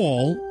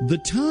all the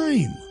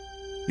time.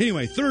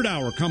 Anyway, third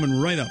hour coming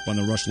right up on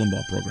the Rush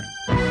Limbaugh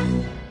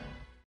program.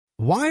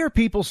 Why are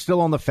people still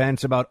on the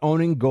fence about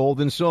owning gold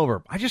and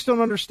silver? I just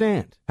don't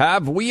understand.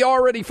 Have we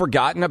already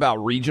forgotten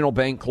about regional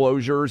bank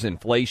closures,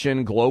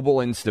 inflation, global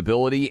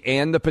instability,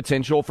 and the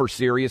potential for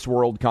serious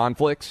world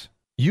conflicts?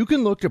 You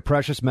can look to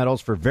precious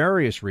metals for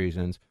various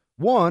reasons.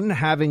 1,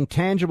 having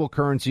tangible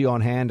currency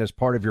on hand as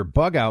part of your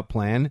bug out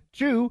plan.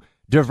 2,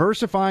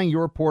 diversifying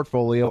your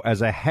portfolio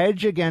as a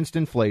hedge against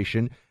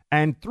inflation.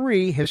 And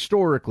 3,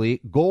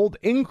 historically, gold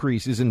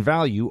increases in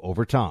value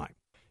over time.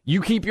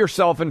 You keep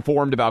yourself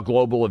informed about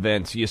global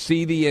events. You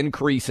see the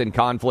increase in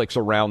conflicts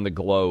around the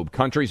globe.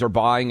 Countries are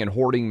buying and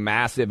hoarding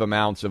massive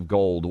amounts of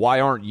gold. Why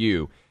aren't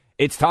you?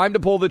 It's time to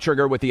pull the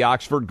trigger with the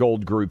Oxford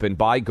Gold Group and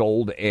buy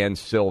gold and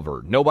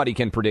silver. Nobody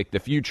can predict the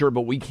future,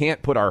 but we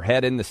can't put our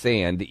head in the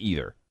sand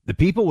either. The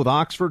people with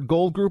Oxford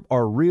Gold Group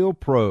are real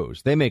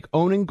pros. They make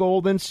owning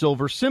gold and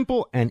silver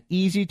simple and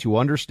easy to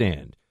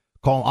understand.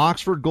 Call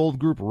Oxford Gold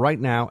Group right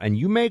now, and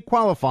you may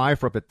qualify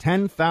for up to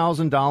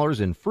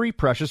 $10,000 in free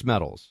precious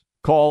metals.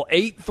 Call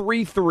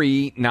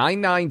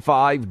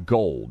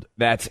 833-995-GOLD.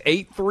 That's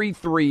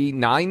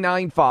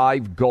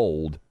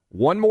 833-995-GOLD.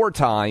 One more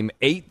time,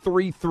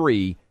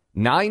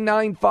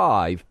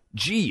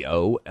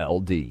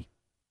 833-995-GOLD.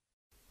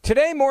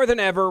 Today, more than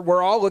ever,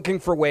 we're all looking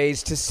for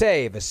ways to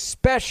save,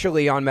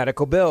 especially on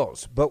medical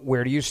bills. But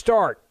where do you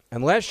start?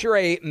 Unless you're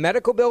a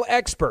medical bill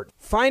expert,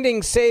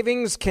 finding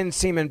savings can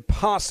seem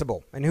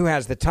impossible, and who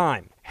has the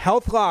time?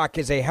 HealthLock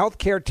is a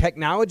healthcare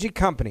technology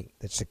company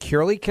that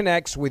securely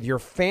connects with your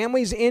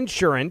family's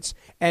insurance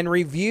and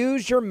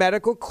reviews your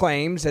medical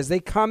claims as they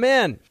come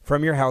in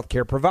from your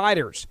healthcare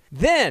providers.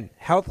 Then,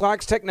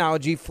 HealthLock's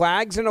technology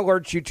flags and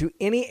alerts you to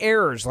any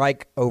errors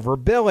like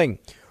overbilling,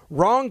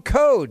 wrong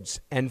codes,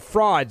 and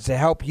frauds to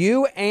help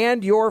you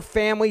and your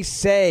family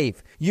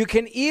save. You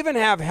can even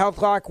have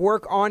HealthLock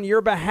work on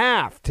your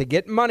behalf to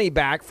get money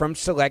back from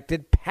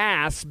selected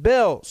past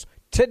bills.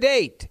 To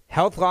date,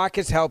 HealthLock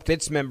has helped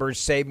its members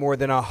save more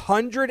than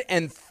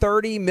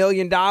 $130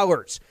 million.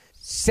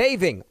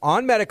 Saving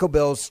on medical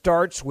bills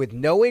starts with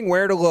knowing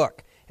where to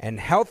look, and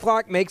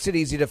HealthLock makes it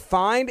easy to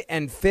find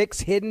and fix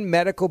hidden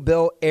medical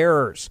bill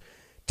errors.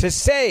 To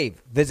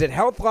save, visit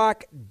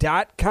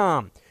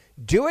healthlock.com.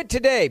 Do it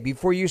today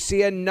before you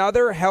see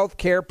another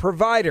healthcare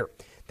provider.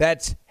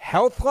 That's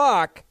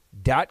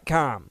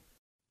healthlock.com.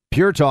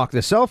 Pure Talk,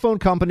 the cell phone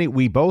company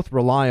we both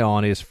rely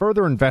on, is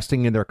further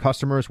investing in their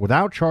customers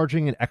without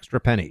charging an extra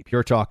penny.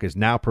 Pure Talk is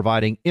now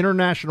providing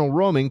international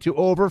roaming to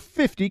over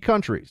 50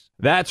 countries.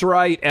 That's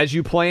right. As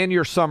you plan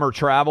your summer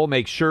travel,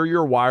 make sure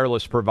your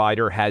wireless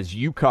provider has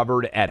you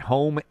covered at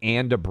home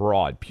and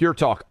abroad. Pure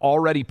Talk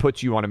already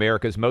puts you on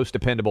America's most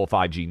dependable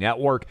 5G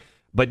network,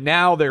 but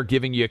now they're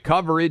giving you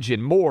coverage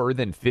in more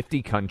than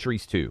 50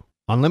 countries, too.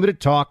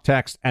 Unlimited talk,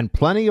 text, and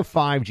plenty of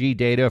 5G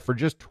data for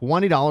just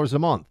 $20 a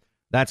month.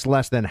 That's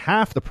less than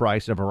half the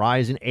price of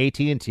Verizon,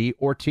 AT&T,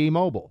 or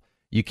T-Mobile.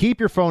 You keep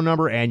your phone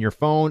number and your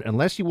phone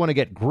unless you want to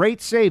get great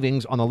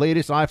savings on the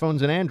latest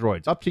iPhones and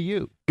Androids. Up to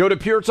you. Go to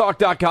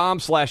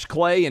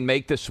puretalk.com/Clay and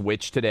make the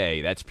switch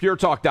today. That's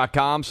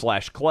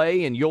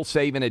puretalk.com/Clay, and you'll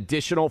save an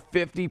additional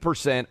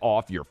 50%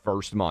 off your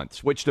first month.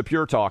 Switch to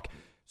Pure Talk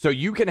so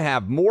you can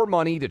have more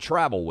money to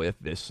travel with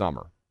this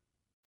summer.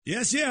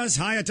 Yes,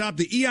 high atop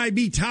the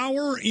EIB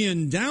Tower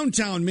in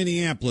downtown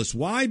Minneapolis.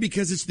 Why?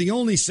 Because it's the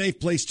only safe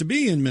place to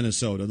be in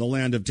Minnesota, the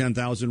land of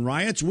 10,000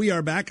 riots. We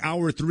are back,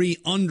 hour 3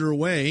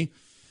 underway.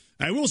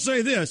 I will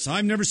say this,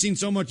 I've never seen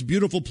so much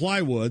beautiful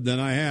plywood than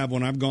I have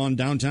when I've gone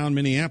downtown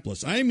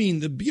Minneapolis. I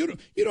mean, you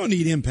don't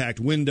need impact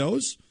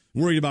windows,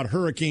 worried about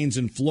hurricanes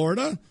in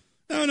Florida.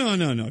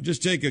 No.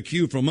 Just take a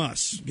cue from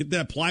us. Get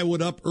that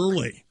plywood up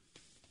early.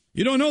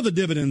 You don't know the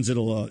dividends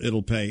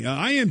it'll pay.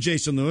 I am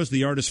Jason Lewis,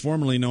 the artist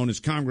formerly known as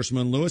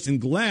Congressman Lewis,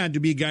 and glad to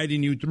be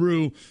guiding you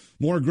through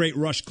more great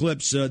Rush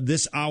clips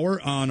this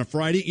hour on a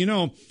Friday. You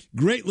know,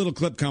 great little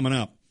clip coming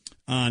up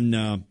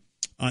on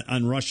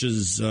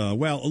Rush's, a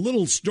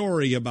little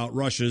story about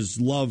Rush's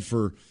love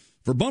for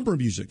bumper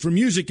music, for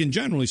music in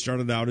general. He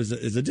started out as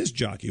a disc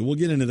jockey. We'll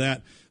get into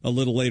that a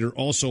little later.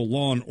 Also,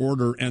 law and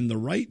order and the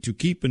right to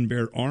keep and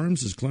bear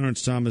arms. As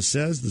Clarence Thomas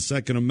says, the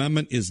Second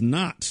Amendment is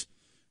not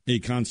a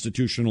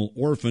constitutional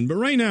orphan. But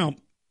right now,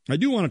 I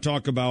do want to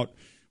talk about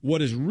what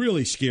is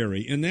really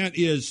scary, and that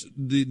is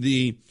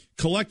the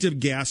collective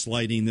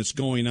gaslighting that's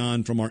going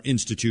on from our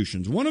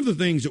institutions. One of the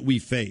things that we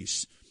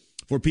face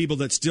for people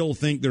that still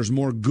think there's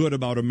more good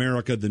about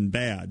America than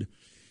bad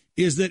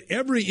is that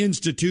every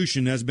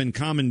institution has been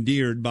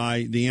commandeered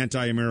by the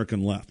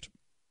anti-American left,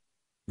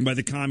 by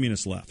the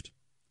communist left,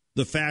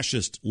 the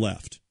fascist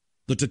left,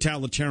 the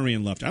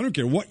totalitarian left. I don't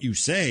care what you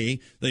say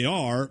they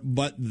are,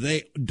 but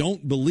they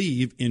don't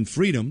believe in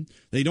freedom.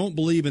 They don't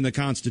believe in the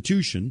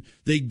Constitution.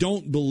 They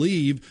don't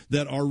believe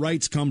that our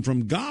rights come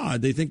from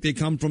God. They think they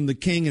come from the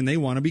king, and they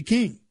want to be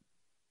king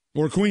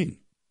or queen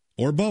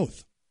or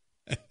both.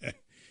 The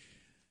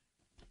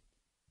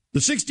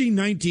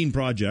 1619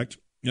 Project,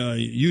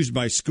 used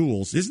by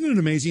schools, isn't it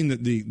amazing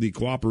that the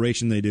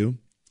cooperation they do?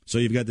 So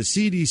you've got the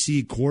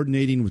CDC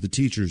coordinating with the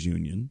teachers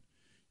union.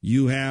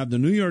 You have the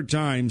New York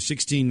Times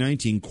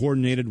 1619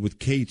 coordinated with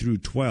K through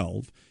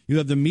 12. You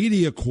have the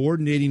media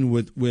coordinating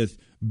with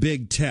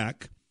big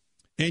tech,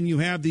 and you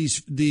have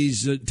these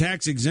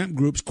tax exempt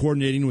groups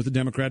coordinating with the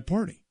Democrat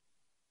Party.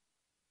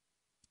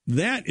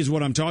 That is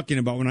what I'm talking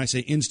about when I say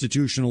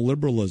institutional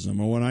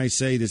liberalism, or when I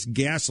say this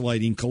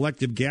gaslighting,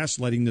 collective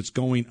gaslighting that's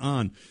going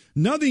on.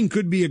 Nothing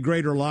could be a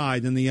greater lie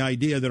than the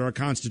idea that our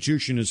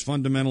Constitution is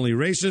fundamentally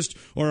racist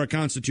or our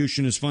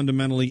Constitution is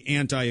fundamentally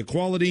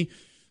anti-equality.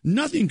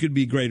 Nothing could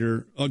be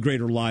a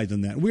greater lie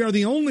than that. We are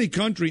the only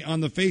country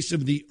on the face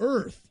of the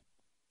earth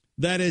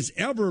that has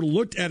ever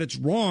looked at its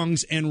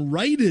wrongs and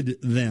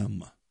righted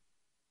them.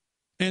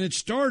 And it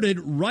started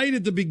right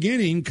at the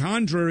beginning,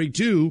 contrary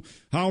to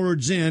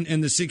Howard Zinn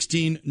and the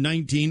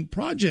 1619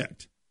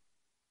 Project.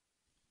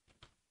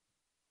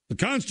 The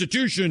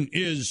Constitution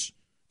is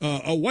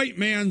a white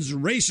man's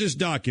racist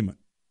document.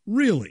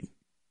 Really?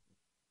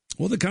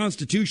 Well, the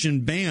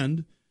Constitution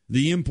banned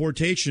the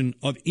importation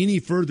of any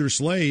further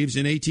slaves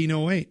in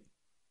 1808.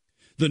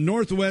 The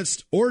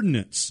Northwest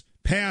Ordinance,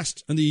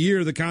 passed in the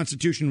year the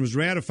Constitution was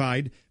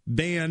ratified,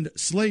 banned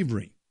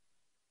slavery.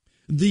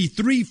 The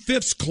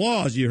 3/5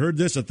 clause, you heard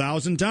this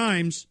 1,000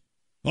 times.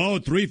 Oh,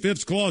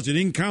 3/5 clause, it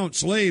didn't count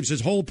slaves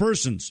as whole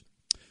persons.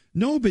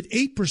 No, but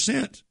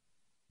 8%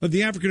 of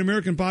the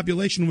African-American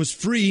population was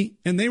free,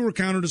 and they were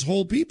counted as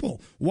whole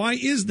people. Why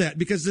is that?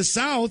 Because the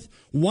South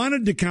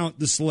wanted to count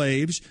the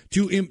slaves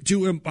to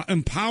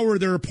empower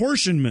their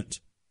apportionment.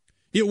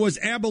 It was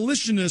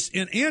abolitionists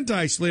and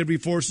anti-slavery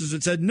forces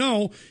that said,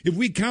 no, if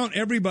we count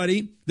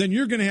everybody, then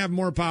you're going to have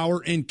more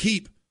power and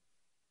keep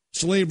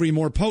slavery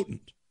more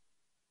potent.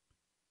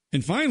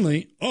 And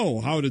finally,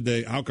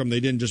 how come they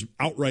didn't just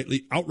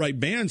outright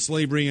ban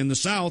slavery in the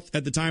South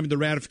at the time of the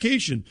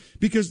ratification?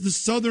 Because the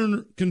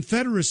Southern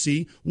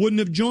Confederacy wouldn't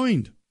have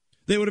joined.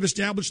 They would have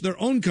established their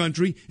own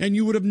country, and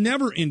you would have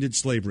never ended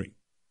slavery.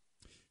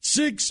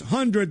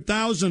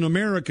 600,000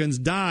 Americans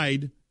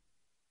died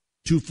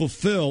to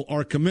fulfill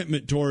our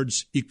commitment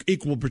towards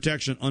equal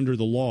protection under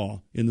the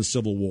law in the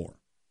Civil War.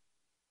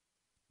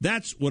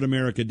 That's what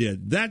America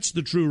did. That's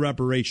the true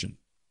reparation.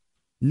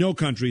 No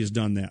country has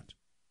done that.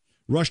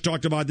 Rush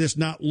talked about this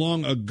not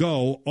long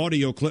ago.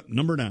 Audio clip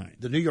number 9.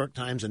 The New York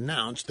Times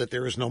announced that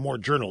there is no more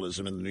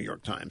journalism in the New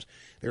York Times.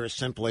 There is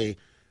simply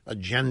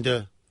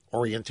agenda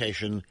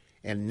orientation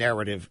and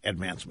narrative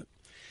advancement.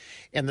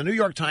 And the New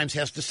York Times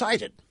has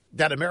decided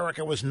that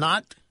America was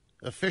not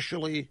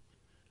officially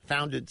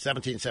founded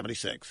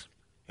 1776,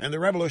 and the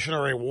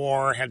Revolutionary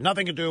War had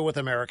nothing to do with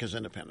America's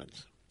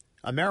independence.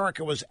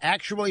 America was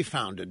actually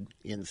founded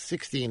in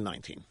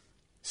 1619.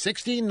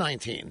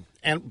 1619,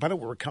 but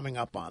we're coming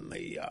up on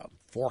the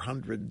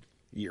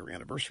 400-year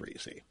anniversary, you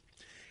see.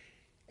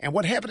 And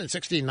what happened in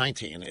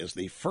 1619 is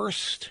the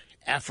first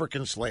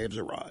African slaves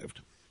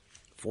arrived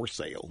for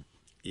sale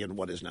in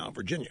what is now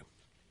Virginia.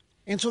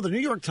 And so the New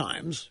York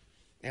Times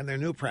and their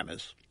new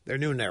premise, their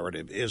new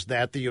narrative, is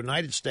that the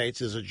United States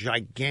is a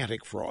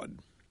gigantic fraud,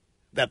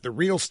 that the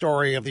real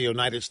story of the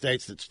United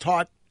States that's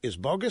taught is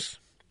bogus,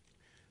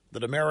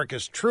 that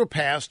America's true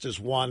past is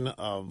one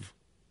of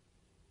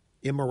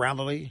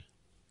immorality,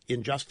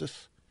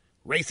 injustice,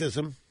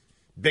 racism,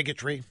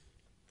 bigotry,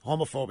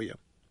 homophobia.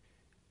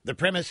 The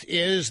premise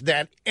is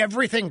that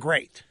everything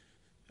great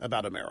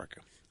about America,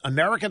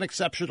 American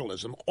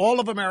exceptionalism, all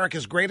of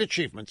America's great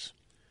achievements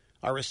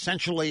are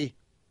essentially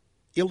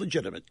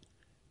illegitimate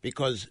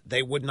because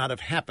they would not have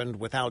happened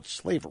without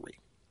slavery.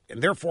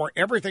 And therefore,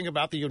 everything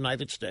about the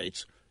United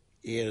States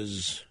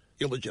is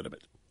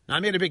illegitimate. Now, I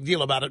made a big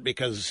deal about it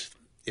because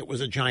it was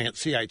a giant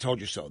 "see, I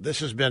told you so." This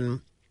has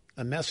been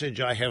a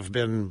message I have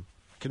been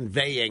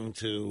conveying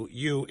to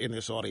you in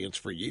this audience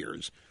for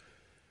years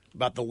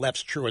about the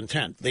left's true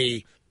intent.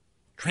 The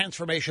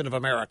transformation of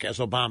America, as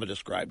Obama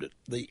described it,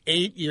 the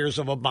 8 years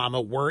of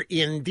Obama were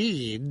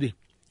indeed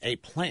a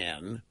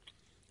plan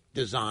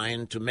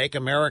designed to make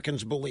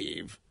Americans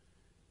believe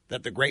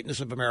that the greatness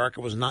of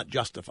America was not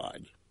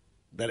justified,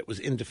 that it was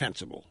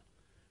indefensible,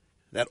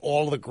 that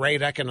all the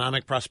great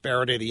economic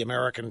prosperity the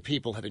American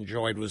people had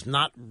enjoyed was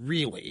not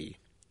really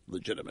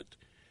legitimate,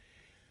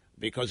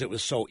 because it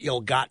was so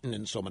ill-gotten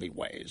in so many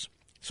ways.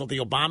 So the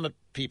Obama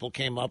people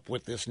came up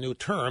with this new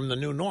term, the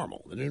new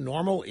normal. The new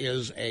normal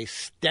is a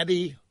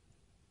steady,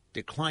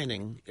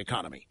 declining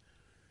economy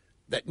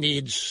that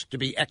needs to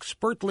be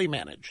expertly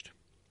managed,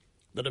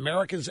 that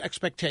America's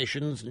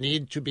expectations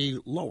need to be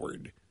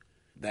lowered,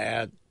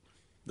 that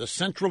the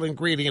central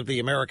ingredient of the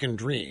American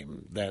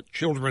dream, that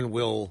children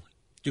will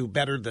do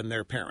better than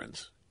their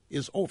parents,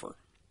 is over.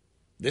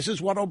 This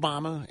is what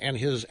Obama and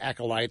his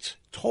acolytes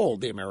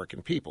told the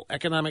American people.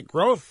 Economic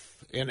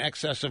growth in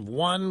excess of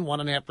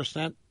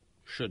 1.5%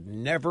 should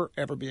never,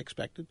 ever be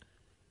expected.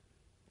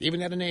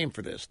 Even had a name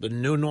for this, the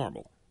new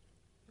normal.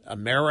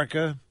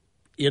 America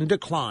in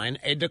decline,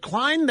 a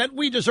decline that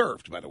we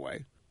deserved, by the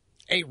way,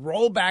 a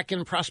rollback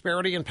in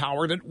prosperity and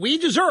power that we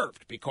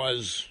deserved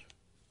because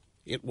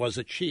it was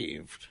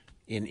achieved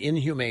in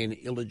inhumane,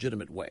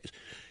 illegitimate ways.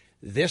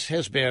 This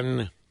has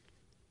been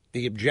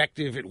the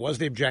objective. It was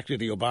the objective of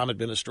the Obama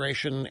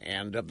administration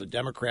and of the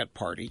Democrat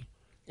Party,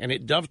 and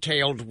it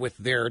dovetailed with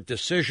their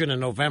decision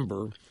in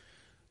November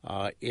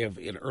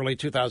in early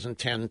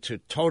 2010 to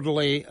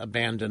totally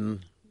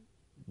abandon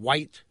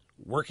white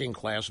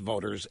working-class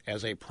voters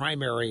as a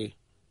primary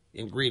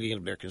ingredient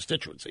of their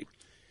constituency.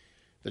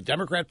 The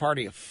Democrat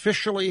Party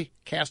officially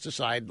cast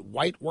aside the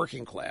white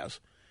working class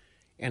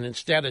and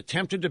instead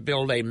attempted to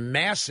build a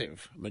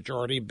massive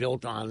majority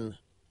built on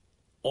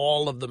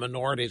all of the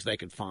minorities they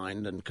could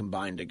find and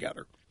combine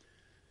together.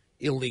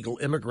 Illegal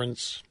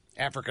immigrants,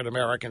 African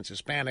Americans,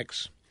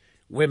 Hispanics,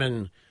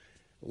 women,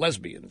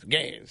 lesbians,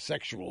 gays,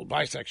 sexual,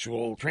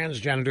 bisexual,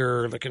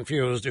 transgender, the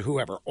confused,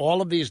 whoever.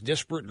 All of these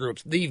disparate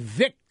groups, the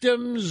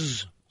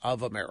victims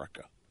of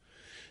America.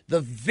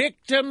 The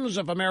victims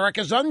of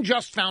America's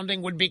unjust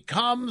founding would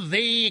become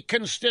the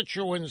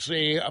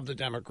constituency of the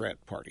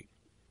Democrat Party.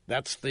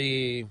 That's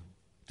the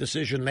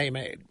decision they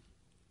made.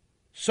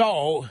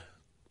 So,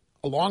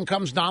 along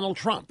comes Donald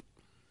Trump,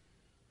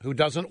 who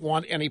doesn't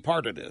want any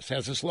part of this,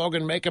 has a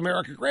slogan, Make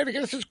America Great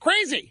Again. This is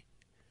crazy.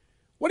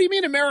 What do you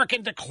mean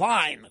American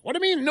decline? What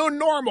do you mean no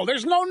normal?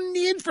 There's no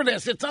need for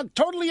this. It's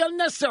totally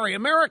unnecessary.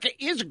 America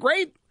is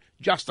great,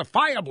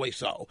 justifiably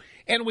so,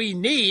 and we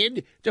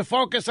need to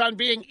focus on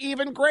being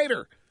even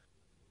greater.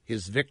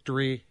 His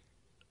victory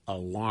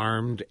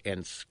alarmed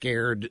and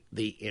scared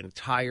the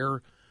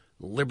entire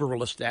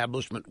liberal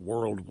establishment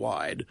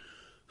worldwide,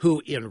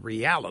 who in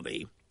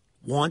reality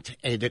want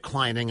a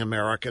declining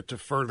America to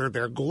further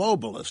their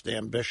globalist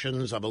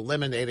ambitions of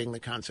eliminating the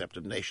concept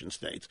of nation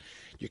states.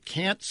 You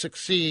can't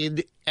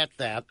succeed at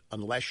that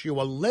unless you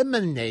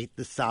eliminate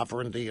the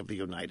sovereignty of the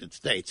United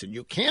States. And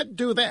you can't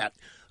do that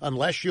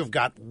unless you've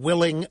got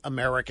willing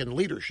American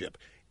leadership.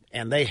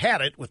 And they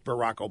had it with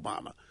Barack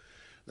Obama.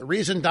 The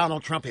reason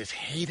Donald Trump is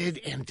hated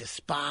and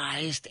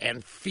despised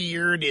and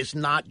feared is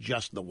not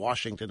just the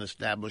Washington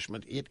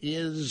establishment. It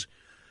is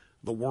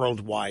the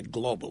worldwide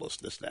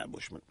globalist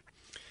establishment.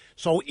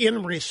 So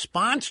in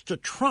response to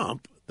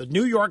Trump, the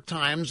New York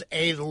Times,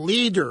 a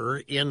leader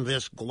in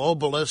this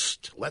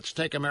globalist, let's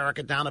take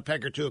America down a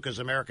peg or two because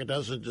America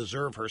doesn't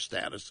deserve her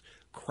status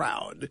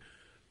crowd,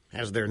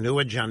 has their new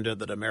agenda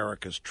that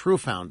America's true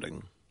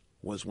founding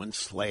was when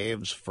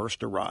slaves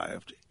first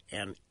arrived,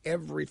 and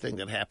everything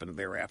that happened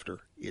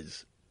thereafter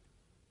is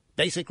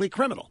basically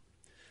criminal.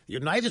 The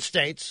United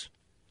States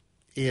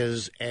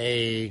is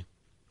a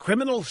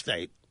criminal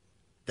state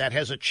that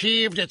has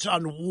achieved its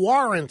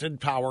unwarranted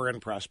power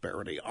and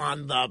prosperity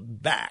on the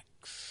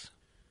backs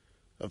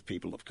of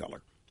people of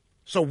color.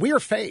 So we're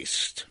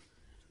faced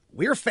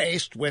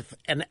with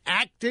an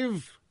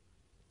active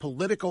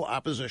political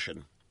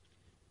opposition,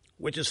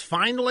 which has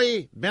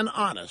finally been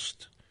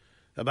honest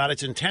about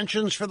its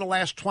intentions for the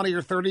last 20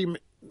 or 30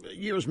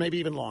 years, maybe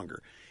even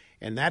longer,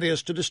 and that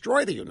is to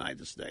destroy the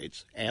United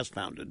States as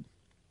founded,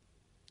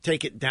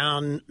 take it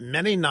down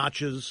many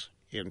notches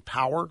in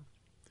power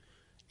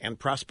and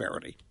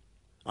prosperity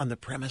on the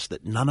premise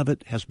that none of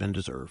it has been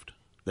deserved,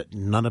 that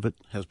none of it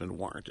has been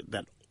warranted,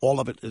 that all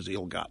of it is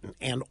ill-gotten,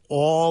 and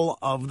all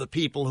of the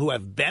people who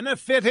have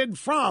benefited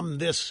from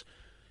this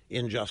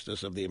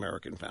injustice of the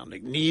American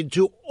founding need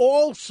to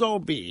also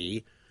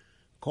be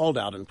called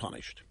out and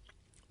punished.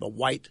 The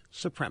white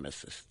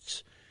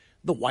supremacists,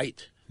 the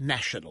white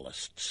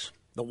nationalists,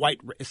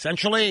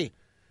 essentially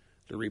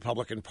the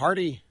Republican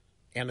Party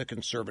and the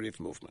conservative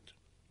movement.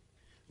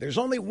 There's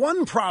only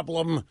one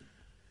problem.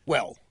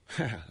 Well,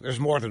 there's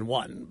more than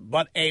one,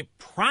 but a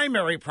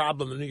primary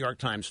problem the New York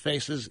Times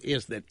faces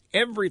is that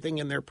everything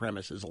in their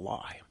premise is a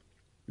lie.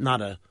 Not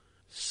a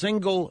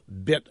single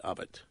bit of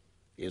it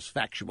is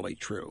factually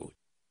true.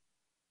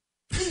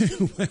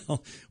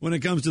 Well, when it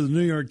comes to the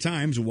New York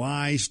Times,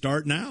 why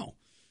start now?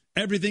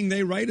 Everything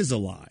they write is a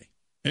lie.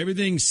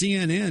 Everything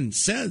CNN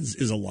says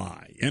is a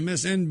lie.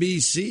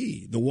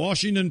 MSNBC, the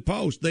Washington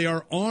Post, they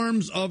are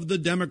arms of the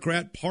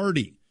Democrat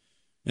Party.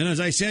 And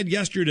as I said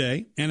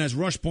yesterday, and as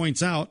Rush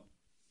points out,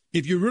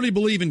 if you really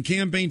believe in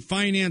campaign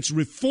finance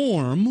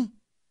reform,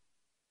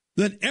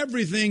 then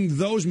everything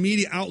those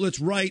media outlets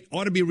write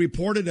ought to be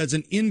reported as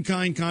an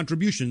in-kind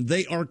contribution.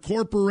 They are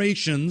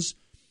corporations.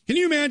 Can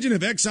you imagine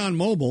if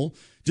ExxonMobil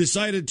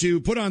decided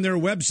to put on their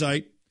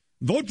website,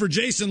 vote for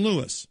Jason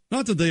Lewis?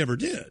 Not that they ever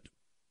did.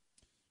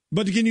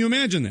 But can you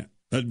imagine that?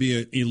 That'd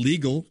be an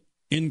illegal,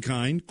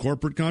 in-kind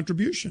corporate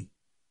contribution.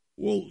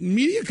 Well,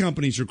 media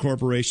companies are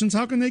corporations.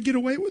 How can they get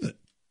away with it?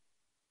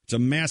 It's a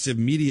massive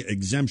media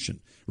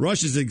exemption.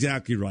 Rush is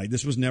exactly right.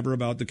 This was never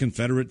about the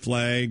Confederate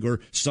flag or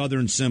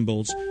Southern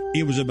symbols.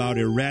 It was about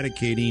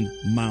eradicating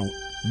Mount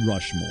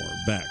Rushmore.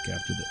 Back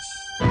after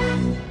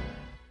this.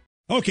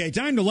 Okay,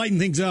 time to lighten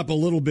things up a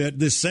little bit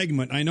this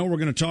segment. I know we're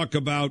going to talk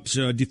about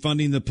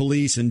defunding the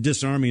police and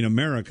disarming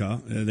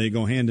America. They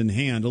go hand in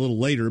hand a little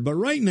later. But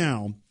right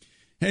now,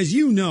 as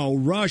you know,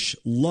 Rush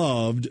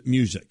loved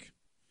music.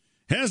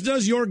 As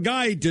does your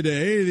guide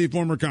today, the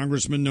former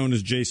congressman known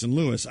as Jason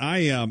Lewis.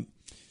 I'm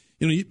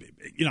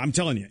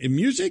telling you,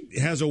 music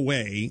has a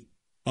way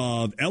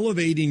of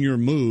elevating your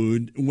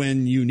mood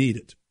when you need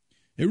it.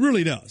 It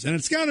really does. And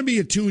it's got to be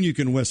a tune you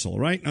can whistle,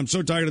 right? I'm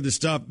so tired of this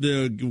stuff.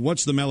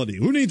 What's the melody?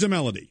 Who needs a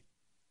melody?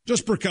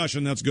 Just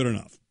percussion, that's good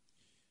enough.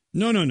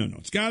 No.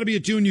 It's got to be a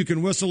tune you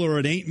can whistle or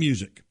it ain't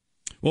music.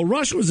 Well,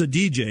 Rush was a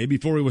DJ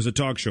before he was a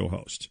talk show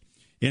host.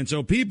 And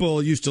so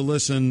people used to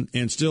listen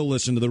and still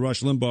listen to the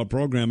Rush Limbaugh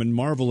program and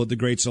marvel at the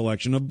great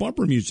selection of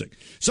bumper music,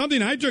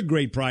 something I took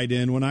great pride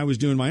in when I was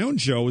doing my own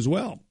show as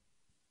well.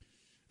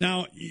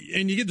 Now,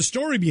 and you get the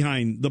story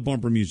behind the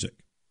bumper music.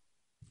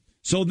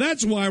 So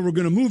that's why we're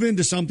going to move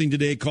into something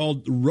today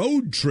called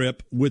Road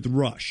Trip with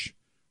Rush,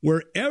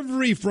 where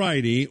every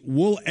Friday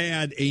we'll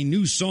add a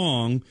new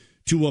song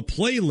to a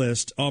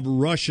playlist of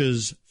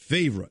Rush's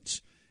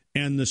favorites.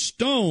 And the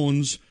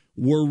Stones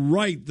were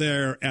right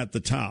there at the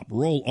top.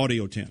 Roll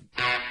audio 10.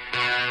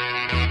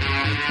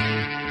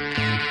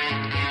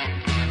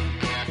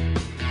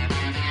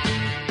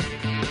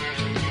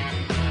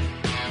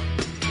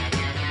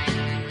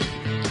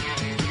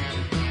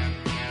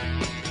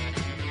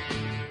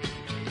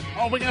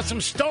 Oh, we got some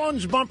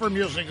Stones bumper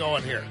music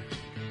going here.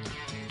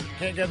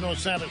 Can't get no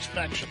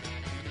satisfaction.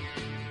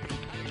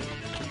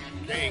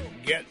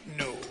 Can't get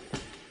no.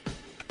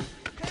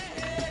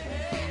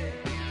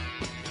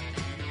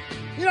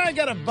 You know, I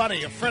got a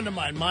buddy, a friend of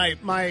mine,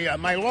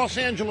 my Los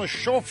Angeles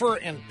chauffeur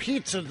and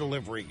pizza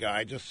delivery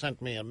guy just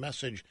sent me a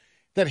message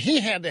that he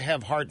had to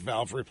have heart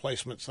valve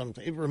replacement.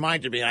 It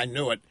reminded me, I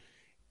knew it.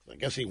 I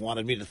guess he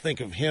wanted me to think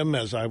of him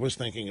as I was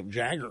thinking of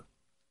Jagger,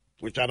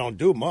 which I don't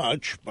do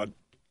much, but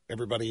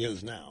everybody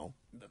is now.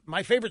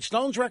 My favorite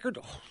Stones record,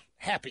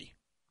 Happy,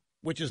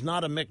 which is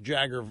not a Mick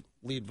Jagger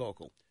lead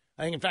vocal.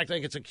 In fact, I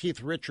think it's a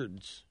Keith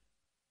Richards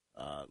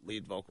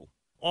lead vocal.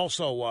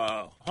 Also,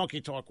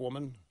 Honky Tonk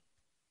Woman.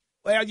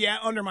 Well, yeah,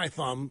 Under My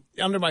Thumb.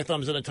 Under My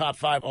Thumb's in the top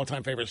 5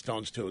 all-time favorite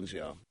Stones tunes,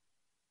 yeah.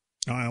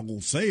 I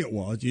will say it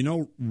was. You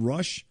know,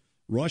 Rush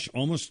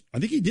almost, I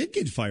think he did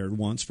get fired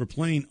once for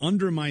playing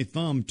Under My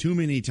Thumb too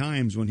many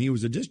times when he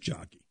was a disc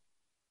jockey.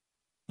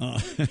 Now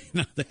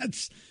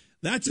that's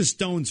a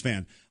Stones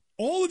fan.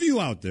 All of you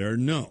out there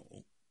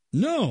know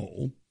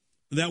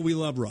that we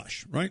love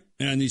Rush, right?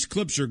 And these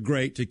clips are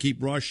great to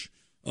keep Rush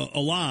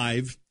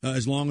alive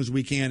as long as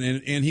we can,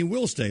 and he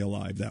will stay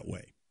alive that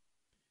way.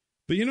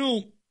 But, you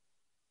know,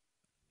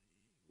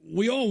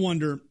 we all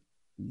wonder,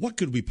 what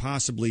could we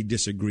possibly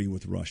disagree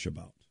with Rush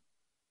about?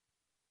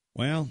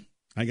 Well,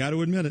 I got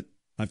to admit it.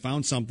 I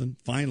found something,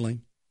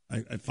 finally.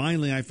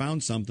 I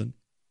found something.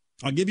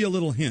 I'll give you a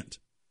little hint.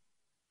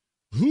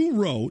 Who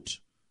wrote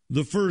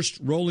the first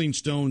Rolling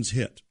Stones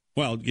hit?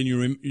 Well, can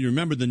you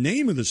remember the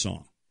name of the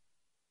song?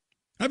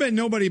 I bet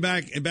nobody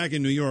back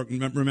in New York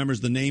remembers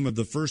the name of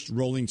the first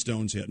Rolling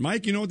Stones hit.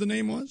 Mike, you know what the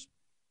name was?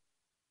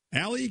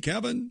 Allie,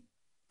 Kevin,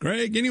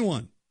 Greg,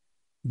 anyone?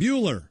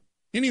 Bueller,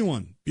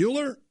 anyone?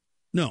 Bueller?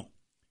 No.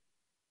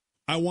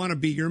 I Want to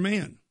Be Your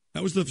Man.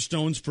 That was the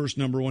Stones' first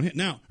number one hit.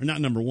 Now, or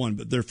not number one,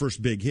 but their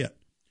first big hit.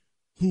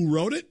 Who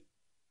wrote it?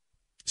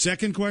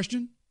 Second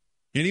question.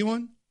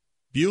 Anyone?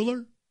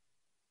 Bueller?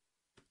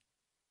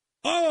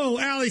 Oh,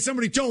 Allie,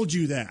 somebody told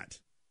you that.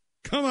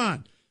 Come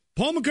on.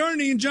 Paul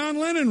McCartney and John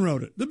Lennon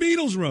wrote it. The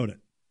Beatles wrote it.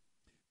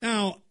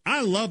 Now,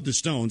 I love the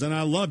Stones, and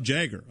I love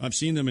Jagger. I've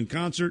seen them in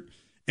concert,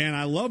 and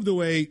I love the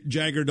way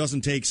Jagger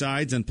doesn't take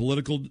sides on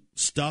political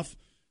stuff.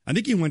 I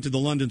think he went to the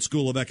London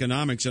School of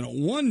Economics, and at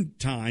one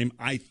time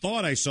I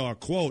thought I saw a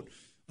quote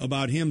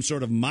about him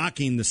sort of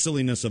mocking the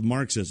silliness of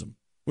Marxism,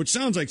 which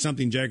sounds like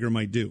something Jagger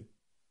might do.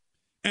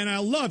 And I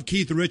love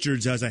Keith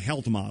Richards as a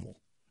health model.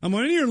 And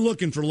when you're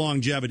looking for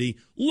longevity,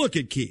 look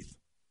at Keith.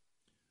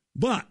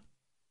 But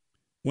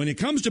when it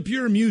comes to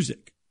pure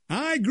music,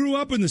 I grew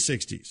up in the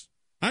 60s.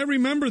 I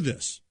remember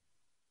this.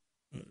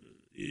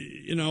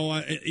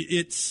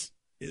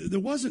 There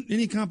wasn't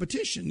any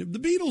competition. The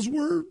Beatles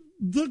were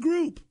the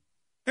group.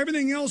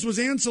 Everything else was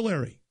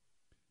ancillary.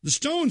 The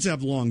Stones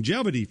have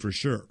longevity for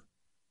sure.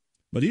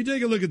 But you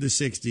take a look at the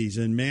 60s,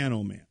 and man,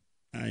 oh man.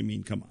 I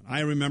mean, come on.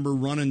 I remember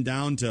running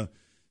down to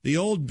the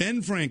old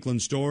Ben Franklin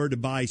store to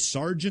buy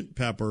Sgt.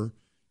 Pepper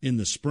in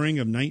the spring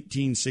of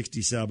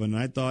 1967.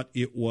 I thought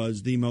it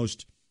was the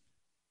most,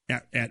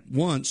 at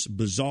once,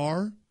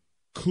 bizarre,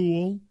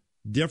 cool,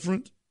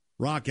 different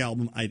rock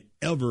album I'd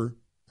ever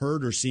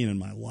heard or seen in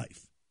my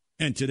life.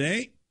 And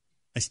today,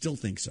 I still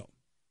think so.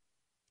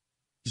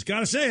 Just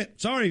got to say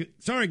it.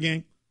 Sorry,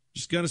 gang.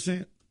 Just got to say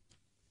it.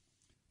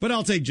 But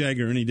I'll take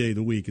Jagger any day of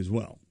the week as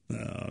well,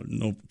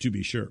 to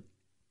be sure.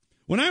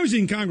 When I was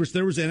in Congress,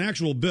 there was an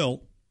actual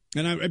bill,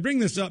 and I bring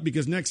this up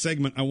because next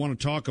segment I want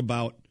to talk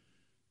about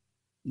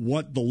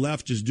what the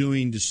left is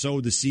doing to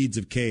sow the seeds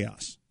of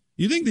chaos.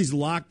 You think these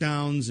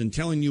lockdowns and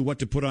telling you what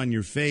to put on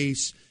your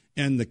face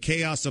and the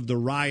chaos of the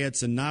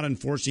riots and not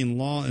enforcing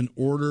law and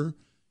order,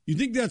 you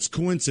think that's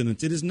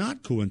coincidence? It is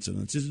not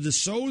coincidence. It is to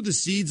sow the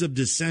seeds of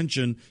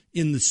dissension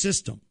in the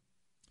system.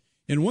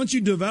 And once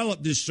you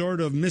develop this sort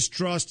of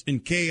mistrust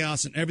and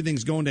chaos and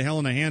everything's going to hell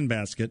in a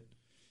handbasket,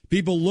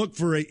 people look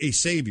for a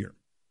savior.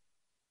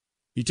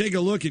 You take a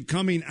look at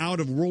coming out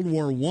of World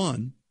War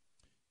I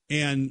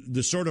and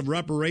the sort of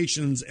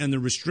reparations and the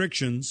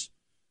restrictions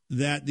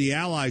that the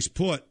Allies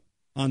put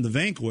on the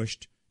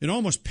vanquished, it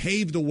almost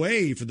paved the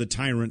way for the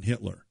tyrant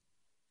Hitler.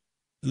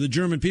 The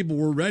German people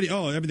were ready.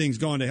 Oh, everything's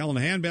gone to hell in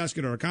a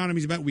handbasket. Our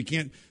economy's bad. We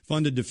can't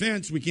fund a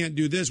defense. We can't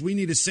do this. We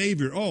need a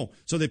savior. Oh,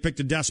 so they picked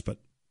a despot,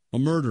 a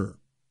murderer.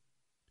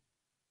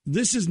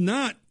 This is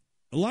not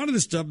a lot of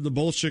this stuff, the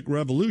Bolshevik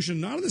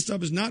Revolution, a lot of this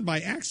stuff is not by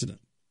accident.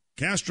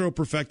 Castro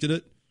perfected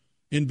it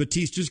in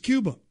Batista's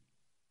Cuba.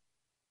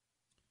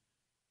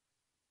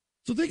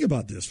 So think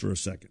about this for a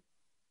second.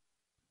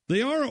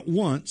 They are at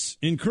once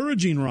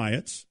encouraging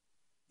riots,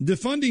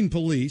 defunding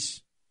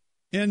police,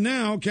 and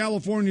now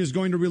California is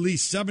going to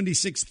release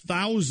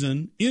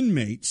 76,000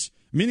 inmates,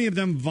 many of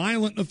them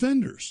violent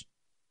offenders.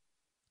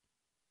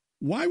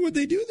 Why would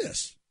they do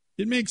this?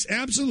 It makes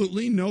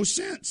absolutely no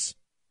sense.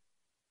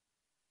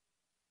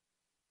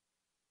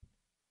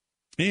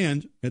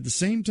 And at the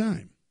same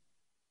time,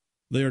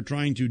 they are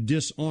trying to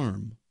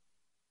disarm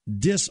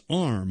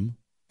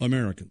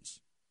Americans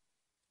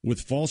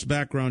with false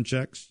background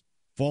checks,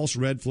 false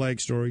red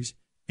flag stories,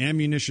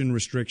 ammunition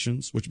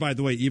restrictions, which, by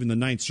the way, even the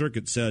Ninth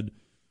Circuit said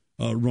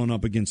run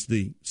up against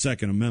the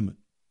Second Amendment.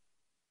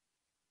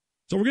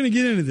 So we're going to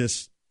get into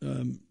this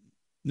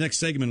next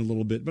segment a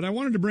little bit, but I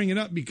wanted to bring it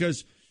up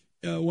because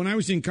when I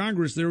was in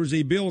Congress, there was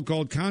a bill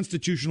called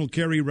Constitutional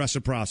Carry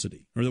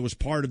Reciprocity, or that was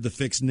part of the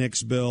Fix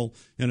Nix bill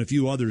and a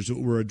few others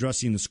that were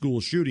addressing the school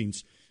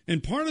shootings.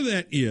 And part of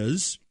that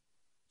is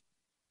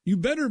you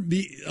better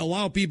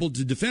allow people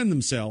to defend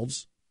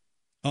themselves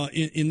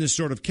in this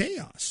sort of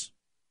chaos.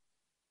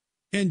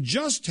 And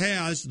just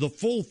as the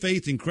full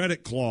faith and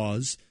credit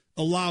clause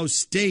allows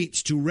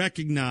states to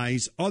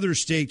recognize other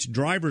states'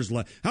 driver's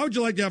license. How would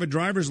you like to have a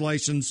driver's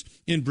license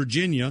in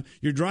Virginia?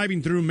 You're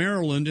driving through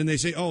Maryland, and they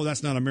say, oh,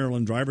 that's not a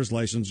Maryland driver's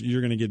license. You're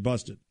going to get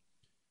busted.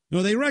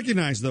 No, they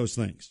recognize those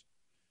things.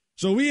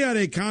 So we had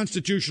a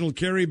constitutional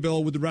carry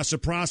bill with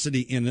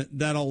reciprocity in it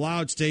that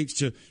allowed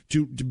states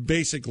to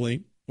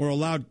basically, or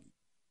allowed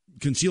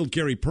concealed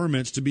carry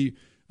permits to be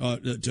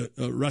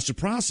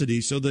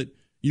reciprocity so that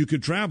you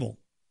could travel.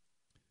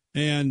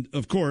 And,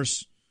 of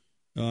course,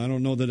 I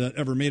don't know that it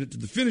ever made it to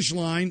the finish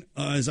line,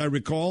 as I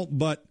recall,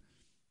 but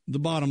the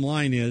bottom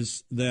line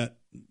is that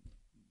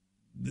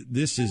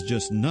this is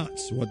just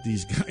nuts, what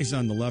these guys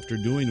on the left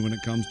are doing when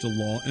it comes to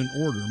law and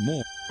order.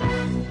 More.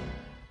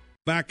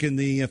 Back in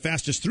the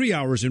fastest 3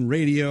 hours in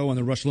radio on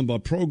the Rush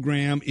Limbaugh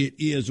program. It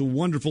is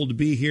wonderful to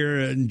be here.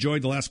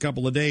 Enjoyed the last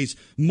couple of days.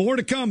 More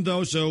to come,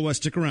 though, so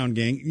stick around,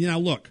 gang. Now,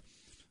 look,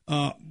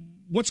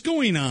 what's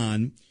going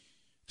on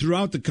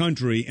throughout the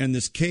country and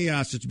this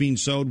chaos that's being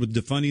sowed with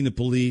defunding the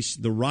police,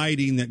 the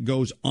rioting that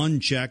goes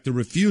unchecked, the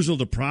refusal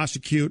to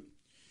prosecute,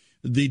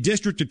 the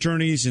district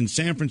attorneys in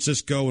San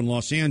Francisco and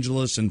Los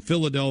Angeles and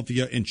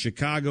Philadelphia and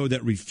Chicago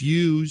that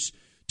refuse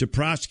to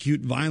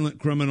prosecute violent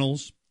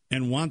criminals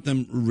and want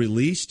them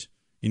released.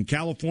 In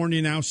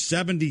California now,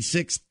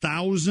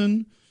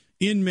 76,000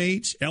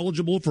 inmates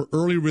eligible for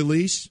early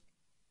release.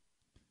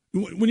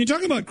 When you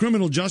talk about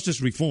criminal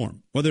justice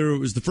reform, whether it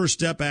was the First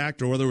Step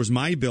Act or whether it was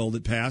my bill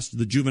that passed,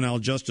 the Juvenile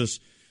Justice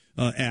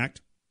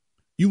Act,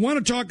 you want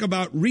to talk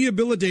about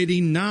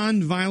rehabilitating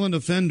nonviolent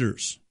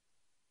offenders.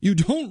 You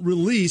don't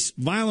release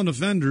violent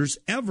offenders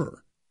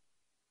ever.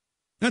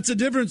 That's the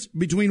difference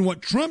between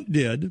what Trump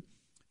did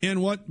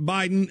and what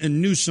Biden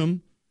and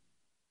Newsom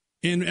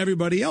and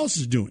everybody else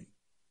is doing.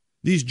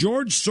 These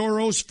George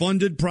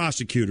Soros-funded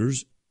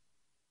prosecutors.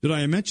 Did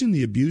I mention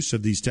the abuse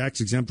of these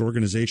tax-exempt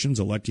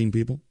organizations electing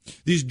people?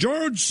 These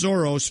George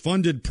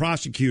Soros-funded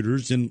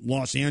prosecutors in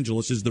Los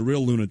Angeles is the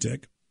real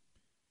lunatic,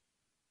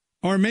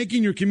 are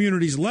making your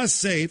communities less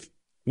safe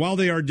while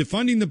they are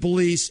defunding the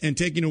police and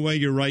taking away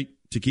your right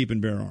to keep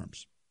and bear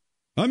arms.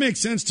 That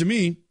makes sense to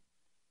me.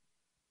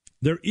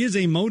 There is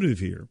a motive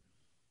here,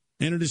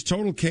 and it is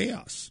total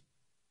chaos,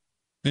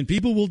 and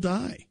people will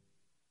die.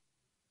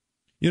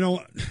 You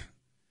know,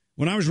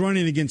 when I was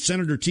running against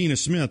Senator Tina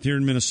Smith here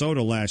in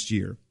Minnesota last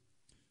year,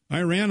 I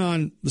ran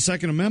on the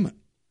Second Amendment.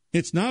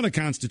 It's not a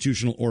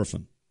constitutional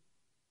orphan.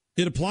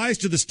 It applies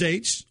to the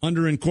states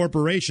under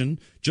incorporation,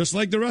 just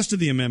like the rest of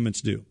the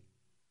amendments do.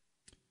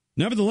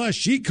 Nevertheless,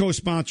 she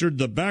co-sponsored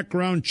the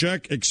Background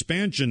Check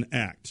Expansion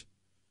Act,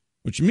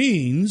 which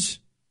means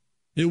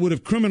it would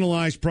have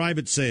criminalized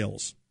private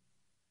sales.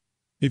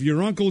 If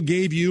your uncle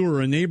gave you or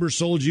a neighbor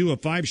sold you a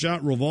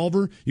 5-shot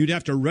revolver, you'd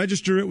have to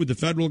register it with the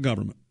federal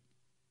government.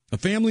 A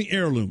family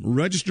heirloom,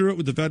 register it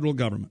with the federal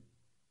government.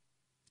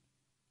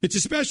 It's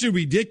especially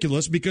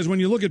ridiculous because when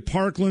you look at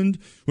Parkland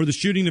or the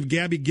shooting of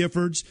Gabby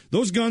Giffords,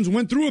 those guns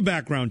went through a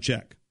background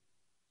check.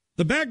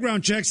 The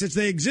background checks as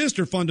they exist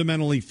are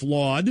fundamentally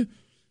flawed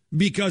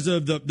because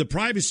of the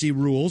privacy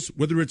rules,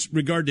 whether it's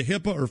regard to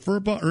HIPAA or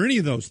FERPA or any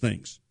of those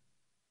things.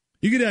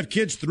 You could have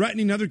kids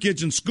threatening other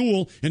kids in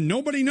school and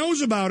nobody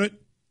knows about it,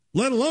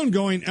 let alone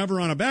going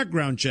ever on a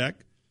background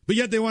check, but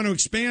yet they want to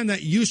expand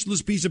that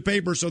useless piece of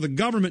paper so the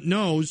government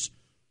knows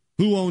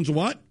who owns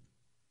what.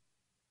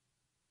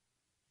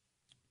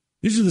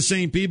 These are the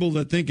same people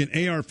that think an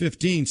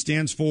AR-15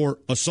 stands for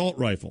assault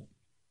rifle.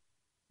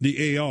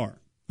 The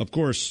AR. Of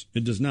course,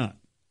 it does not.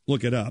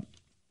 Look it up.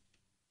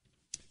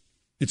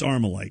 It's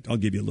Armalite. I'll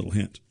give you a little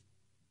hint.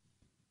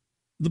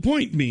 The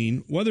point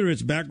being, whether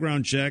it's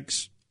background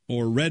checks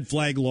or red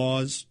flag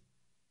laws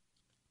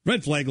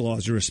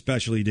are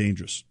especially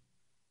dangerous.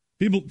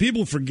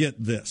 People forget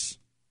this.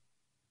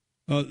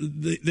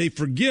 They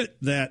forget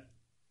that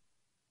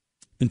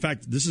In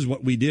fact, this is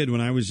what we did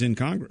when I was in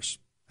Congress.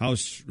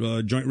 House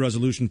Joint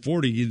Resolution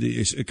 40,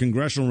 the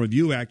Congressional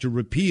Review Act, to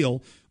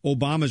repeal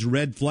Obama's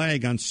red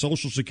flag on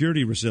Social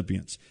Security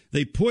recipients.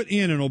 They put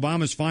in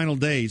Obama's final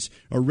days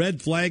a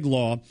red flag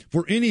law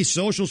for any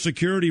Social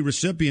Security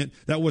recipient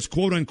that was,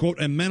 quote unquote,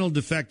 a mental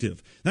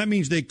defective. That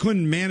means they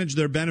couldn't manage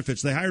their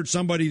benefits. They hired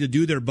somebody to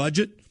do their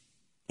budget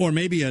or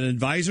maybe an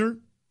advisor,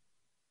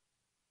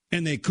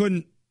 and they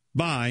couldn't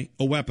buy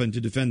a weapon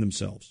to defend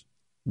themselves.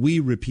 We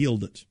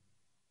repealed it.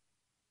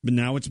 But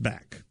now it's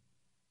back.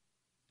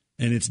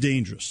 And it's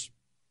dangerous.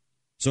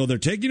 So they're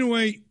taking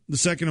away the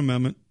Second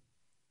Amendment,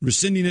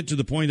 rescinding it to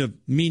the point of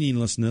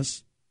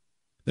meaninglessness.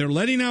 They're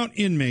letting out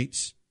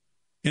inmates,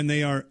 and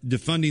they are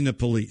defunding the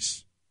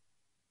police.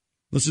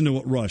 Listen to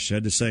what Rush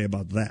had to say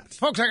about that.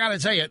 Folks, I got to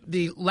tell you,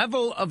 the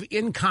level of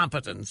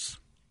incompetence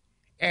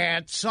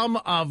at some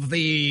of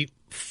the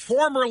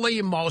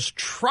formerly most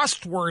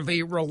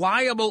trustworthy,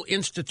 reliable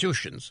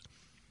institutions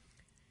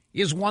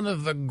is one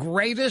of the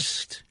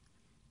greatest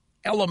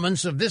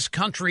elements of this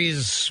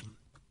country's.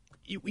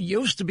 You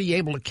used to be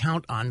able to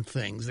count on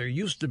things. There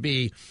used to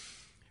be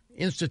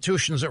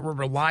institutions that were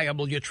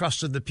reliable. You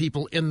trusted the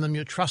people in them.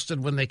 You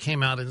trusted when they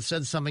came out and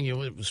said something,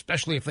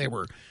 especially if they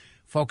were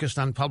focused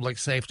on public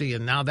safety.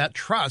 And now that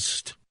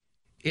trust,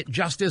 it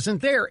just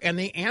isn't there. And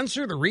the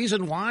answer, the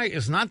reason why,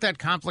 is not that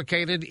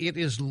complicated. It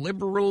is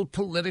liberal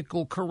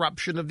political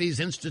corruption of these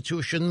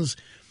institutions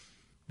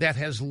that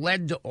has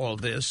led to all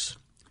this.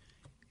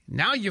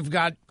 Now you've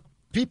got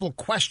people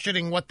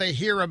questioning what they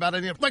hear about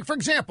it. Like, for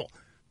example,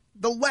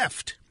 the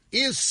left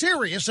is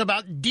serious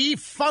about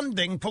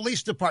defunding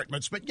police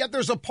departments, but yet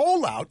there's a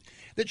poll out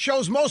that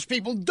shows most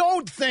people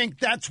don't think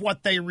that's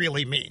what they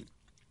really mean.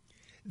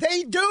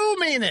 They do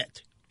mean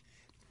it.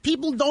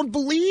 People don't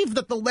believe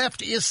that the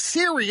left is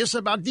serious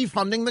about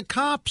defunding the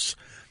cops.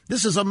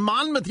 This is a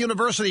Monmouth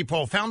University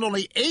poll found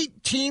only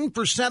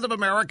 18% of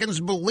Americans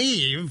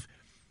believe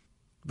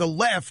the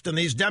left in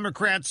these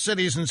Democrat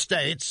cities and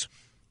states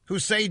who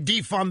say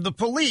defund the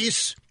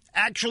police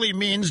actually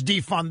means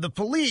defund the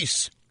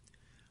police.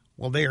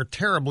 Well, they are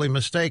terribly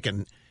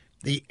mistaken.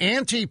 The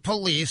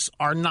anti-police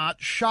are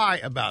not shy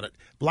about it.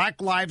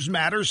 Black Lives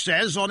Matter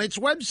says on its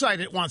website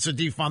it wants to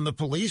defund the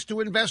police to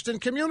invest in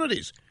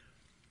communities.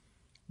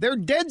 They're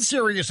dead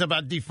serious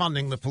about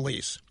defunding the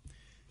police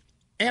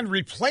and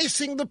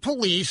replacing the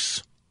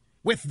police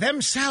with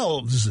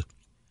themselves,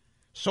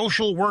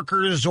 social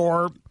workers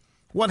or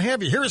what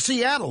have you. Here's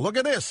Seattle. Look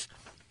at this.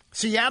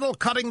 Seattle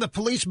cutting the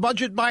police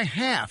budget by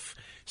half.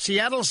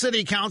 Seattle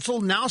City Council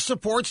now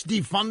supports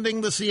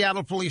defunding the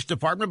Seattle Police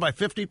Department by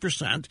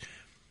 50%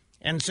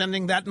 and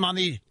sending that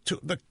money to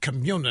the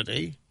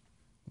community,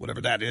 whatever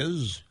that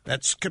is.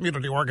 That's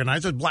community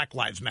organizers. Black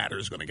Lives Matter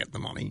is going to get the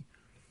money.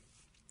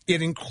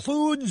 It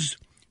includes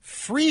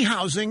free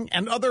housing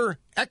and other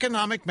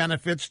economic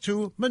benefits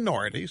to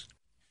minorities,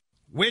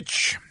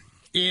 which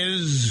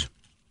is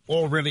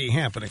already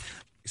happening.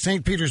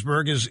 St.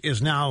 Petersburg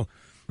is now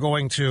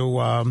going to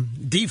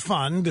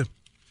defund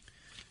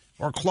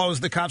or close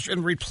the cops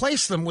and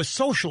replace them with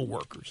social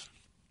workers.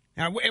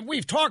 Now,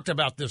 we've talked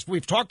about this.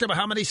 We've talked about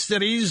how many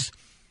cities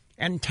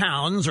and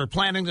towns are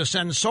planning to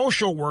send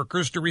social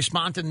workers to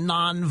respond to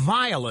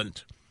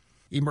nonviolent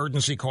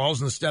emergency calls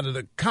instead of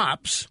the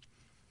cops.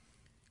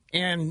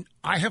 And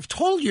I have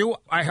told you,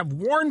 I have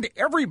warned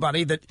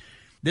everybody that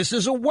this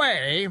is a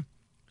way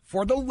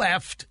for the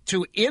left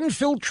to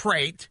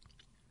infiltrate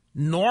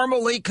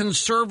normally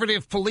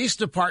conservative police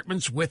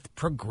departments with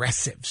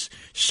progressives,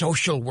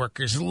 social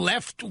workers,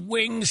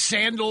 left-wing,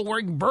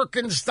 sandal-wearing,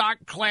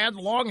 Birkenstock-clad,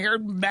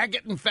 long-haired,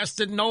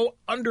 maggot-infested, no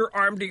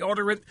underarm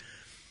deodorant,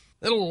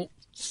 little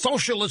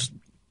socialist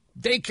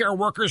daycare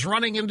workers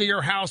running into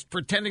your house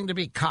pretending to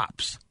be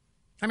cops.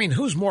 I mean,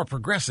 who's more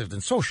progressive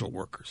than social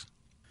workers?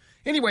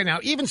 Anyway, now,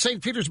 even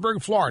St.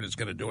 Petersburg, Florida is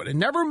going to do it. And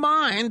never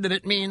mind that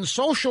it means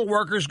social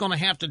workers going to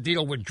have to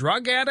deal with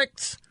drug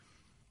addicts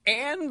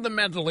and the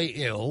mentally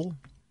ill.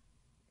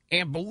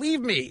 And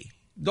believe me,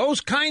 those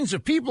kinds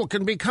of people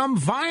can become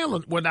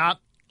violent without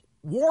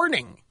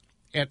warning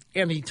at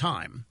any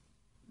time.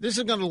 This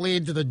is going to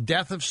lead to the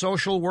death of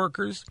social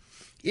workers.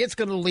 It's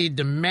going to lead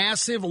to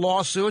massive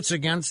lawsuits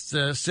against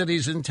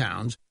cities and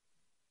towns.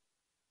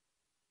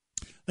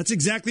 That's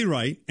exactly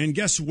right. And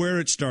guess where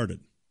it started?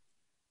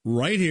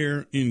 Right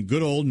here in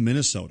good old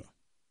Minnesota.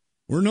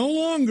 We're no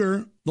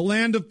longer the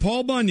land of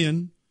Paul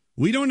Bunyan.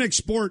 We don't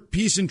export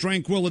peace and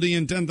tranquility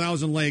in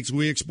 10,000 lakes.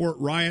 We export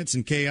riots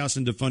and chaos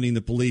and defunding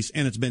the police.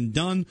 And it's been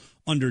done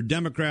under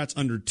Democrats,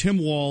 under Tim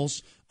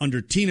Walz,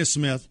 under Tina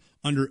Smith,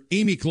 under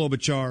Amy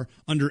Klobuchar,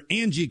 under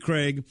Angie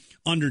Craig,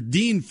 under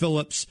Dean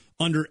Phillips,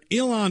 under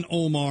Ilhan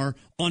Omar,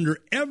 under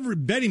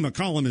Betty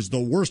McCollum is the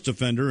worst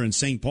offender in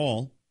St.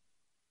 Paul.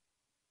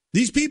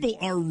 These people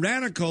are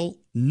radical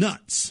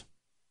nuts.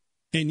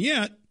 And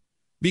yet,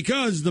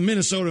 because the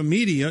Minnesota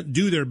media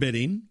do their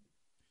bidding,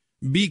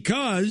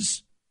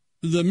 because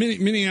the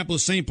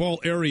Minneapolis-St. Paul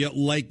area,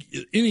 like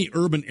any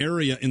urban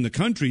area in the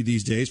country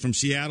these days, from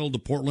Seattle to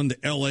Portland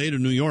to L.A. to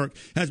New York,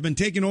 has been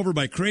taken over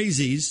by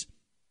crazies,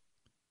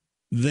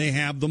 they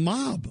have the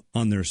mob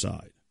on their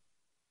side.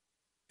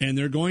 And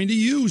they're going to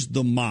use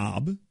the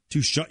mob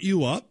to shut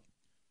you up,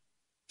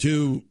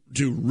 to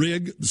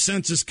rig the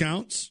census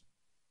counts,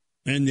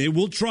 and they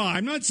will try.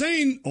 I'm not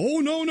saying,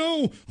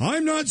 no,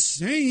 I'm not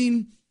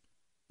saying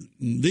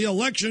the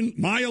election,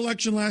 my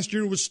election last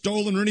year was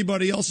stolen or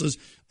anybody else's.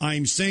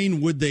 I'm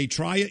saying, would they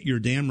try it? You're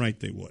damn right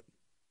they would.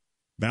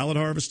 Ballot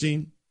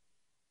harvesting,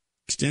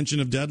 extension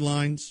of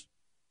deadlines,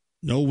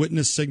 no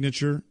witness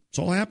signature. It's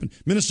all happened.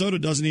 Minnesota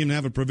doesn't even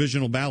have a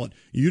provisional ballot.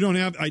 You don't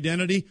have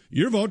identity,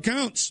 your vote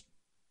counts.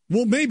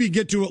 We'll maybe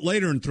get to it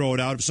later and throw it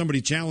out if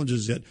somebody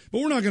challenges it,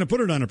 but we're not going to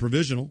put it on a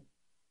provisional.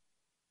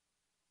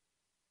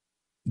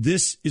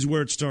 This is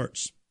where it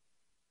starts.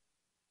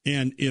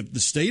 And if the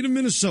state of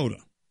Minnesota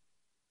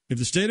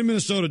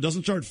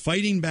doesn't start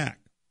fighting back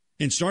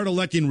and start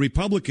electing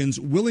Republicans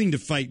willing to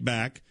fight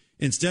back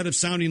instead of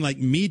sounding like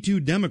Me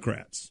Too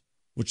Democrats,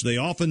 which they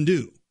often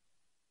do,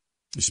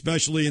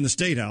 especially in the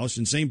State House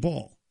in St.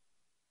 Paul,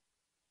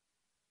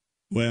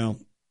 well,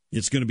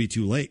 it's going to be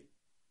too late.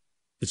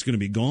 It's going to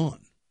be gone.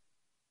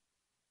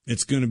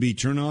 It's going to be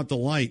turn out the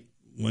light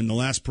when the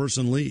last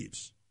person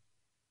leaves.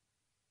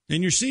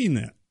 And you're seeing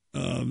that,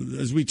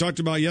 as we talked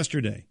about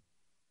yesterday.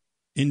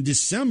 In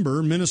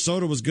December,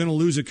 Minnesota was going to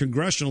lose a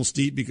congressional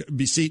seat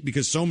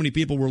because so many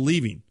people were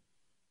leaving.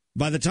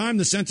 By the time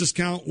the census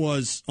count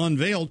was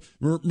unveiled,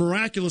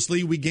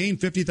 miraculously, we gained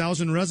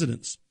 50,000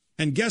 residents.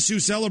 And guess who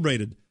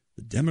celebrated?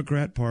 The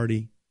Democrat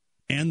Party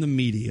and the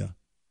media.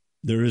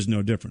 There is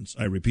no difference,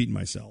 I repeat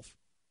myself,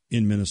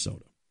 in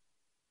Minnesota.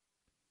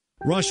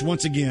 Rush,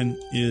 once again,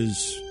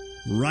 is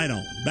right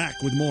on. Back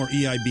with more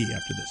EIB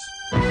after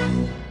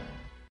this.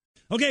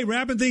 Okay,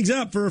 wrapping things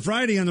up for a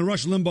Friday on the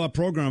Rush Limbaugh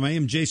program. I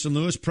am Jason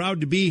Lewis,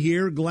 proud to be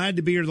here, glad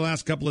to be here the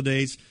last couple of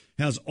days.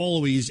 As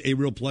always, a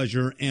real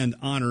pleasure and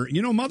honor.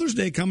 You know, Mother's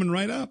Day coming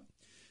right up.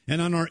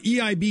 And on our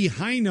EIB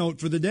high note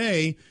for the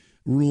day,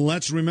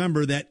 let's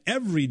remember that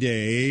every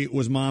day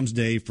was Mom's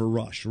Day for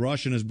Rush.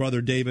 Rush and his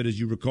brother David, as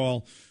you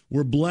recall,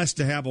 were blessed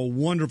to have a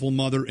wonderful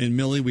mother in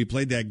Millie. We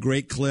played that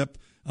great clip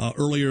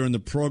earlier in the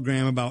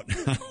program about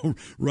how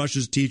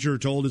Rush's teacher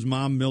told his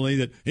mom, Millie,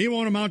 that he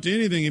won't amount to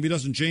anything if he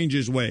doesn't change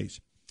his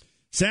ways.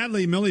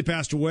 Sadly, Millie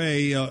passed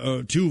away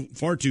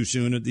far too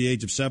soon at the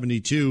age of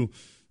 72,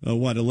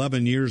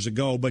 11 years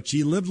ago. But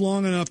she lived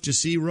long enough to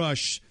see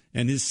Rush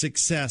and his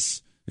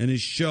success and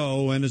his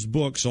show and his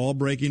books all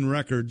breaking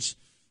records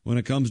when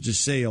it comes to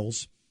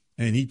sales.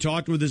 And he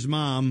talked with his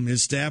mom.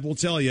 His staff will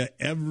tell you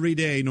every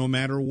day, no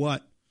matter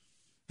what.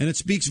 And it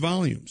speaks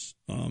volumes.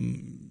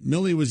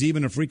 Millie was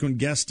even a frequent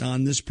guest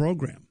on this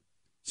program.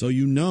 So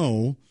you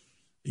know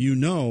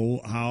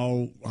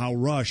how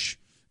Rush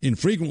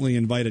infrequently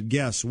invited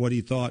guests what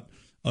he thought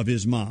of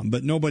his mom.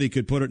 But nobody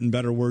could put it in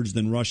better words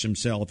than Rush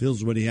himself.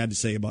 Here's what he had to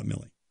say about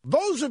Millie.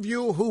 Those of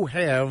you who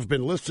have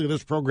been listening to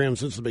this program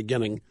since the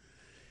beginning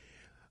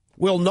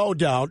will no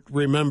doubt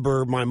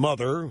remember my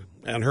mother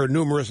and her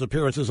numerous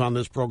appearances on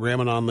this program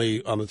and on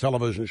the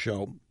television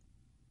show.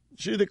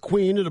 She's the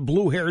queen of the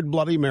blue-haired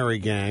Bloody Mary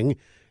gang,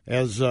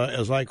 as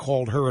I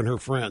called her and her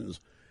friends.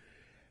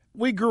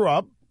 We grew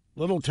up,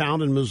 little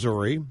town in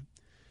Missouri,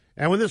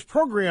 and when this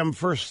program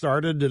first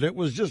started, it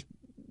was just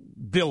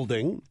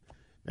building,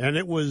 and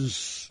it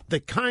was the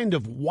kind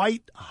of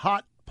white,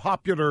 hot,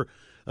 popular,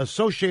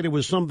 associated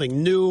with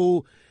something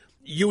new,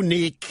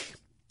 unique,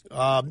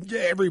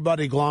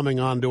 everybody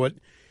glomming onto it.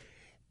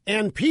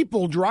 And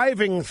people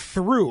driving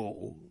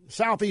through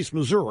southeast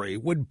Missouri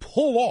would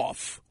pull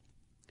off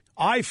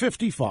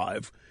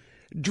I-55,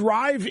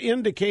 drive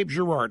into Cape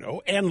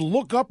Girardeau, and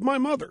look up my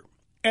mother.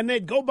 And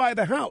they'd go by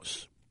the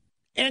house,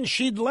 and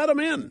she'd let them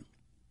in.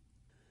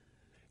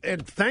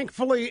 And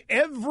thankfully,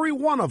 every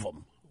one of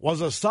them was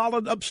a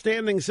solid,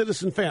 upstanding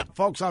citizen fan.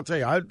 Folks, I'll tell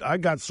you, I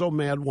got so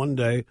mad one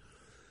day.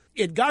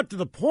 It got to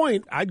the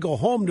point I'd go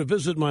home to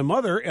visit my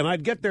mother, and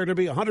I'd get there to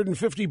be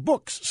 150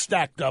 books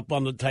stacked up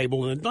on the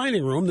table in the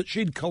dining room that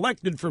she'd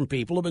collected from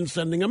people who've been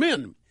sending them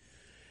in.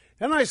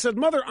 And I said,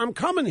 Mother, I'm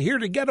coming here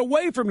to get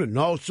away from them.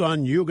 No,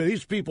 son,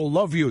 these people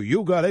love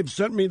you. They've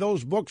sent me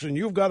those books, and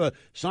you've got to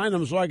sign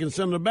them so I can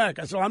send them back.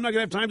 I said, I'm not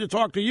going to have time to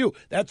talk to you.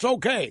 That's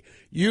okay.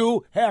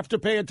 You have to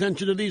pay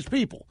attention to these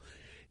people.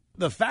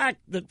 The fact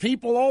that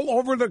people all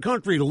over the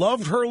country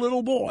loved her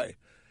little boy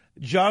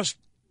just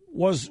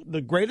was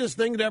the greatest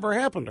thing that ever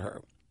happened to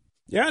her.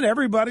 Yeah, and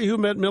everybody who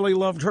met Millie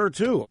loved her,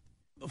 too.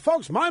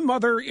 Folks, my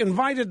mother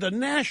invited the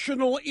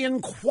National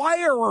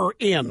Enquirer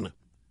in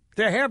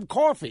to have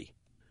coffee.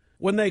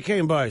 When they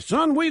came by,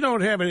 son, we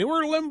don't have any.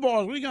 We're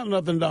Limbaughs. We got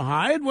nothing to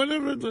hide.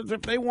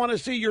 If they want to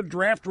see your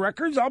draft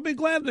records, I'll be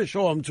glad to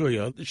show them to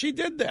you. She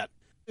did that.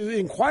 The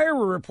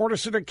Enquirer reporter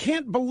said, I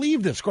can't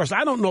believe this. Of course,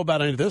 I don't know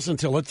about any of this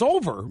until it's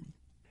over.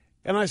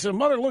 And I said,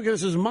 Mother, look,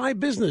 this is my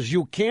business.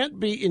 You can't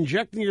be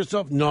injecting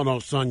yourself. No,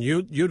 son,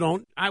 you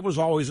don't. I was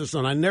always a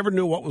son. I never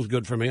knew what was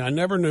good for me. I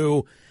never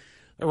knew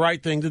the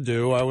right thing to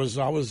do. I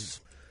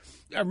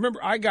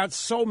remember I got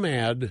so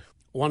mad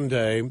one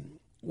day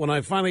when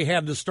I finally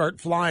had to start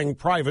flying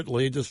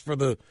privately just for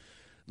the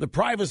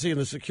privacy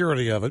and the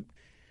security of it.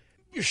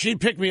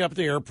 she'd pick me up at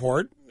the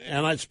airport,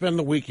 and I'd spend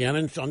the weekend,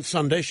 and on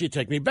Sunday she'd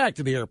take me back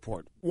to the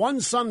airport.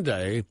 One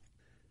Sunday,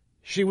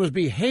 she was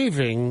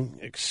behaving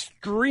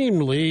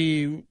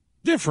extremely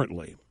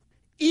differently,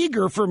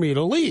 eager for me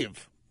to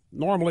leave.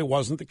 Normally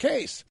wasn't the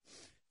case.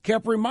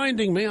 Kept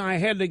reminding me I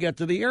had to get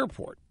to the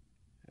airport.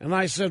 And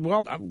I said,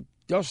 well, I'm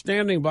just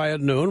standing by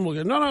at noon. We'll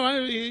go, no,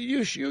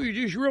 you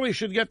really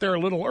should get there a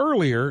little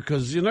earlier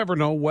because you never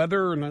know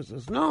weather. And I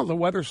says, no, the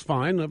weather's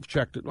fine. I've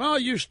checked it. Well,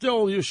 you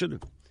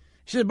should.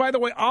 She said, by the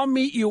way, I'll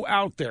meet you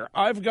out there.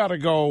 I've got to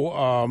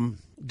go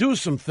do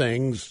some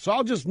things, so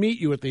I'll just meet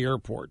you at the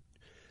airport.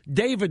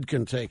 David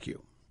can take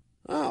you.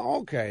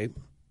 Oh, okay.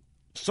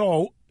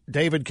 So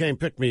David came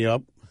pick me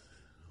up.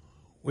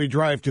 We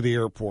drive to the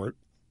airport.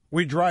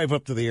 We drive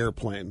up to the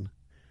airplane.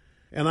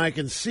 And I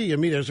can see,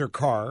 there's her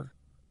car,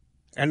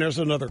 and there's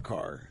another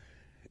car.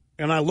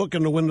 And I look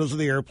in the windows of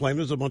the airplane.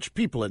 There's a bunch of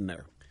people in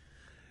there.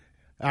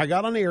 I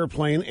got on the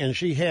airplane, and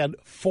she had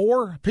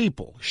 4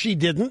 people she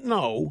didn't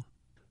know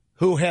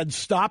who had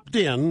stopped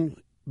in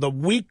the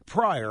week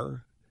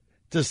prior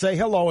to say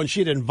hello, and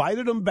she'd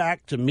invited them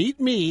back to meet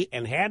me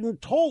and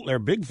hadn't told. They're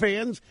big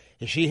fans,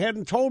 and she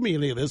hadn't told me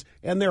any of this,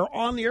 and they're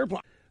on the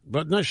airplane.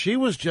 But no, she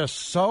was just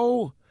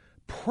so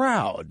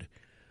proud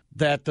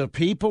that the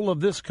people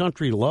of this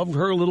country loved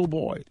her little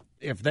boy.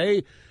 If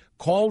they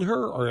called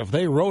her or if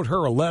they wrote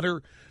her a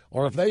letter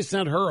or if they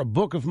sent her a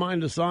book of mine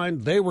to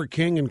sign, they were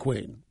king and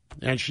queen.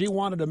 And she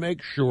wanted to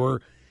make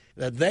sure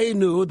that they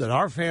knew that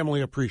our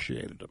family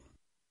appreciated them.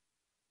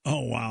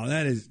 Oh, wow.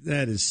 That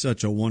is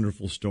such a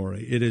wonderful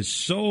story. It is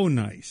so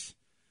nice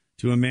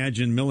to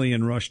imagine Millie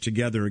and Rush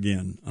together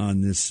again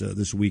on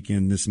this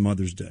weekend, this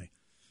Mother's Day.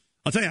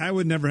 I'll tell you, I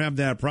would never have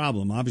that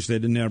problem. Obviously, I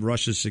didn't have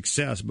Rush's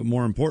success, but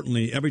more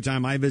importantly, every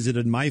time I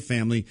visited my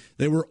family,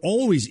 they were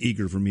always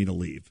eager for me to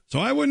leave. So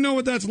I wouldn't know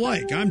what that's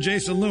like. I'm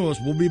Jason Lewis.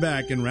 We'll be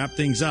back and wrap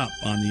things up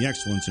on the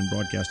Excellence in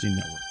Broadcasting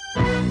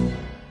Network.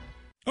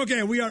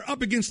 Okay, we are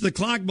up against the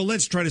clock, but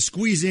let's try to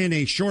squeeze in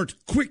a short,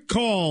 quick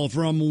call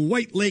from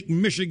White Lake,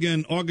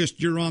 Michigan. August,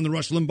 you're on the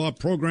Rush Limbaugh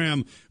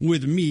program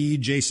with me,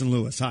 Jason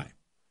Lewis. Hi.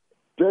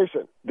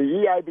 Jason, the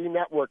EIB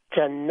network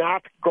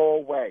cannot go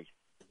away.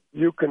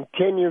 You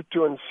continue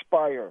to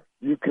inspire.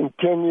 You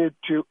continue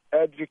to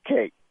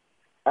educate.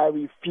 I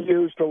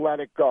refuse to let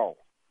it go.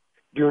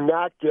 Do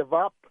not give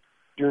up.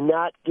 Do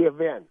not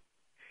give in.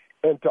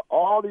 And to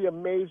all the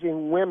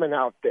amazing women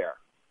out there,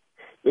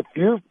 if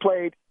you've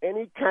played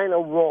any kind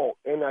of role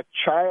in a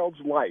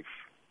child's life,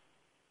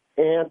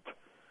 aunt,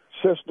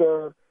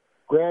 sister,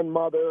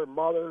 grandmother,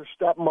 mother,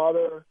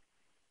 stepmother,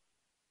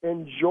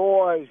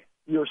 enjoy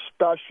your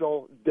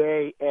special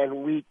day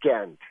and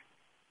weekend.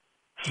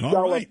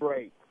 Celebrate.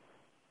 Right.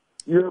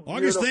 You're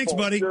August, beautiful. Thanks,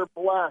 buddy. You're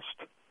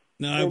blessed.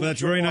 No,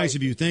 that's very nice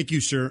of you. Thank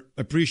you, sir.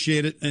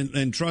 Appreciate it.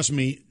 And trust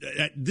me,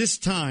 at this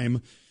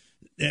time,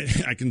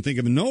 I can think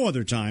of no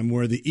other time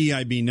where the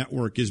EIB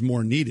network is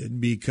more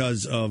needed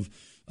because of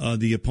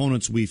the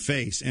opponents we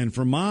face. And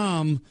for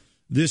Mom,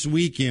 this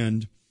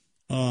weekend,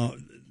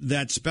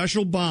 that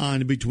special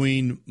bond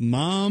between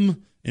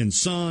mom and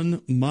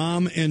son,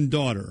 mom and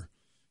daughter,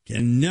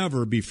 can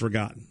never be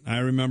forgotten. I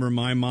remember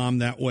my mom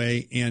that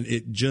way, and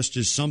it just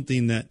is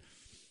something that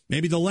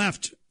maybe the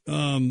left,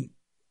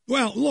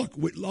 well, look,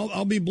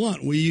 I'll be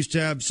blunt. We used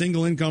to have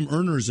single-income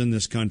earners in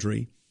this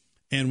country,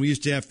 and we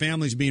used to have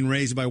families being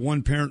raised by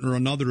one parent or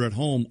another at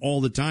home all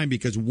the time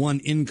because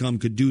one income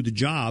could do the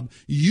job.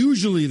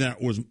 Usually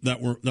that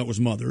was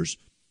mothers,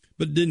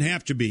 but it didn't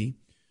have to be.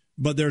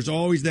 But there's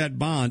always that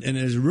bond, and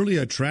it is really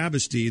a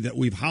travesty that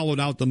we've hollowed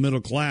out the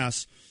middle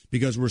class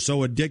because we're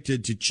so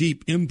addicted to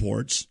cheap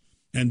imports,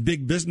 and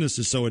big business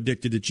is so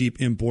addicted to cheap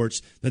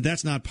imports that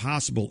that's not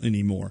possible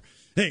anymore.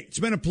 Hey, it's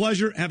been a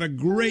pleasure. Have a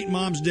great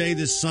Mom's Day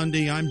this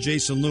Sunday. I'm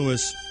Jason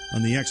Lewis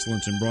on the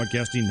Excellence in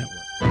Broadcasting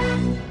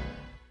Network.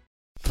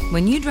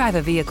 When you drive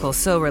a vehicle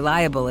so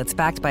reliable it's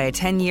backed by a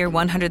 10-year,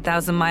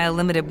 100,000-mile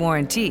limited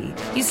warranty,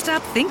 you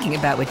stop thinking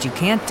about what you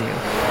can't do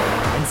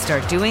and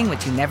start doing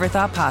what you never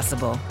thought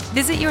possible.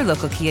 Visit your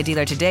local Kia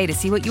dealer today to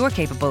see what you're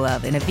capable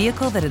of in a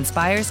vehicle that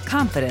inspires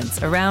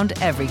confidence around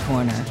every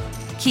corner.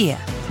 Kia,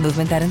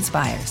 movement that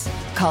inspires.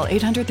 Call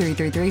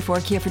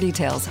 800-333-4KIA for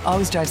details.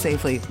 Always drive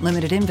safely.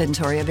 Limited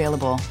inventory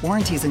available.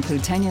 Warranties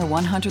include 10-year,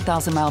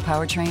 100,000-mile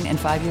powertrain and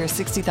 5-year,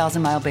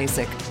 60,000-mile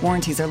basic.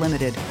 Warranties are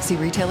limited. See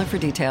retailer for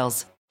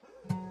details.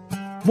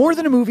 More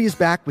Than a Movie is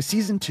back with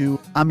Season 2.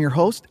 I'm your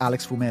host,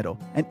 Alex Fumero,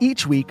 and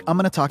each week I'm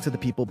going to talk to the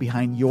people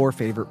behind your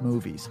favorite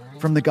movies.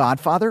 From The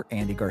Godfather,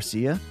 Andy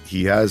Garcia.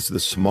 He has the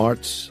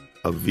smarts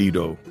of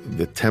Vito,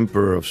 the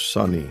temper of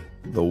Sonny,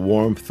 the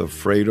warmth of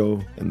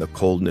Fredo, and the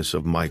coldness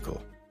of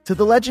Michael. To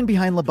the legend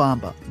behind La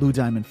Bamba, Lou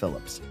Diamond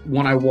Phillips.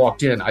 When I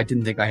walked in, I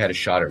didn't think I had a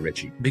shot at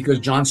Richie because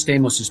John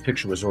Stamos'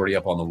 picture was already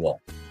up on the wall.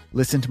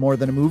 Listen to More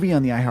Than a Movie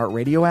on the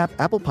iHeartRadio app,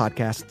 Apple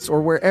Podcasts,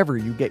 or wherever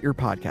you get your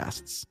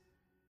podcasts.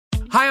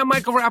 Hi, I'm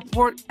Michael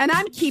Rappaport. And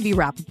I'm Kibi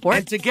Rappaport.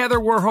 And together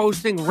we're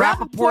hosting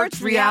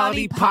Rappaport's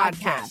Reality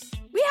Podcast.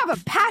 We have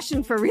a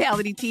passion for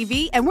reality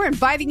TV, and we're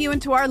inviting you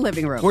into our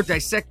living room. We're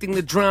dissecting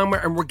the drama,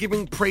 and we're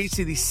giving praise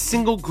to the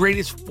single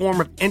greatest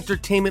form of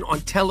entertainment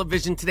on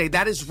television today.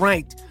 That is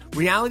right.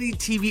 Reality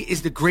TV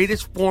is the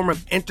greatest form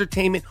of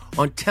entertainment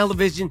on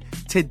television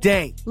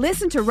today.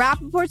 Listen to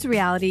Rappaport's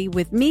Reality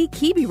with me,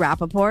 Kibi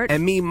Rappaport.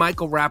 And me,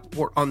 Michael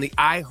Rappaport, on the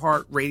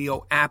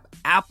iHeartRadio app,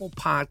 Apple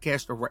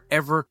Podcast, or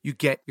wherever you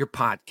get your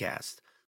podcast.